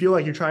you feel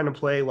like you're trying to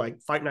play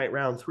like Fight Night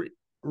round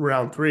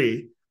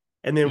three,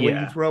 and then when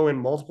you Yeah. throw in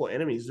multiple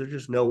enemies, there's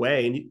just no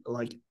way. And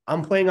like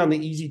I'm playing on the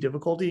easy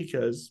difficulty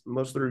because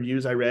most of the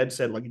reviews I read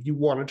said like if you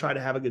want to try to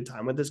have a good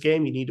time with this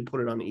game, you need to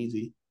put it on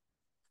easy,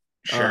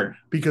 Sure.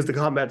 because the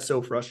combat's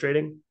so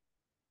frustrating.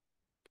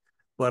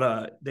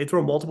 But they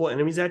throw multiple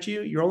enemies at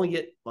you. You only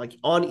get like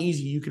on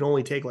easy, you can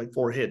only take like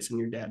 4 hits and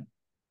you're dead.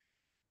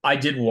 I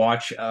did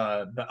watch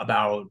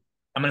about,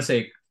 I'm gonna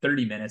say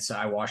 30 minutes.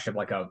 I watched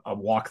like a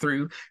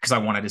walkthrough because I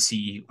wanted to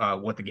see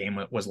what the game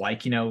was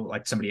like,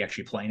 like somebody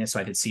actually playing it. So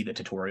I did see the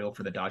tutorial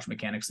for the dodge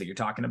mechanics that you're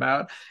talking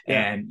about.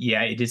 Yeah. And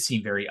yeah, it did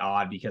seem very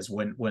odd because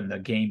when the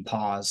game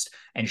paused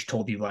and she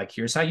told you like,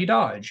 here's how you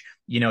dodge,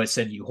 it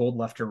said you hold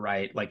left or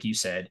right, like you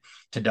said,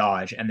 to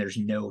dodge, and there's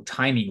no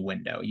timing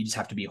window. You just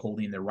have to be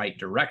holding the right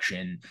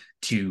direction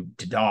to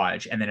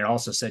dodge. And then it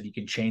also said you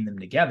can chain them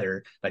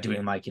together by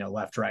doing like,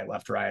 left,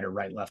 right, or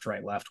right,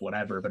 left,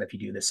 whatever. But if you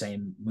do the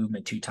same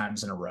movement 2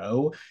 times in a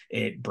row,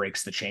 it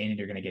breaks the chain and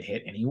you're going to get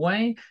hit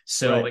anyway.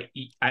 So Right.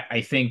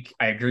 I think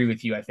I agree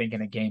with you. I think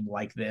in a game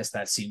like this,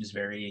 that seems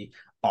very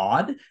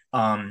odd.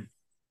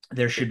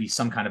 There should be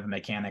some kind of a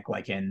mechanic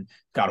like in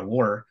God of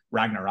War,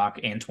 Ragnarok,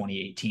 and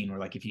 2018, where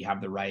like if you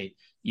have the right,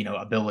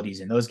 abilities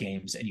in those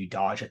games and you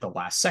dodge at the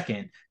last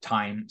second,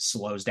 time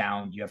slows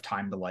down. You have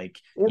time to like,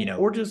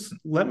 Or just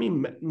let me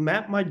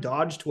map my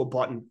dodge to a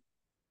button,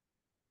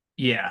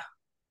 yeah,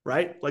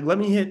 right? Like let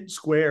me hit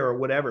square or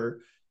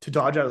whatever to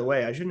dodge out of the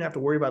way. I shouldn't have to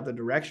worry about the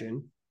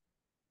direction.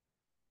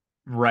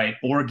 right.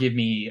 Or give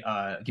me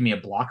a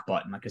block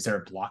button. Like, is there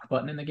a block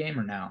button in the game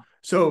or no?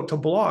 So to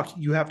block,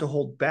 you have to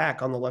hold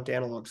back on the left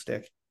analog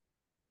stick.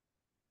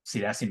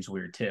 See, that seems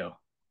weird too.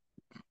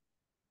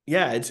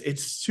 Yeah,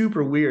 it's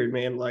super weird,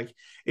 man. Like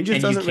it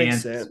just And you doesn't make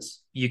can't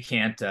sense. you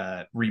can't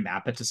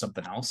remap it to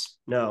something else.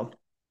 No.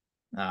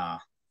 Ah,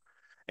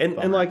 And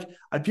bummer. like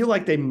I feel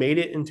like they made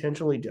it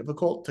intentionally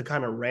difficult to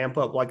kind of ramp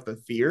up like the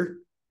fear,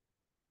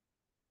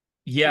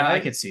 Yeah, I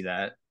right? could see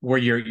that. Where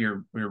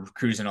you're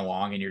cruising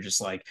along and you're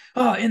just like,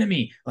 oh,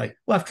 enemy, like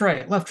left,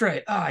 right.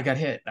 Ah, I got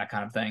hit, that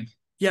kind of thing.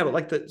 Yeah, but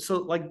like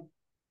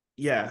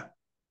yeah.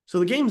 So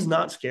the game's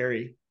not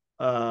scary.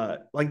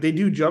 Like they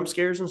do jump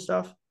scares and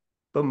stuff,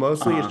 but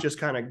mostly it's Uh, just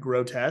kind of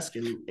grotesque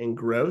and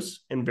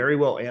gross and very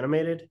well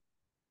animated.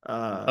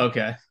 Uh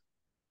okay,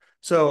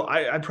 so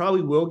I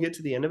probably will get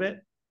to the end of it.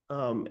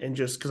 And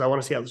just because I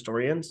want to see how the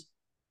story ends.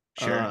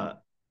 sure, Uh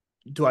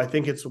do I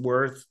think it's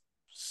worth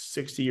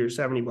 60 or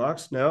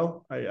 $70?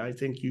 No. I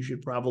think you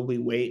should probably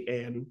wait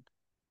and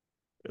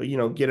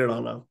get it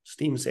on a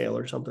Steam sale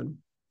or something.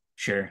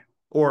 sure.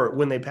 Or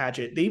when they patch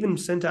it. They even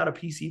sent out a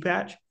PC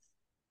patch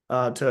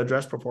to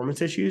address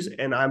performance issues,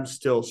 and I'm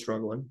still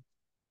struggling.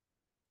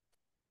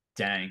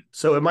 Dang.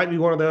 So it might be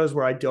one of those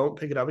where I don't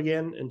pick it up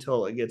again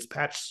until it gets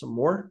patched some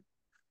more.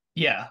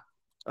 Yeah,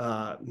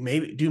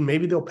 Maybe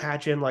they'll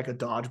patch in like a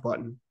dodge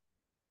button.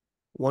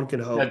 One could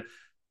that hope.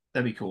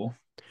 that'd be cool.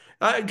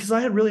 Because I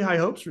had really high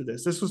hopes for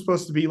this. This was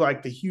supposed to be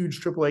like the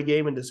huge AAA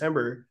game in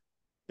December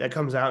that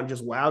comes out and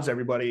just wows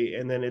everybody,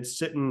 and then it's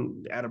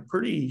sitting at a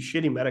pretty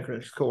shitty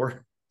Metacritic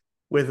score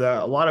with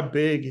a lot of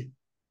big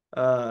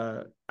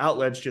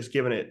outlets just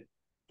giving it,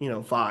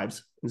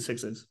 fives and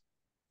sixes.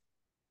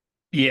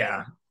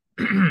 Yeah,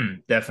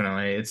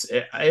 definitely.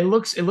 It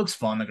looks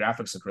fun. The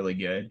graphics look really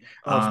good.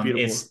 Oh, it's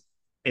beautiful.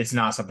 It's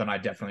not something I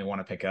definitely want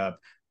to pick up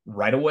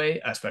right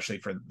away, especially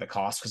for the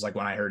cost. Because like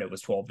when I heard it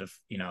was 12 to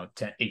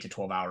 10, 8 to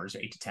 12 hours,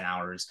 8 to 10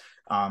 hours.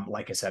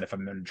 Like I said, if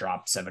I'm going to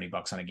drop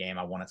 $70 on a game,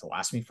 I want it to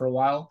last me for a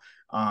while.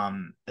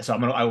 So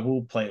I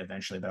will play it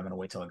eventually, but I'm gonna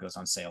wait till it goes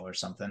on sale or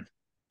something.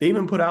 They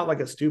even put out like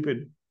a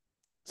stupid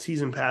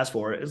season pass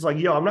for it. It's like,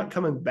 yo, I'm not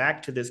coming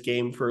back to this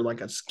game for like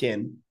a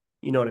skin.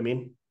 You know what I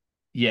mean?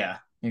 Yeah,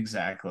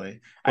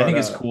 exactly. I But think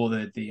it's cool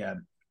that the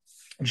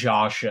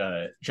Josh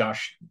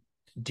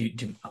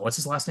what's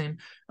his last name?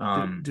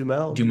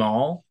 Dumel,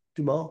 Dumal.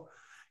 Dumal.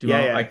 Yeah,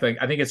 Dumo, I yeah. think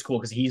I think it's cool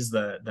because he's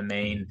the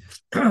main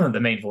the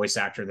main voice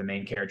actor, the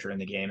main character in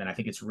the game, and I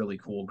think it's really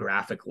cool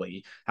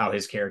graphically how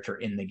his character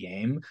in the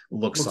game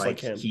looks Looks like like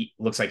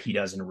him. he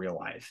does in real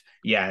life.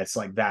 Yeah, it's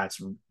like that's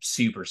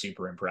super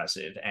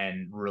impressive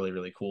and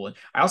really cool. And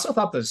I also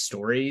thought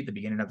the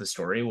beginning of the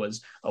story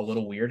was a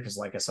little weird because,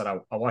 like I said,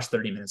 I watched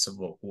 30 minutes of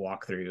a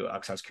walkthrough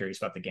because I was curious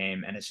about the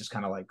game, and it's just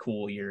kind of like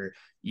cool. You're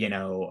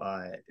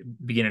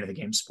beginning of the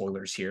game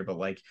spoilers here, but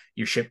like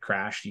your ship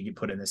crashed, you get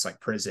put in this like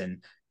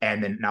prison,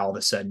 and then now all of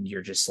a sudden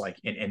you're just like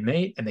an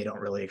inmate and they don't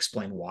really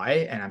explain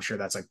why, and I'm sure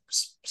that's like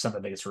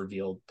something that gets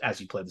revealed as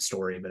you play the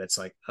story, but it's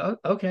like, oh,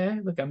 okay,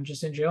 like I'm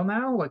just in jail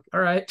now, like all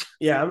right.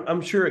 Yeah,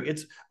 I'm sure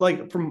it's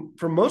like from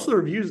most of the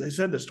reviews, they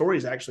said the story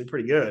is actually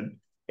pretty good.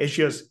 It's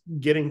just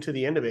getting to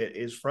the end of it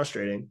is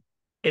frustrating.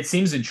 It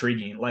seems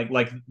intriguing. Like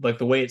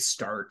the way it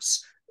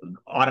starts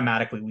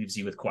automatically leaves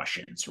you with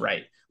questions,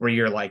 right? Where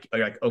you're like,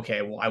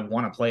 okay, well, I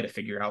want to play to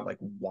figure out like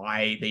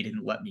why they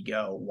didn't let me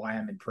go, why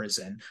I'm in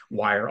prison,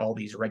 why are all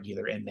these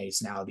regular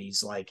inmates now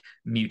these like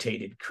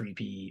mutated,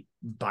 creepy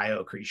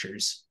bio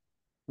creatures?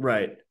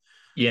 Right.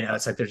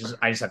 It's like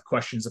I just have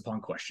questions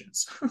upon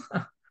questions.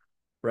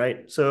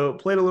 Right. So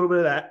played a little bit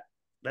of that.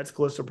 That's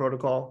Callisto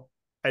Protocol.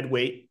 I'd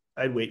wait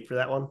for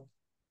that one.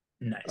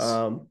 Nice.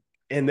 Um,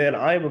 and then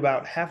I'm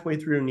about halfway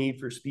through Need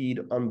for Speed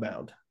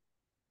Unbound.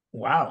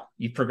 Wow,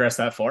 you've progressed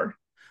that far.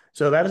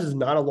 So that is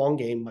not a long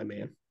game, my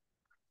man.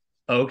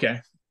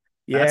 Okay,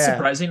 that's Yeah.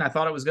 surprising. I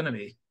thought it was gonna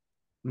be.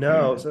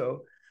 No.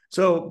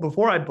 So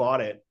before I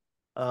bought it,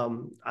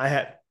 I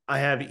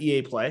have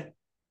EA Play,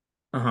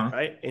 Uh-huh.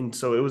 right? And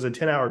so it was a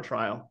 10-hour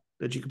trial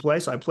that you could play.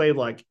 So I played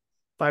like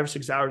 5 or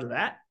 6 hours of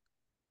that.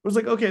 I was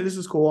like, okay, this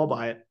is cool. I'll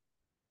buy it.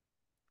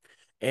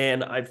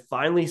 And I've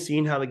finally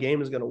seen how the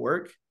game is going to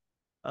work.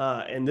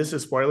 And this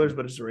is spoilers,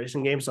 but it's a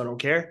racing game, so I don't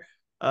care.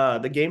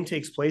 The game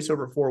takes place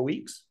over 4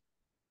 weeks.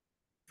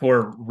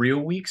 For real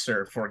weeks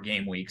or for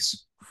game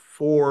weeks?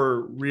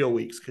 For real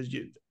weeks, because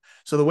you.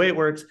 So the way it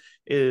works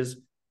is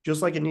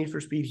just like in Need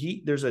for Speed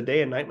Heat. There's a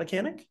day and night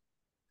mechanic.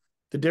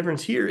 The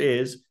difference here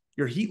is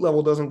your heat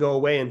level doesn't go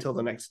away until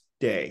the next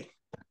day.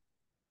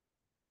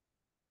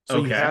 So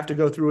you Okay. have to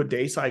go through a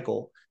day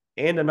cycle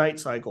and a night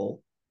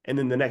cycle, and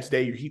then the next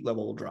day your heat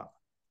level will drop.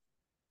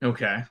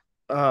 Okay.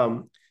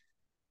 Um,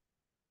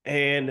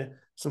 and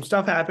some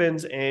stuff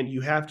happens, and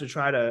you have to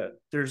try to.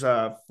 There's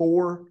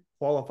 4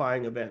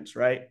 qualifying events,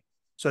 right?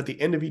 So at the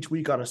end of each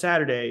week on a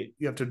Saturday,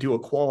 you have to do a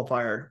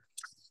qualifier.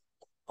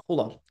 Hold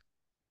on.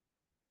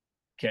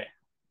 Okay.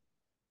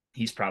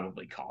 He's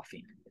probably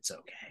coughing. It's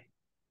okay.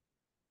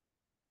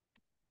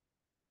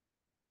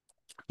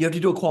 You have to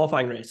do a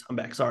qualifying race. I'm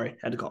back. Sorry,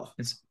 had to cough.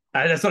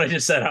 That's what I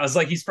just said. I was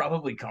like, he's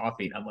probably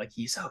coughing. I'm like,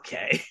 he's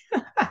okay.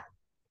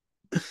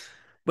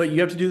 But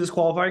you have to do this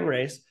qualifying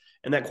race,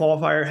 and that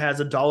qualifier has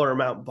a dollar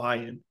amount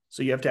buy-in.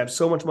 So you have to have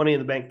so much money in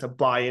the bank to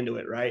buy into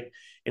it, right?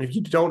 And if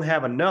you don't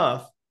have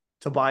enough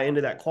to buy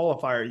into that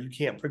qualifier, you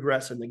can't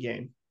progress in the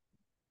game.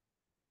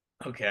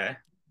 Okay.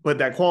 But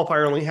that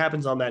qualifier only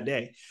happens on that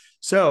day.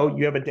 So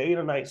you have a day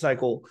and a night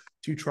cycle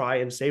to try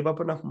and save up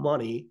enough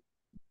money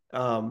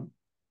um,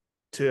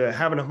 to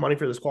have enough money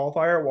for this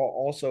qualifier while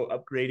also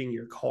upgrading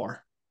your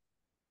car.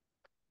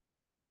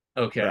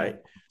 Okay. Right.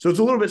 So it's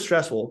a little bit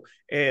stressful.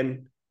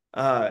 And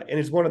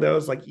it's one of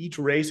those like each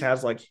race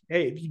has like,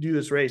 hey, if you do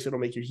this race, it'll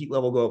make your heat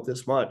level go up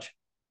this much.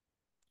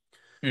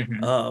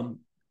 Mm-hmm. Um,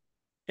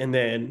 and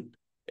then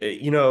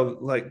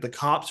like the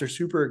cops are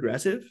super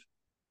aggressive,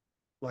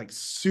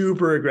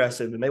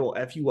 and they will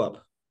f you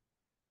up.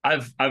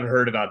 I've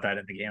heard about that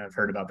in the game. I've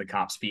heard about the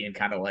cops being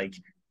kind of like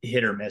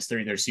hit or miss. They're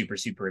either super,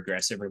 super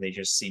aggressive or they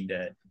just seem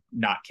to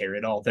not care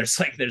at all. There's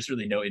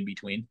really no in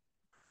between.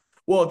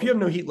 Well, if you have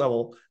no heat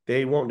level,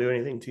 they won't do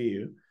anything to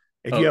you.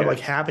 If you have Okay. like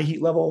half a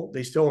heat level,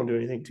 they still won't do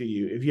anything to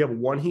you. If you have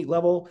one heat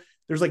level,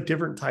 there's like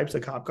different types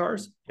of cop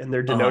cars, and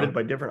they're Uh-huh. denoted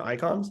by different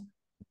icons.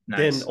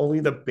 Then Nice. only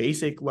the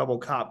basic level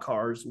cop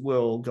cars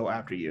will go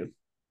after you,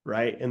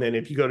 right? And then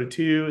if you go to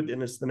 2,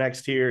 then it's the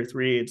next tier.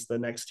 3, it's the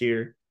next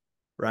tier,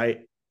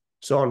 right?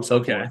 So on and so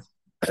Okay.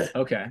 forth.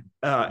 Okay.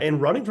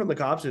 And running from the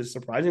cops is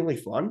surprisingly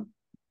fun,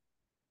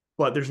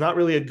 but there's not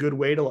really a good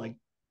way to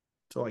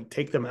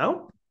take them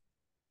out.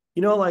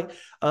 Like and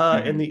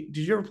Mm-hmm. the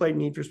did you ever play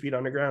Need for Speed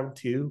Underground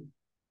 2?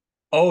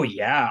 Oh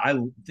yeah, I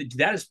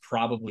that is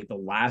probably the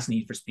last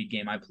Need for Speed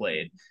game I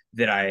played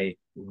that I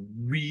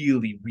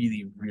really,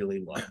 really, really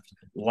loved.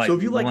 So Like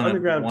if you like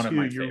Underground one of 2,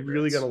 my you're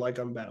really gonna favorites. like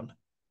Unbound.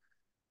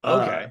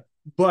 Uh, Okay.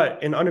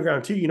 but in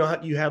Underground 2, you know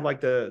how you had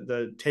like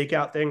the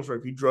takeout things where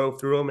if you drove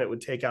through them, it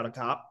would take out a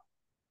cop.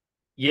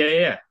 Yeah,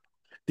 yeah,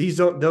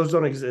 yeah. Those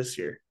don't exist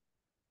here,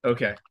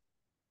 Okay.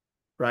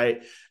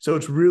 right? So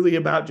it's really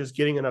about just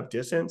getting enough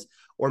distance,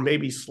 or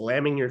maybe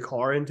slamming your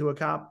car into a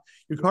cop.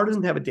 Your car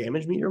doesn't have a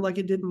damage meter like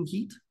it did in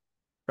Heat,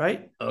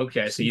 right?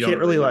 Okay. So So you you don't can't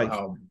really really know like,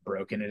 how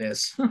broken it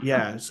is.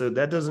 yeah. So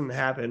that doesn't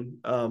happen.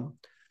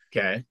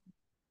 Okay.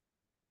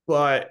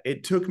 But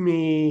it took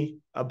me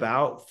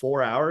about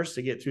 4 hours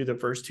to get through the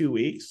first 2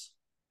 weeks,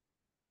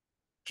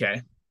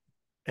 Okay.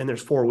 and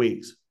there's 4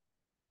 weeks.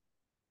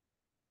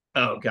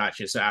 Oh,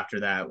 gotcha. So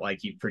after that,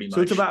 like you pretty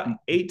So it's much about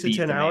eight to beat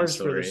ten the main hours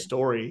for the story.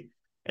 story.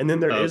 And then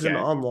there is an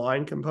Okay.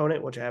 online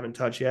component, which I haven't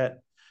touched yet.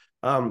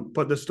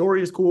 But the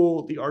story is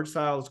cool. The art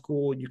style is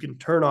cool. You can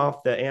turn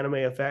off the anime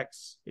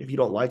effects if you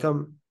don't like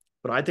them,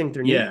 but I think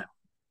they're Yeah. neat.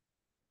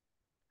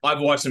 I've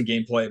watched some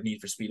gameplay of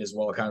Need for Speed as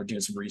well, kind of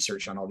doing some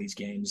research on all these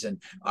games,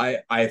 and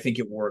I think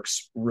it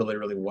works really,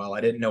 really well.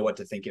 I didn't know what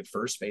to think at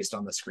first based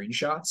on the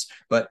screenshots,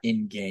 but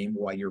in game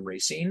while you're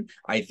racing,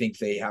 I think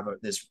they have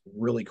this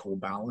really cool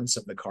balance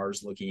of the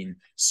cars looking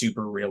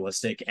super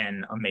realistic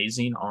and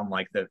amazing on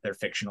like their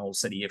fictional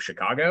city of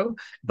Chicago,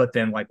 but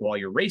then like while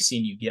you're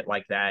racing, you get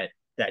like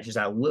that just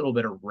a little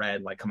bit of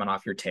red like coming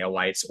off your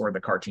taillights or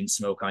the cartoon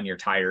smoke on your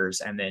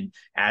tires. And then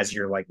as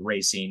you're like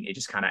racing, it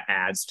just kind of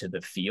adds to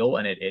the feel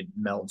and it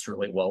melds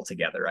really well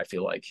together, I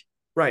feel like.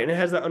 Right. And it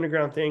has that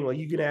underground thing. Like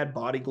you can add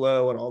body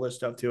glow and all this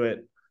stuff to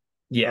it.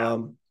 Yeah.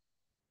 Um,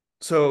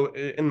 so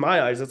in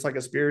my eyes, it's like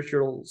a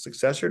spiritual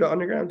successor to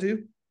Underground 2.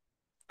 And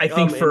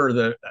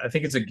I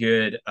think it's a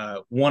good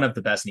one of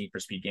the best Need for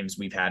Speed games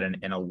we've had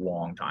in a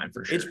long time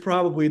for it's sure.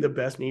 probably the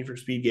best Need for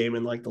Speed game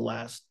in like the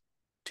last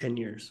 10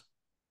 years.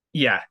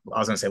 Yeah, I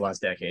was gonna say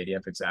last decade.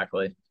 Yep,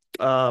 exactly.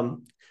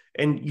 Um,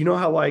 and you know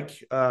how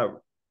like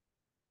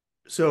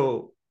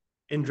so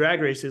in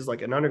drag races,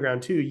 like in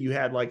Underground 2, you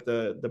had like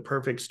the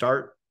perfect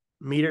start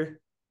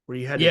meter where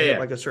you had to Yeah, hit yeah.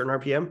 like a certain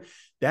RPM.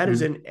 That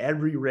is Mhm. in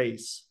every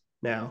race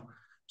now.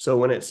 So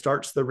when it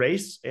starts the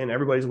race and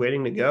everybody's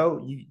waiting to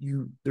go,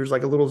 you there's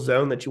like a little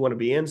zone that you want to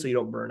be in so you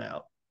don't burn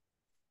out.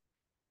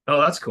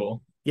 Oh, that's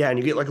cool. Yeah, and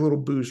you get like a little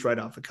boost right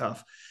off the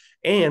cuff.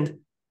 And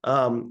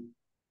um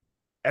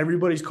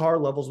everybody's car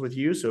levels with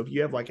you. So if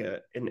you have like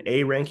an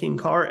A ranking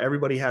car,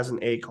 everybody has an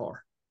A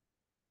car,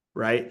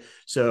 right?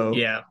 So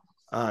Yeah.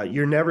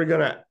 you're never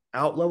gonna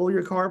out level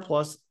your car.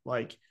 Plus,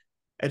 like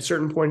at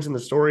certain points in the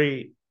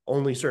story,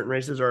 only certain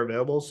races are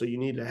available, so you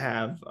need to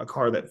have a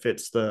car that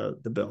fits the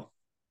bill.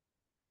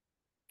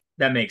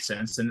 That makes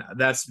sense. And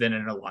that's been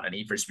in a lot of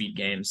Need for Speed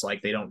games.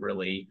 Like they don't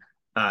really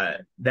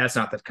that's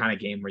not the kind of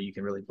game where you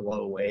can really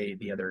blow away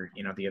the other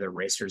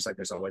racers. Like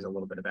there's always a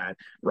little bit of that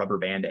rubber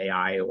band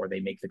AI or they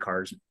make the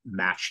cars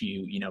match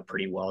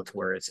pretty well to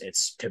where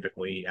it's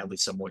typically at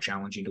least somewhat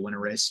challenging to win a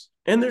race.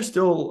 And there's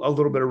still a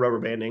little bit of rubber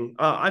banding.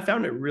 I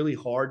found it really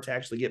hard to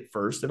actually get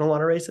first in a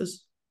lot of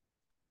races.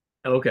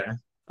 Okay.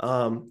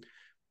 Um,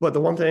 but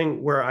the one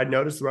thing where I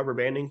noticed the rubber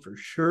banding for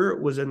sure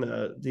was in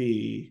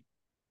the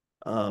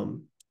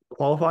um,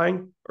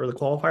 qualifying or the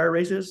qualifier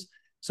races.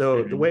 So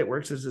the Mm-hmm. way it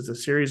works is it's a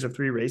series of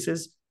 3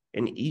 races.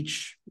 In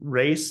each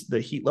race,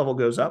 the heat level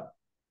goes up,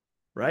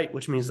 right?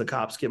 Which means the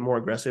cops get more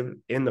aggressive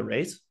in the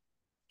race.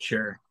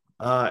 Sure.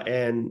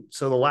 And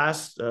so the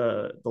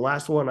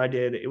last one I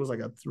did, it was like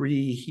a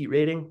 3 heat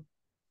rating.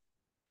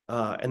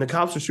 And the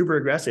cops are super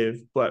aggressive,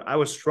 but I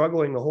was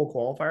struggling the whole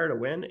qualifier to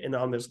win. And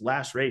on this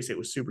last race, it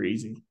was super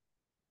easy.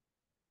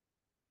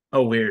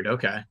 Oh, weird.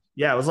 Okay.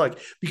 Yeah, it was like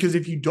because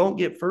if you don't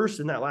get first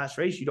in that last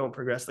race, you don't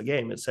progress the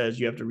game. It says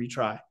you have to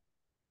retry.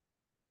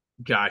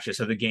 Gotcha.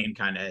 So the game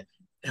kind of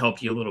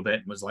helped you a little bit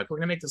and was like, we're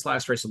gonna make this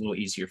last race a little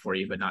easier for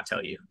you, but not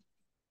tell you.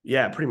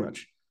 Yeah, pretty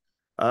much.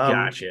 Um,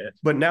 Gotcha.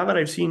 but now that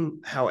I've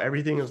seen how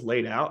everything is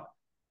laid out,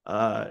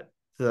 uh,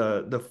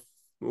 the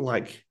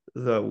like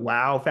the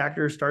wow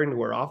factor is starting to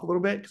wear off a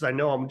little bit because I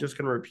know I'm just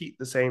going to repeat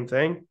the same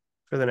thing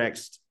for the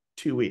next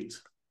 2 weeks.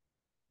 Does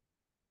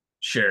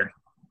Sure.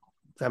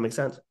 that make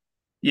sense?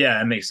 Yeah,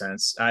 that makes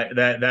sense.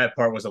 That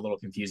part was a little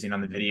confusing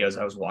on the videos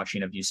I was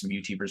watching of you some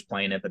YouTubers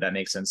playing it, but that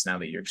makes sense now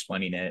that you're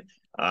explaining it.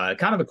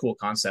 Kind of a cool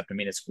concept. I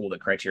mean, it's cool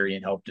that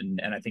Criterion helped, and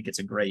I think it's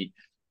a great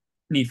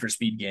Need for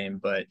Speed game.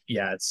 But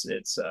yeah, it's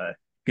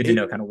good to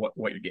know It kind of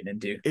what you're getting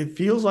into. it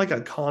feels like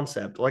a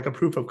concept, like a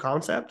proof of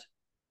concept,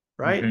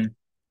 right? Mm-hmm.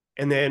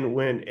 And then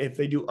when if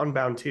they do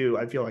Unbound 2,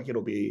 I feel like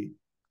it'll be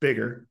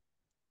bigger.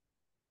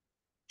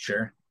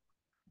 Sure.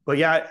 But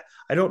yeah,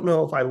 I don't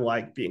know if I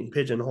like being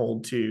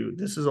pigeonholed to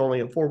this is only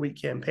a 4 week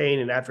campaign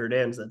and after it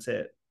ends, that's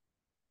it.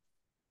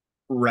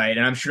 Right,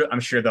 and I'm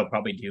sure they'll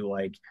probably do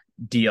like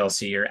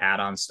DLC or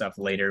add-on stuff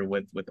later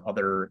with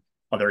other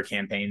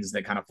campaigns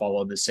that kind of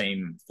follow the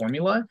same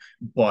formula.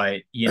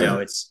 But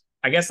it's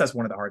I guess that's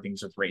one of the hard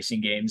things with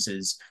racing games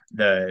is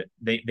they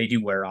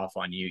do wear off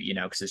on you,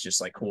 because it's just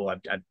like cool.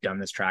 I've done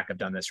this track, I've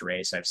done this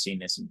race, I've seen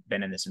this,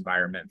 been in this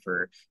environment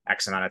for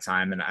X amount of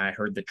time, and I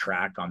heard the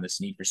track on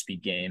this Need for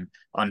Speed game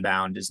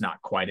Unbound is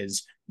not quite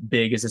as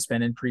big as it's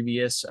been in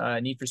previous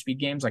Need for Speed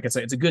games. Like it's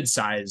a good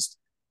sized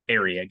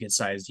area, good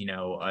sized,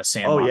 Oh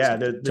sandbox yeah,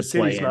 the to play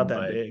city's not in,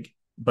 that big.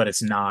 but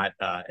it's not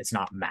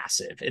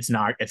massive. It's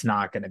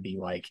not going to be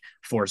like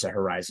Forza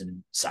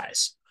Horizon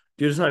size.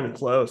 Dude, it's not even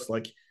close.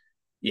 Like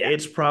Yeah.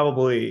 it's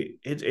probably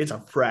it's a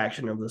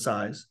fraction of the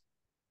size.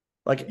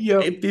 Like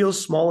Yep. it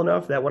feels small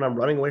enough that when I'm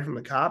running away from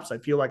the cops, I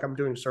feel like I'm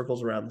doing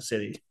circles around the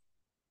city.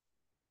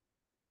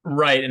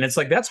 Right, and it's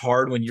like that's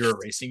hard when you're a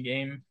racing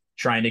game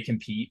trying to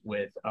compete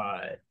with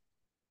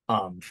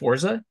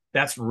Forza.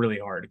 That's really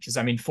hard because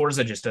I mean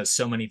Forza just does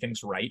so many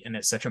things right and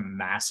it's such a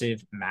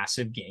massive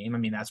game. I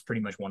mean that's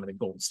pretty much one of the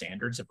gold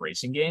standards of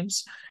racing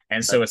games.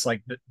 And so it's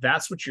like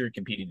that's what you're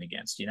competing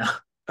against.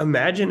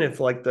 Imagine if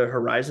like the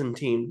Horizon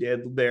team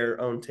did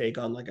their own take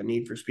on like a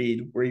Need for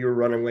Speed where you were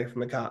running away from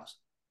the cops.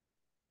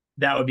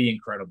 That would be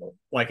incredible.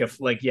 Like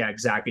if like yeah,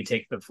 exactly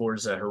take the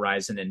Forza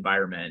Horizon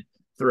environment,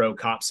 throw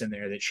cops in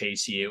there that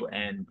chase you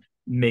and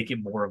make it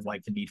more of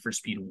like the Need for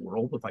Speed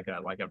world with like a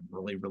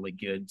really really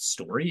good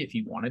story if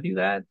you want to do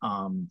that.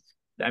 I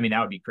mean that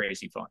would be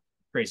crazy fun.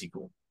 Crazy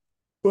cool.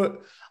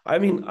 But I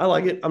mean, I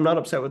like it. I'm not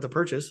upset with the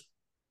purchase.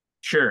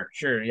 Sure,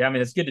 sure. Yeah, I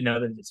mean it's good to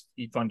know that it's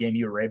a fun game.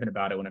 You were raving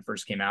about it when it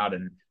first came out,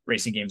 and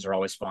racing games are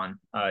always fun.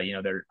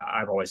 They're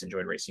I've always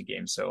enjoyed racing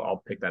games, so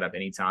I'll pick that up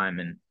anytime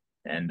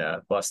and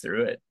bust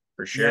through it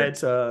for Yeah,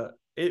 sure.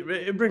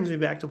 it brings me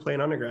back to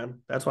playing Underground.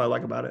 That's what I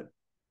like about it.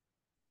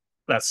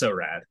 That's so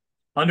rad.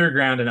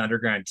 Underground and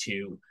Underground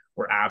 2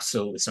 were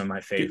absolutely some of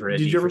my favorite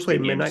Did Need you for ever play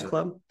Speed games. Midnight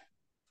Club?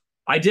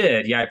 I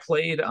did. Yeah, I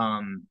played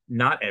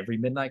not every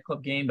Midnight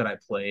Club game, but I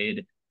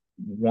played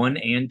 1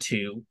 and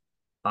 2.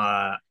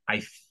 I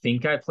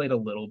think I played a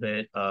little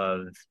bit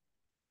of,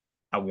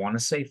 I want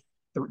to say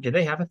did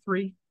they have a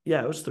 3?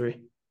 Yeah, it was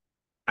three.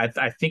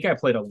 I think I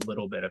played a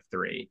little bit of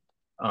 3.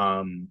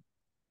 Um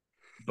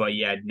but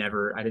yeah,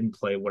 I didn't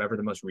play whatever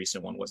the most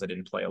recent one was. I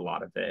didn't play a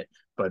lot of it,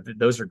 but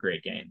those are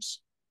great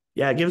games.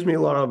 Yeah, it gives me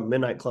a lot of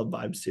Midnight Club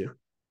vibes too.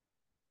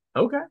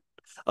 Okay.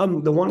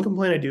 The one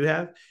complaint I do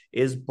have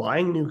is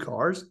buying new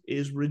cars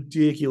is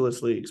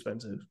ridiculously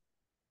expensive.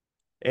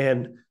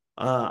 And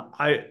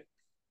I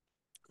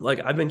like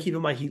I've been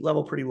keeping my heat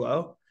level pretty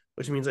low,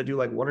 which means I do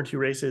like one or two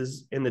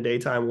races in the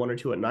daytime, one or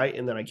two at night,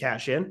 and then I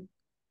cash in,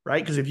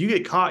 right? Because if you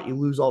get caught, you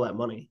lose all that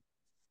money.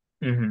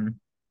 Mm-hmm.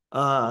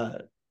 Uh,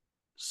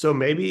 so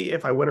maybe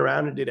if I went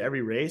around and did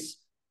every race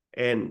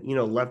and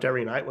left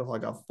every night with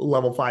like a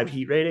level 5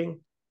 heat rating,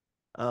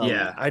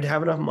 Yeah. I'd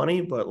have enough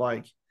money. But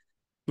like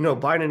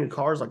buying a new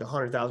car is like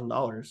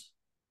 $100,000,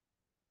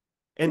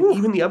 and Whew.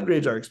 even the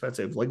upgrades are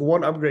expensive. Like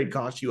one upgrade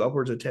costs you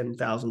upwards of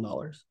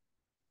 $10,000.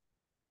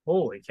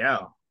 Holy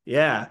cow.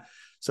 Yeah,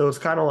 so it's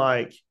kind of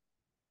like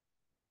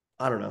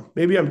I don't know.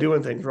 Maybe I'm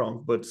doing things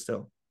wrong, but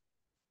still.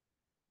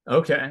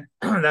 Okay.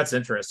 That's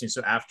interesting.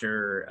 So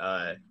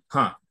after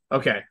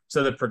okay.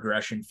 So the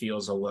progression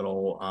feels a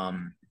little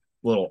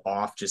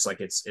off, just like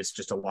it's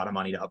just a lot of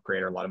money to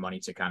upgrade or a lot of money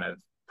to kind of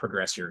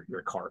progress your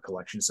car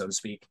collection, so to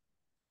speak.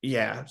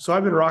 Yeah. So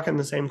I've been rocking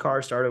the same car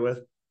I started with,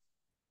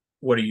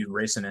 What are you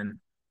racing in?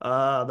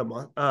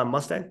 the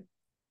Mustang.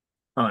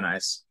 Oh,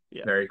 nice.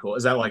 Yeah. Very cool.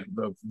 Is that like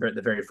the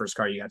very first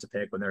car you got to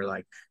pick when they're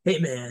like, "Hey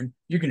man,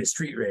 you're gonna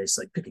street race,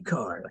 like pick a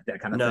car," like that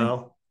kind of thing?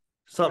 No,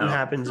 something Oh,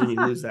 happens and you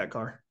lose that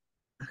car.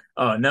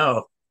 oh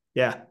no,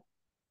 Yeah.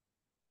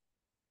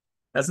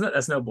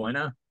 that's no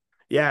bueno.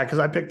 Yeah. Because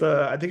I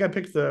think I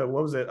picked what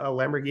was it? A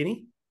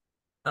Lamborghini.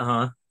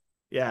 Uh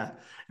Yeah.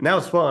 And that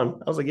was fun.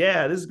 I was like,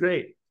 yeah, this is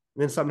great.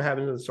 And then something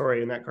happens in the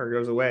story and that car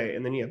goes away.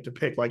 And then you have to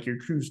pick like your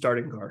true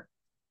starting car.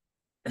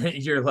 huh.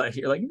 You're like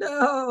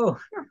no.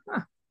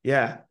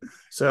 Yeah. Oh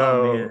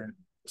So, man,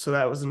 so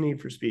that was a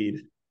Need for Speed.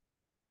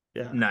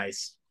 Yeah.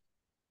 nice.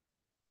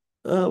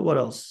 What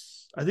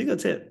else? I think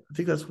that's it. I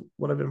think that's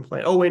what I've been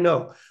playing. Oh, wait,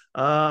 no.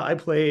 I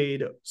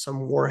played some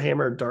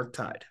Warhammer Dark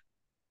Tide.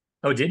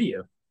 Oh, did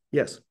you?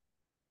 Yes.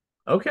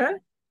 Okay,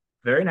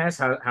 very nice.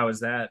 How is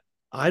that?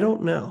 I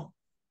don't know.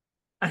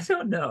 I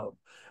don't know.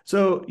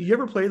 So, you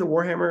ever play the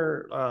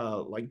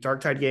Warhammer like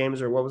Dark Tide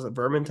games, or what was it,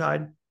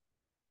 Vermintide?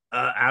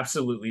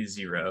 Absolutely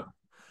zero.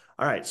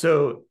 All right.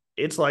 So,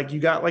 it's like you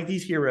got like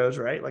these heroes,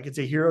 right? Like it's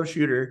a hero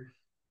shooter,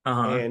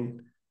 Uh-huh.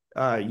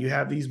 and you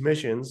have these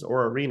missions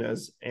or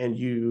arenas, and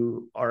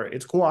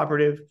it's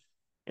cooperative.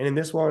 And in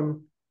this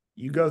one,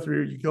 you go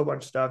through, you kill a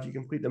bunch of stuff, you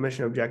complete the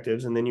mission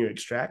objectives, and then you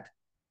extract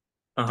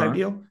type Uh-huh.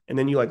 deal. And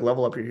then you like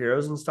level up your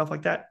heroes and stuff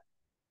like that.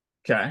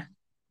 Okay.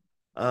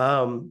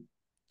 Um,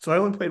 so I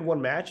only played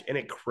one match and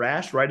it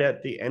crashed right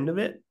at the end of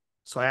it.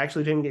 So I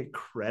actually didn't get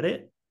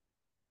credit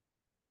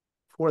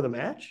for the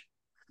match.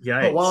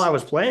 But while I Yikes.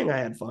 was playing, I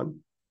had fun.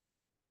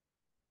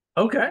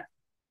 Okay.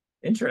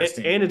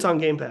 Interesting. And it's on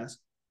Game Pass.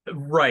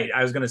 Right.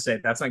 I was gonna say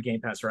that's not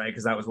Game Pass, right?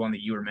 Because that was one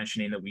that you were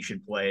mentioning that we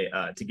should play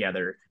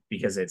together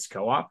because it's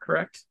co-op,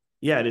 correct?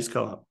 Yeah, it is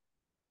co-op.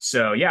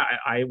 So yeah,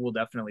 I will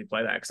definitely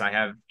play that because I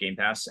have Game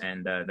Pass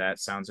and that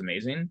sounds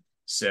amazing.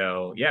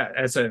 So yeah,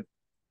 it's a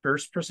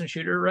first person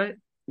shooter, right?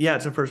 Yeah,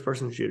 it's a first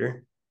person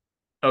shooter.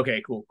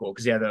 Okay, cool, cool.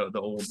 Because yeah, the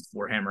old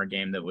Warhammer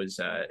game that was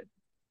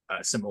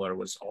similar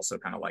was also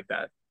kind of like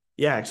that.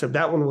 Yeah, except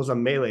that one was a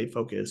melee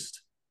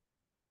focused.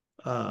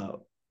 Uh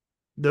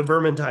the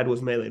Vermintide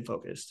was melee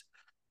focused.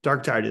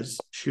 Dark Tide is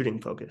shooting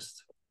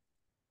focused.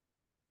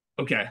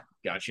 Okay,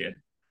 gotcha.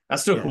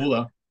 That's still Yeah. cool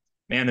though.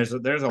 Man, there's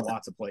a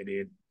lot to play,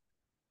 dude.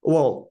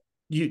 Well,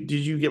 did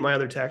you get my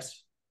other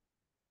text?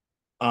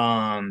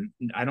 I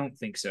don't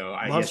think so.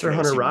 I Monster yesterday was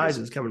Hunter super Rise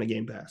busy. is coming to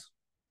Game Pass.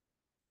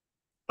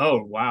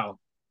 Oh wow.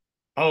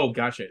 Oh,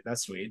 gotcha.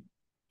 That's sweet.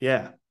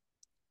 Yeah.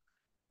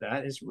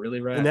 That is really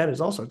And rad. that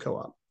is also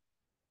co-op.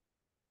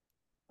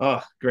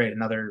 Oh, great.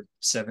 Another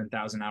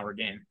 7,000 hour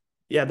game.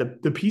 Yeah, the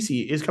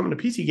PC is coming to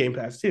PC Game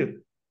Pass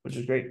too, which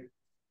is great.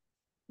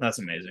 That's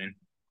amazing.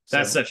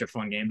 That's So such a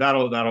fun game.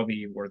 That'll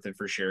be worth it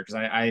for sure. Because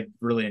I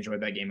really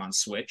enjoyed that game on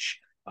Switch,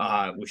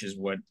 which is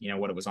what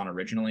it was on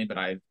originally, but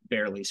I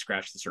barely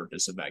scratched the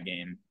surface of that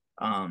game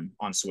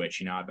on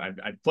Switch.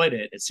 I've played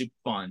it. It's super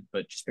fun,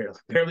 but just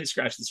barely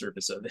scratched the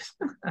surface of it.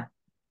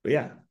 but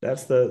yeah,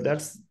 that's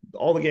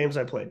all the games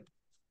I played.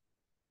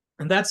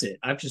 And that's it.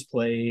 I've just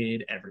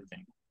played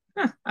everything.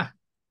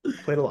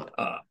 Played a lot.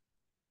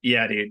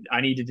 Yeah, dude.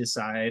 I need to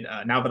decide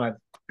now that I've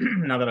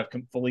now that I've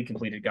fully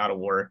completed God of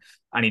War.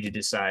 I need to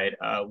decide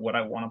what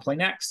I want to play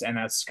next, and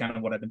that's kind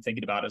of what I've been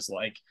thinking about is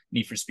like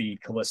Need for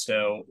Speed,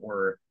 Callisto,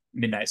 or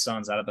Midnight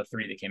Suns out of the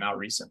three that came out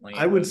recently.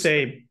 I would Was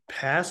say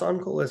pass on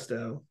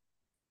Callisto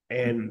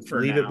and For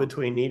leave it now.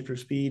 between Need for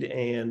Speed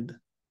and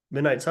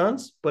Midnight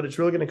Suns. But it's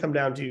really going to come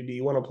down to, do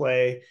you want to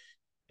play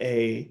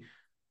a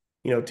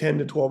 10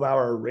 to 12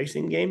 hour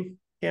racing game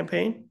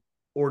campaign,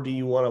 or do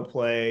you want to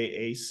play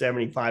a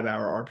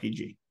 75-hour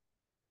RPG?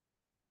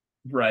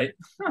 Right.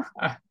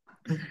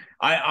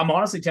 I'm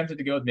honestly tempted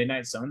to go with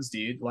Midnight Suns,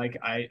 dude. Like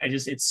I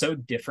just it's so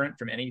different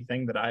from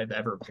anything that I've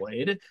ever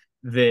played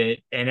that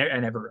and I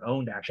never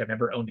owned actually. I've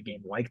never owned a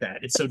game like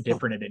that. It's so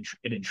different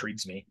it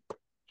intrigues me.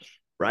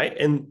 Right.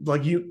 And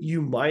like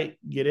you might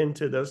get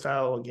into those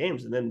style of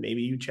games, and then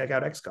maybe you check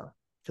out XCOM,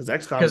 because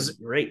XCOM is Because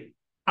great.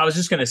 I was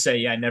just gonna say,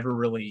 yeah, I never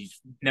really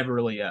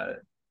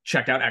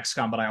checked out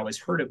XCOM, but I always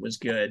heard it was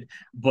good.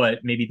 But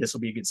maybe this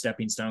will be a good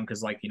stepping stone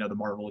because, like, the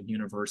Marvel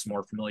universe,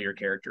 more familiar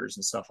characters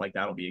and stuff like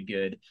that will be a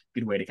good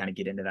way to kind of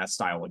get into that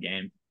style of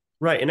game.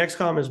 Right. And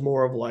XCOM is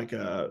more of like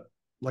a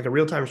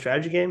real-time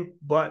strategy game,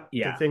 but the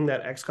Yeah. thing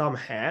that XCOM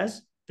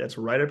has that's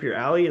right up your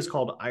alley is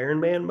called Iron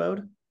Man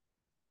mode,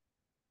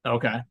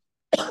 Okay.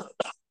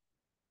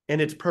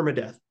 and it's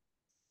permadeath.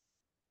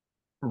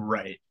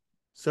 Right.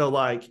 So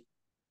like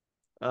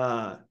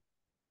uh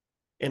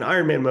in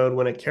Iron Man mode,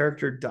 when a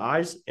character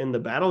dies in the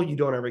battle, you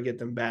don't ever get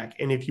them back.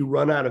 And if you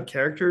run out of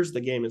characters, the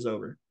game is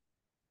over.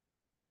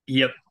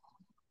 Yep.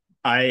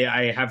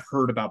 I have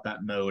heard about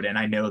that mode, and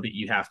I know that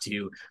you have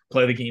to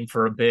play the game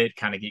for a bit,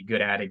 kind of get good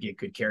at it, get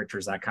good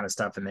characters, that kind of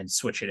stuff, and then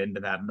switch it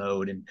into that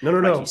mode. And No, no,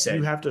 like you no. You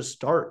said, have to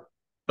start.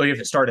 oh, you have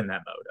to start in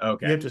that mode. You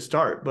Okay, have to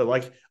start. But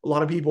like a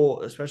lot of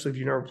people, especially if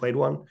you've never played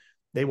one,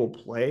 they will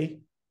play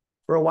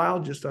for a while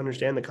just to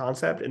understand the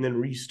concept and then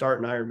restart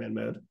in Iron Man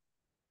mode.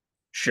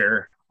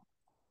 sure.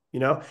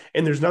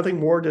 And there's nothing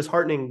more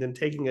disheartening than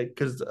taking it,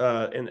 because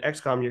in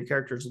XCOM your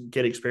characters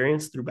get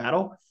experience through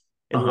battle Uh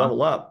and huh.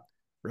 level up,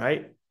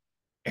 right?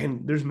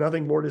 And there's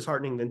nothing more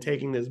disheartening than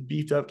taking this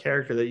beefed up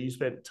character that you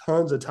spent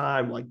tons of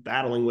time like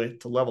battling with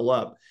to level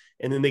up,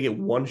 and then they get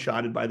one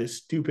shotted by this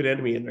stupid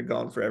enemy and they're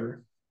gone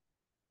forever.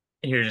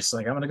 And you're just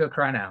like, I'm gonna go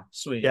cry now.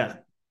 Sweet. Yeah.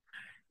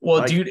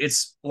 Well, Like, dude,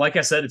 it's like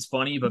I said, it's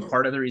funny, but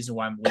part of the reason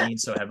why I'm leaning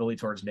so heavily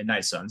towards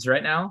Midnight Suns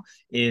right now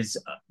is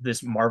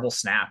this Marvel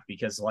Snap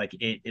because like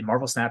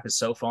Marvel Snap is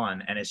so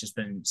fun and it's just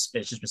been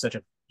such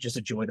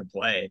a joy to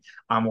play.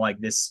 I'm like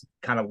this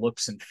kind of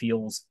looks and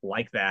feels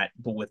like that,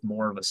 but with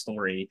more of a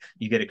story.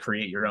 You get to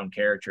create your own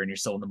character and you're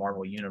still in the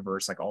Marvel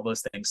universe. Like all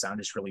those things sound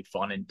just really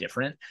fun and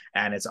different.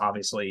 And it's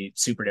obviously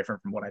super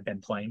different from what I've been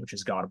playing, which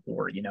is God of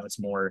War. It's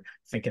more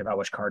thinking about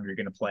which card you're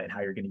going to play and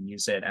how you're going to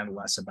use it, and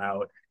less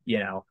about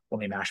let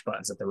me mash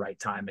buttons at the right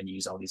time and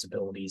use all these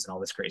abilities and all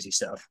this crazy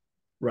stuff.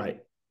 right.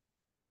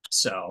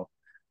 So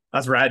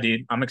that's rad,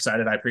 dude. I'm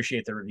excited. I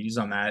appreciate the reviews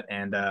on that,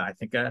 and I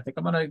think I'm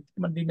gonna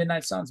do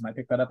Midnight Suns. Might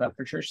pick that up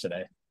after church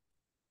today.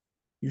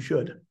 You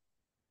should.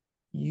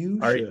 You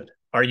Are should.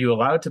 are you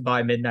allowed to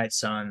buy Midnight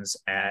Suns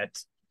at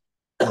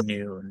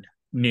noon?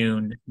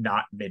 Noon,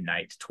 not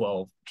midnight.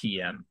 12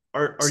 p.m.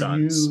 Are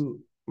Suns.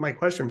 you my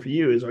question for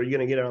you is, are you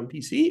going to get it on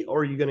PC, or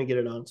are you going to get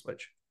it on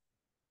Switch?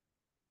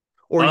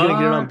 Or are you going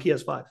to get it Uh, on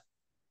PS5?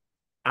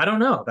 I don't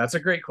know. That's a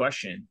great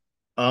question.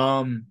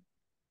 Um,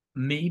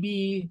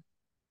 maybe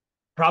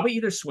probably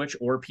either Switch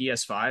or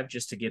PS5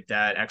 just to get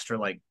that extra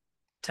like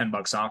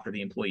 $10 off for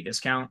the employee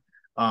discount.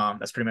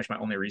 That's pretty much my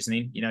only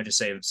reasoning. Just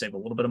save a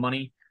little bit of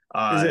money.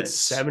 Is it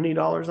It's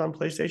 $70 on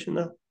PlayStation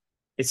though?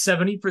 it's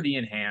 70 for the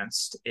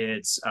enhanced.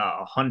 It's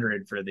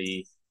 100 for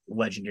the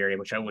legendary,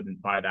 which I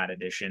wouldn't buy that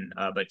edition.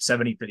 But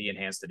 70 for the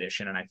enhanced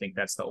edition, and I think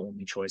that's the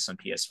only choice on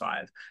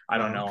PS5. I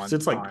don't know Because on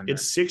it's like on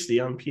it's 60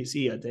 on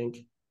PC, I think.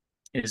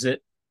 is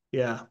it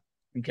Yeah.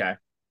 okay?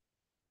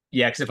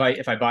 Yeah, because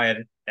if I buy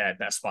it at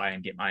Best Buy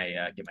and get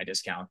my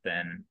discount,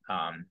 then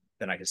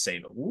I could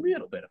save a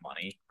little bit of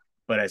money,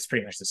 but it's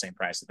pretty much the same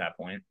price at that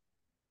point.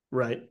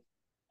 Right.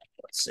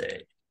 Let's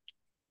see.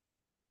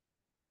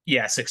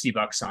 Yeah,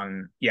 $60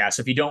 on yeah.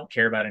 So if you don't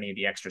care about any of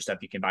the extra stuff,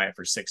 you can buy it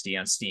for 60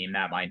 on Steam.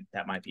 That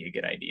might be a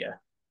good idea.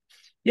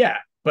 Yeah,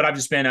 but I've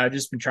just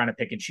been trying to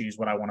pick and choose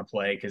what I want to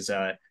play because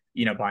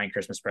buying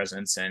Christmas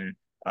presents and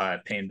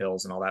paying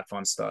bills and all that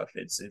fun stuff.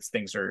 It's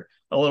things are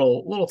a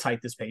little tight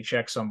this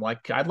paycheck, so I'm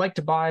like I'd like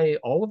to buy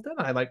all of them.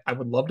 I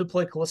would love to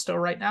play Callisto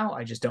right now.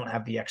 I just don't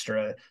have the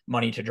extra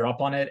money to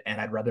drop on it,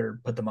 and I'd rather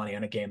put the money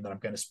on a game that I'm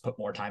going to put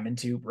more time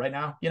into right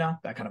now.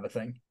 That kind of a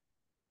thing.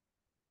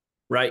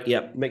 Right.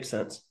 Yep. Makes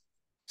sense.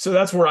 So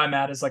that's where I'm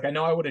at. Is like I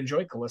know I would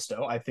enjoy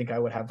Callisto. I think I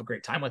would have a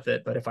great time with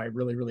it, but if I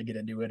really really get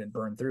into it and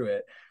burn through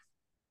it,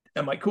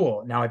 I'm like,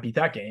 cool. Now I beat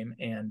that game,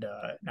 and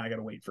now I got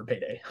to wait for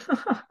payday.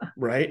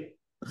 Right.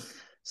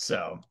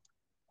 So,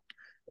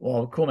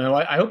 well, cool, man.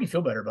 Well, I hope you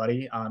feel better,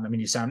 buddy. I mean,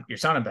 you're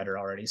sounding better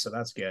already, so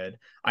that's good.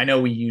 I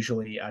know we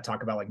usually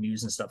talk about like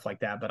news and stuff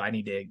like that, but I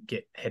need to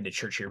head to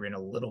church here in a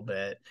little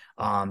bit.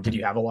 Did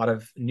you have a lot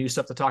of new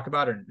stuff to talk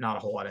about, or not a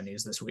whole lot of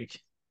news this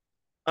week?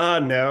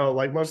 No,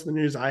 like most of the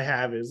news I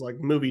have is like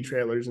movie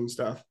trailers and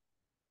stuff.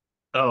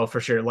 Oh,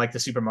 for sure, like the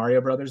Super Mario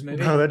Brothers Bro,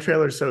 movie. that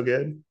trailer's so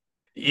good.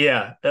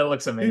 Yeah, that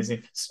looks Dude,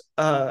 amazing.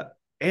 uh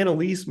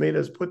Annalise made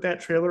us put that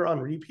trailer on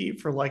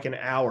repeat for like an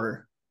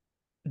hour.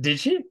 Did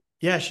she?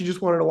 Yeah, she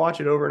just wanted to watch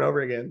it over and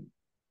over again.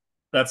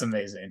 That's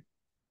amazing.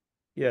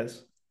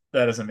 Yes.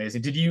 That is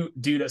amazing. Did you,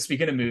 dude?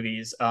 Speaking of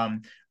movies,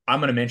 I'm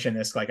gonna mention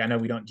this. Like, I know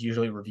we don't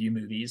usually review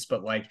movies,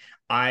 but like,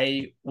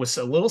 I was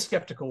a little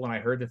skeptical when I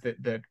heard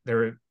that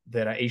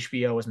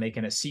HBO was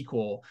making a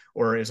sequel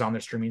or is on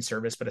their streaming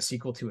service, but a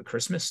sequel to A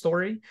Christmas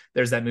Story.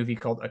 There's that movie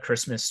called A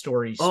Christmas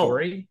Story Oh,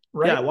 Story,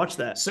 yeah, I right? watched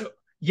that. So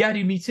yeah,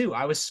 dude, me too.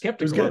 I was It was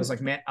skeptical. I was good.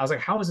 like, man, I was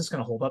like, how is this going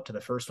to hold up to the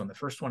first one? The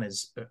first one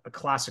is a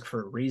classic for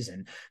a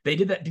reason. They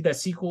did that. Dude, that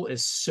sequel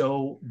is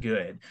so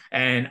good,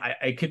 and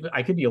I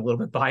could be a little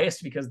bit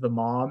biased because the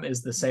mom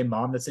is the same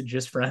mom that's in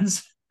Just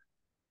Friends,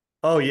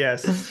 Oh,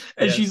 yes.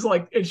 and Yes. she's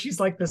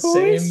like the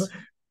same. Boys.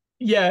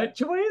 Yeah,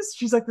 Joyce.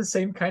 She's like the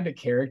same kind of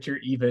character,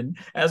 even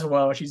as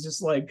well. She's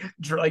just like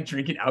like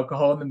drinking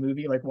alcohol in the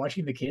movie, like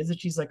watching the kids, and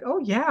she's like, "Oh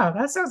yeah,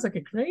 that sounds like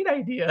a great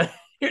idea."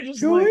 You're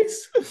just like,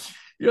 Joyce.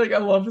 you're like, I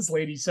love this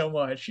lady so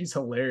much. She's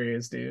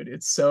hilarious, dude.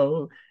 It's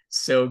so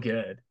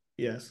good.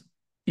 Yes.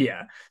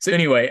 Yeah. So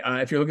anyway,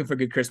 if you're looking for a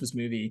good Christmas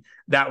movie,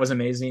 that was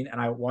amazing. And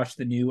I watched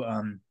the new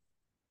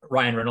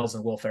Ryan Reynolds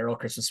and Will Ferrell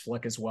Christmas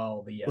flick as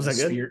well. The Was that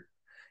good? Spirit.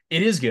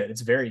 It is good.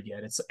 It's very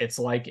good. It's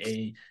like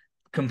a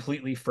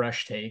completely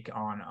fresh take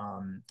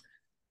on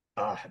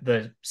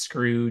the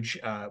Scrooge.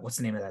 What's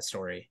the name of that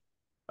story?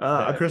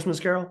 A The Christmas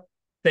Carol?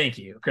 Thank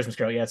you, Christmas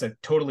Carol. Yeah, it's a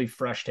totally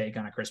fresh take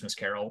on a Christmas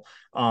Carol.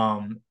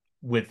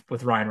 With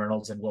Ryan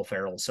Reynolds and Will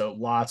Ferrell. So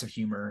lots of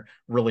humor,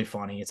 really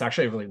funny. It's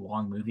actually a really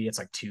long movie. It's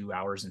like 2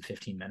 hours and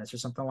 15 minutes or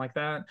something like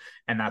that.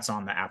 And that's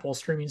on the Apple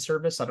streaming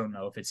service. I don't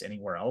know if it's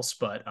anywhere else,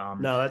 but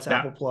No, that's that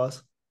Apple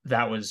Plus.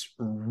 that was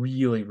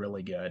really,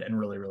 really good and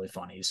really, really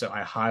funny. So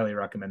I highly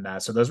recommend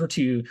that. So those were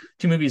two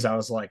movies I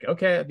was like,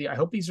 okay, I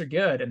hope these are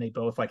good. And they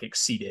both like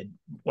exceeded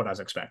what I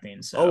was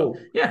expecting. So Oh,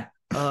 yeah.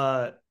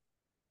 uh,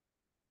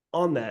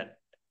 on that,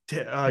 you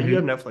have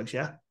Mhm. Netflix,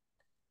 yeah?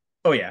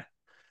 Oh yeah.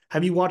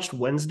 Have you watched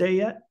Wednesday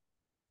yet?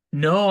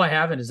 No, I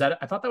haven't. Is that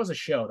I thought that was a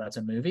show. That's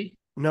a movie.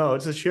 No,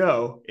 it's a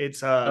show.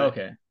 It's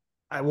Okay.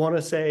 I want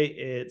to say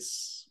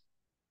it's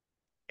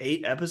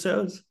 8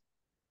 episodes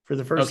for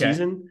the first Okay.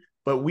 season,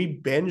 but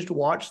we binged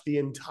watched the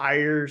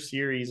entire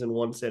series in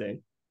one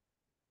sitting.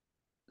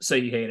 So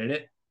you hated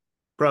it?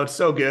 Bro, it's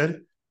so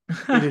good.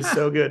 It is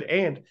so good.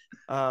 And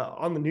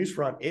on the news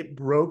front, it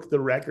broke the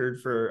record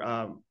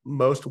for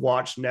most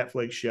watched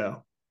Netflix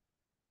show.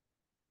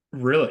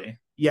 Really?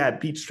 Yeah,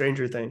 it beat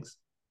Stranger Things.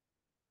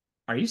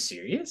 Are you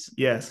serious?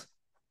 Yes.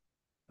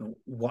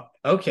 What?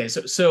 Okay,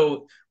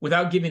 so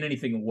without giving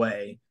anything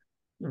away,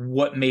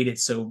 what made it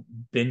so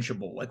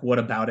bingeable? Like, what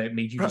about it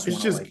made you Bro, just it's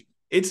want to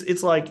just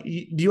it's like, do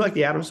you like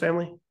the Adams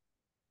Family?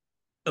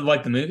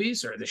 like the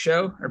movies or the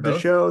show or The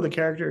both? show, the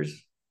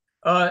characters.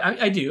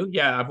 I do.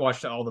 Yeah, I've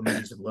watched all the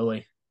movies with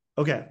Lily.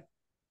 Okay.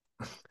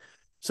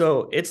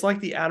 So it's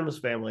like the Adams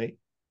Family,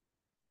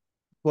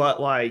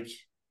 but like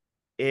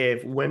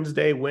if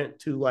Wednesday went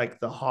to like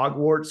the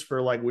Hogwarts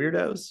for like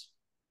weirdos,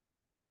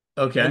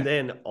 and Okay,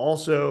 then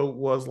also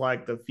was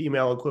like the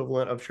female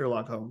equivalent of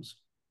Sherlock Holmes.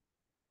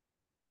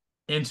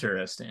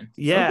 interesting.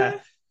 Yeah,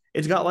 Okay,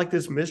 it's got like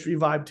this mystery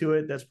vibe to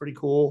it that's pretty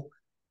cool.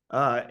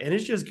 And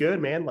it's just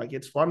good, man. Like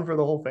it's fun for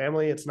the whole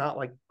family. It's not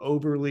like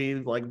overly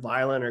like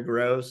violent or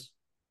gross.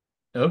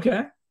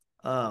 okay.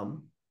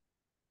 Um,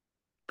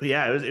 but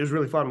yeah, it was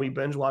really fun. We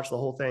binge watched the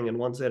whole thing in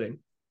one sitting.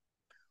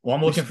 Well,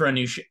 I'm We looking for a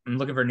I'm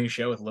looking for a new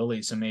show with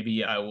Lily, so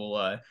maybe I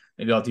will.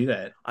 Maybe I'll do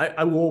that.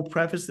 I will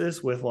preface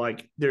this with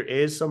like there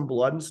is some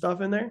blood and stuff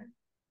in there.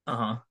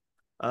 Uh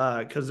huh.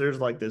 Because there's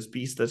like this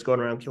beast that's going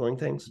around killing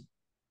things.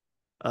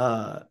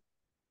 Uh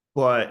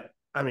but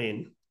I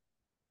mean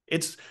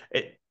it's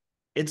it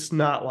it's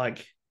not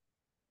like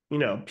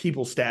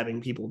people stabbing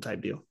people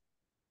type deal.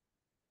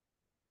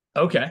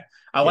 Okay.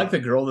 I like Yeah. the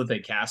girl that they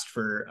cast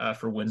for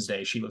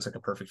Wednesday. She looks like a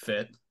perfect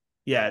fit.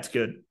 Yeah, it's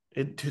good.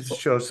 It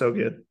shows so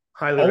good.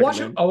 Highly I'll watch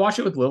it. recommend. I'll watch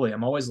it with Lily.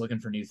 I'm always looking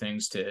for new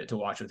things to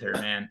watch with her,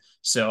 man.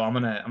 So I'm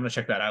gonna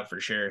check that out for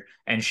sure.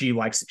 And she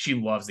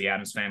loves the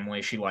Adams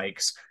Family. She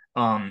likes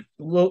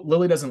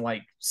Lily doesn't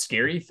like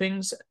scary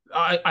things.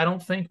 I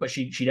don't think, but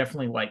she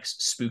definitely likes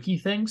spooky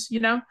things.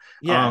 Yeah,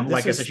 this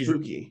Like I is said,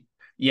 spooky.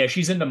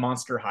 she's into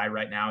Monster High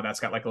right now. That's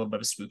got like a little bit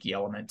of a spooky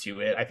element to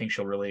it. I think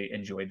she'll really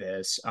enjoy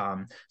this.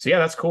 So yeah,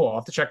 that's cool. I'll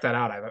have to check that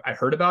out. I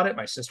heard about it.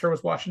 My sister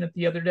was watching it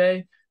the other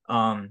day.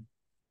 Um,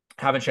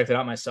 haven't checked it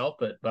out myself,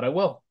 but I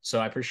will. So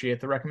I appreciate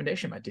the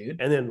recommendation, my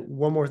dude. And then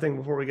one more thing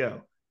before we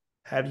go.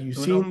 Have you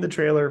Uno. seen the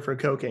trailer for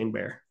Cocaine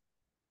Bear?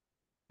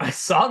 I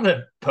saw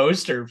the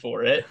poster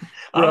for it.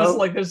 I was Bro,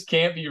 like, this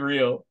can't be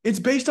real. it's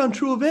based on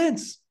true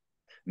events.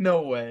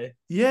 No way.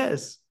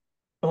 Yes.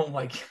 Oh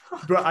my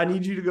god. Bro, I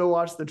need you to go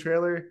watch the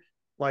trailer.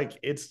 Like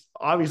it's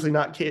obviously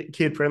not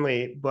kid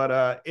friendly,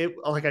 but it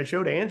like I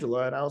showed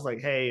Angela and I was like,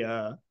 "Hey,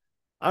 I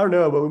don't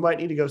know, but we might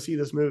need to go see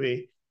this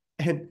movie."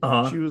 And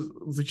Uh-huh.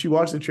 she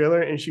watched the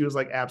trailer and she was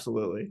like,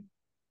 "Absolutely."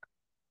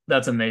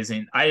 That's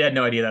amazing. I had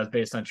no idea that was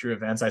based on true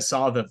events. I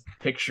saw the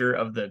picture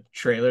of the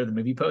trailer, the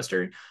movie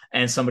poster,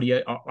 and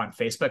somebody on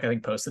Facebook, I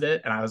think, posted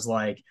it. And I was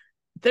like,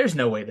 there's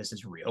no way this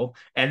is real.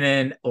 And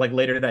then, like,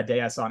 later that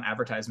day, I saw an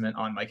advertisement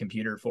on my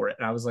computer for it.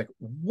 And I was like,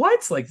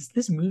 what? Like,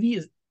 this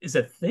movie is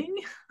a thing?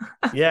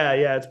 Yeah,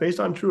 yeah, it's based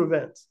on true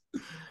events.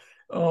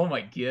 Oh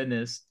my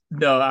goodness.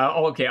 No,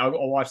 okay, I'll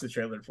watch the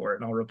trailer for it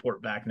and I'll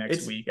report back next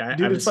It's week. I dude,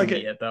 haven't it's like seen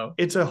it a yet though.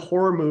 it's a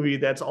horror movie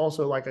that's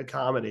also like a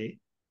comedy.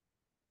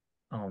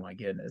 Oh my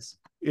goodness.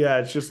 Yeah,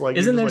 it's just like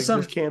you're Isn't just there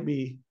like this some can't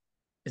be.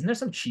 isn't there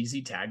some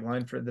cheesy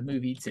tagline for the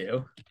movie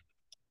too?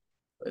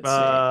 Let's see.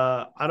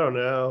 I don't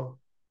know.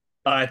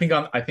 I think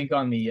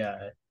on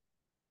the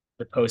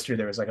poster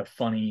there was like a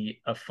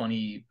funny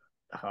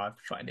I'll have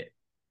to find it.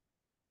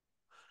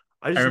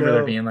 I I just remember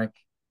there know being like,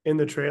 in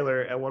the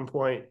trailer at one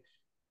point,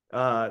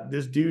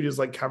 this dude is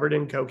like covered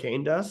in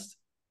cocaine dust,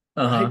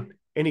 right? uh-huh.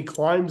 And he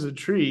climbs a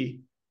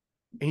tree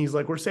and he's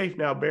like, "We're safe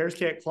now. Bears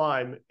can't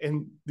climb."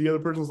 And the other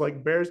person's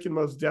like, "Bears can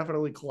most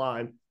definitely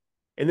climb."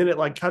 And then it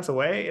like cuts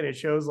away and it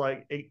shows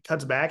like it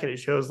cuts back and it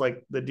shows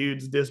like the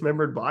dude's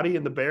dismembered body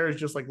and the bear is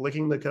just like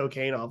licking the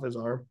cocaine off his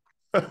arm.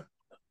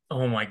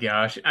 Oh my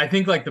gosh. I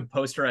think like the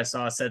poster I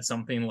saw said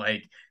something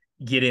like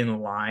get in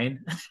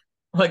line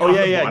like Oh on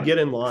yeah, the yeah. bottom. Get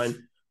in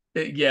line.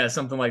 Yeah,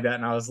 something like that.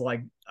 And I was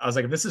like,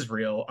 if this is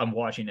real, I'm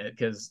watching it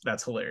because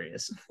that's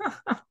hilarious.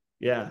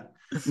 Yeah.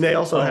 And they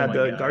also Oh had my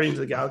the Guardians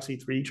gosh. of the Galaxy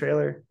 3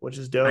 trailer, which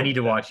is dope. I need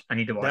to watch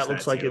That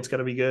looks that like too. it's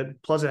gonna be good.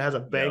 Plus, it has a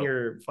Yo.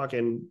 banger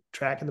fucking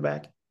track in the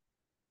back.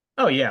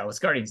 Oh yeah, well, it's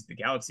Guardians of the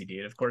Galaxy,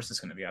 dude. Of course it's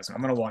gonna be awesome.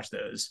 I'm gonna watch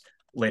those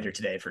later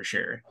today for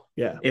sure.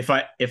 Yeah. If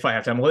I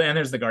have time. Well, and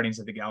there's the Guardians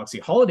of the Galaxy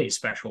holiday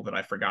special that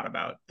I forgot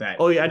about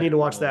Oh yeah, I need that to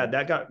watch that. will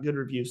That got good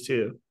reviews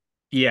too.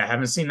 yeah, I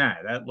haven't seen that.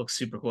 That looks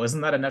super cool.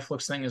 Isn't that a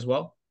Netflix thing as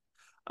well?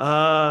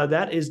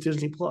 That is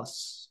Disney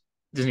Plus.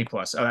 Disney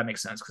Plus. Oh, that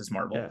makes sense because it's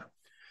Marvel. Yeah.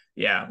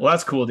 Yeah, well,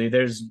 that's cool, dude.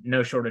 There's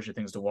no shortage of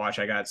things to watch.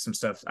 I got some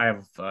stuff. I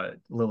have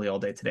Lily all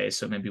day today,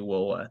 so maybe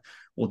we'll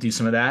do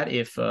some of that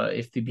if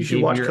the You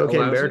should watch behavior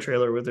Cocaine allows Bear it.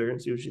 trailer with her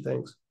and see what she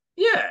thinks.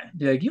 Yeah,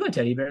 be like, you like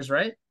teddy bears,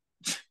 right?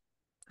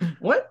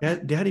 What?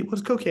 Daddy,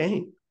 what's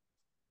cocaine?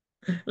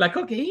 La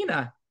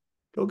cocaína.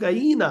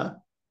 Cocaina.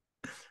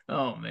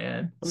 Oh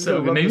man. I'm just gonna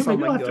So rub this on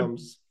maybe my we'll have to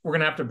gums. we're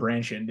gonna have to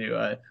branch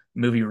into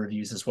movie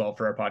reviews as well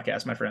for our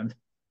podcast, my friend.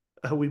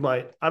 We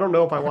might. I don't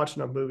know if I watch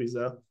enough movies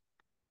though.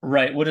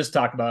 Right. We'll just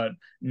talk about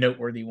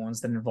noteworthy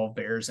ones that involve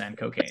bears and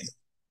cocaine.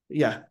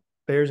 Yeah,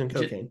 bears and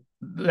cocaine.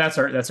 That's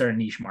our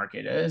niche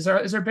market. Is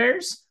there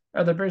bears?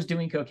 Are the bears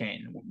doing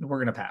cocaine? We're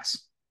gonna pass.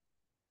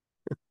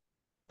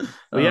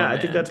 But yeah, Oh I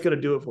think man. that's gonna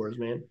do it for us,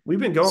 man. We've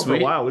been going for a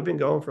Sweet. while. We've been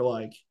going for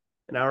like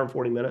an hour and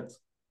 40 minutes.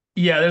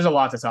 Yeah, there's a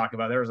lot to talk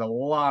about. There was a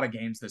lot of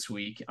games this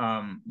week.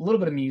 A little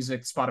bit of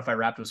music. Spotify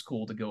Wrapped was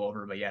cool to go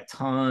over, but yeah,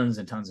 tons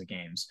and tons of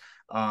games.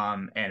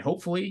 And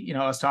hopefully,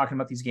 us talking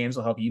about these games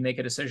will help you make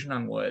a decision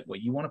on what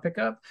you want to pick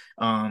up.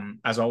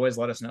 As always,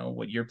 let us know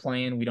what you're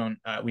playing. We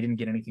didn't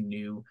get anything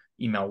new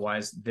email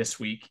wise this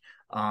week.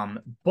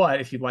 But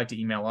if you'd like to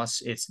email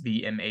us, it's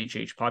the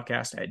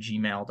mhhpodcast at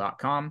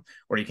gmail.com,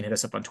 or you can hit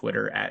us up on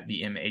Twitter at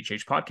the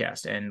MHH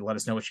podcast and let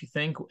us know what you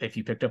think. If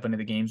you picked up any of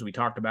the games we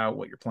talked about,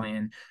 what you're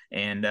playing,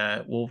 and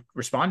we'll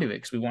respond to it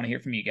because we want to hear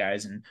from you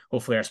guys. And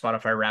hopefully, our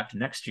Spotify Wrapped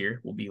next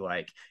year will be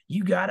like,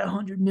 you got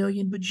 100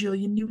 million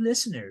bajillion new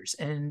listeners,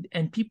 and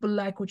people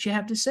like what you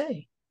have to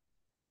say.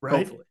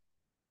 Right?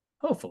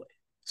 Hopefully.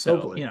 So,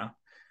 Hopefully.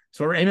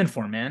 so we're aiming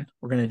for, man.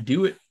 We're gonna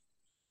do it.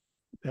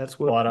 That's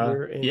what But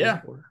we're aiming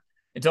yeah. for.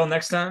 Until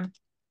next time,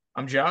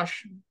 I'm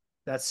Josh.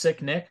 That's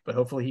sick Nick, but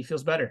hopefully he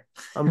feels better.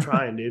 I'm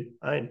trying, dude.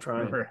 I am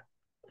trying.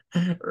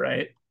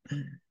 Right.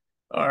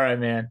 All right,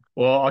 man.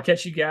 Well, I'll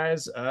catch you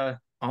guys on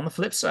the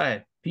flip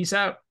side. Peace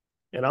out.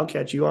 And I'll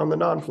catch you on the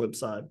non-flip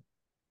side.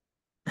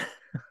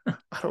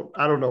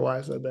 I don't know why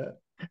I said that.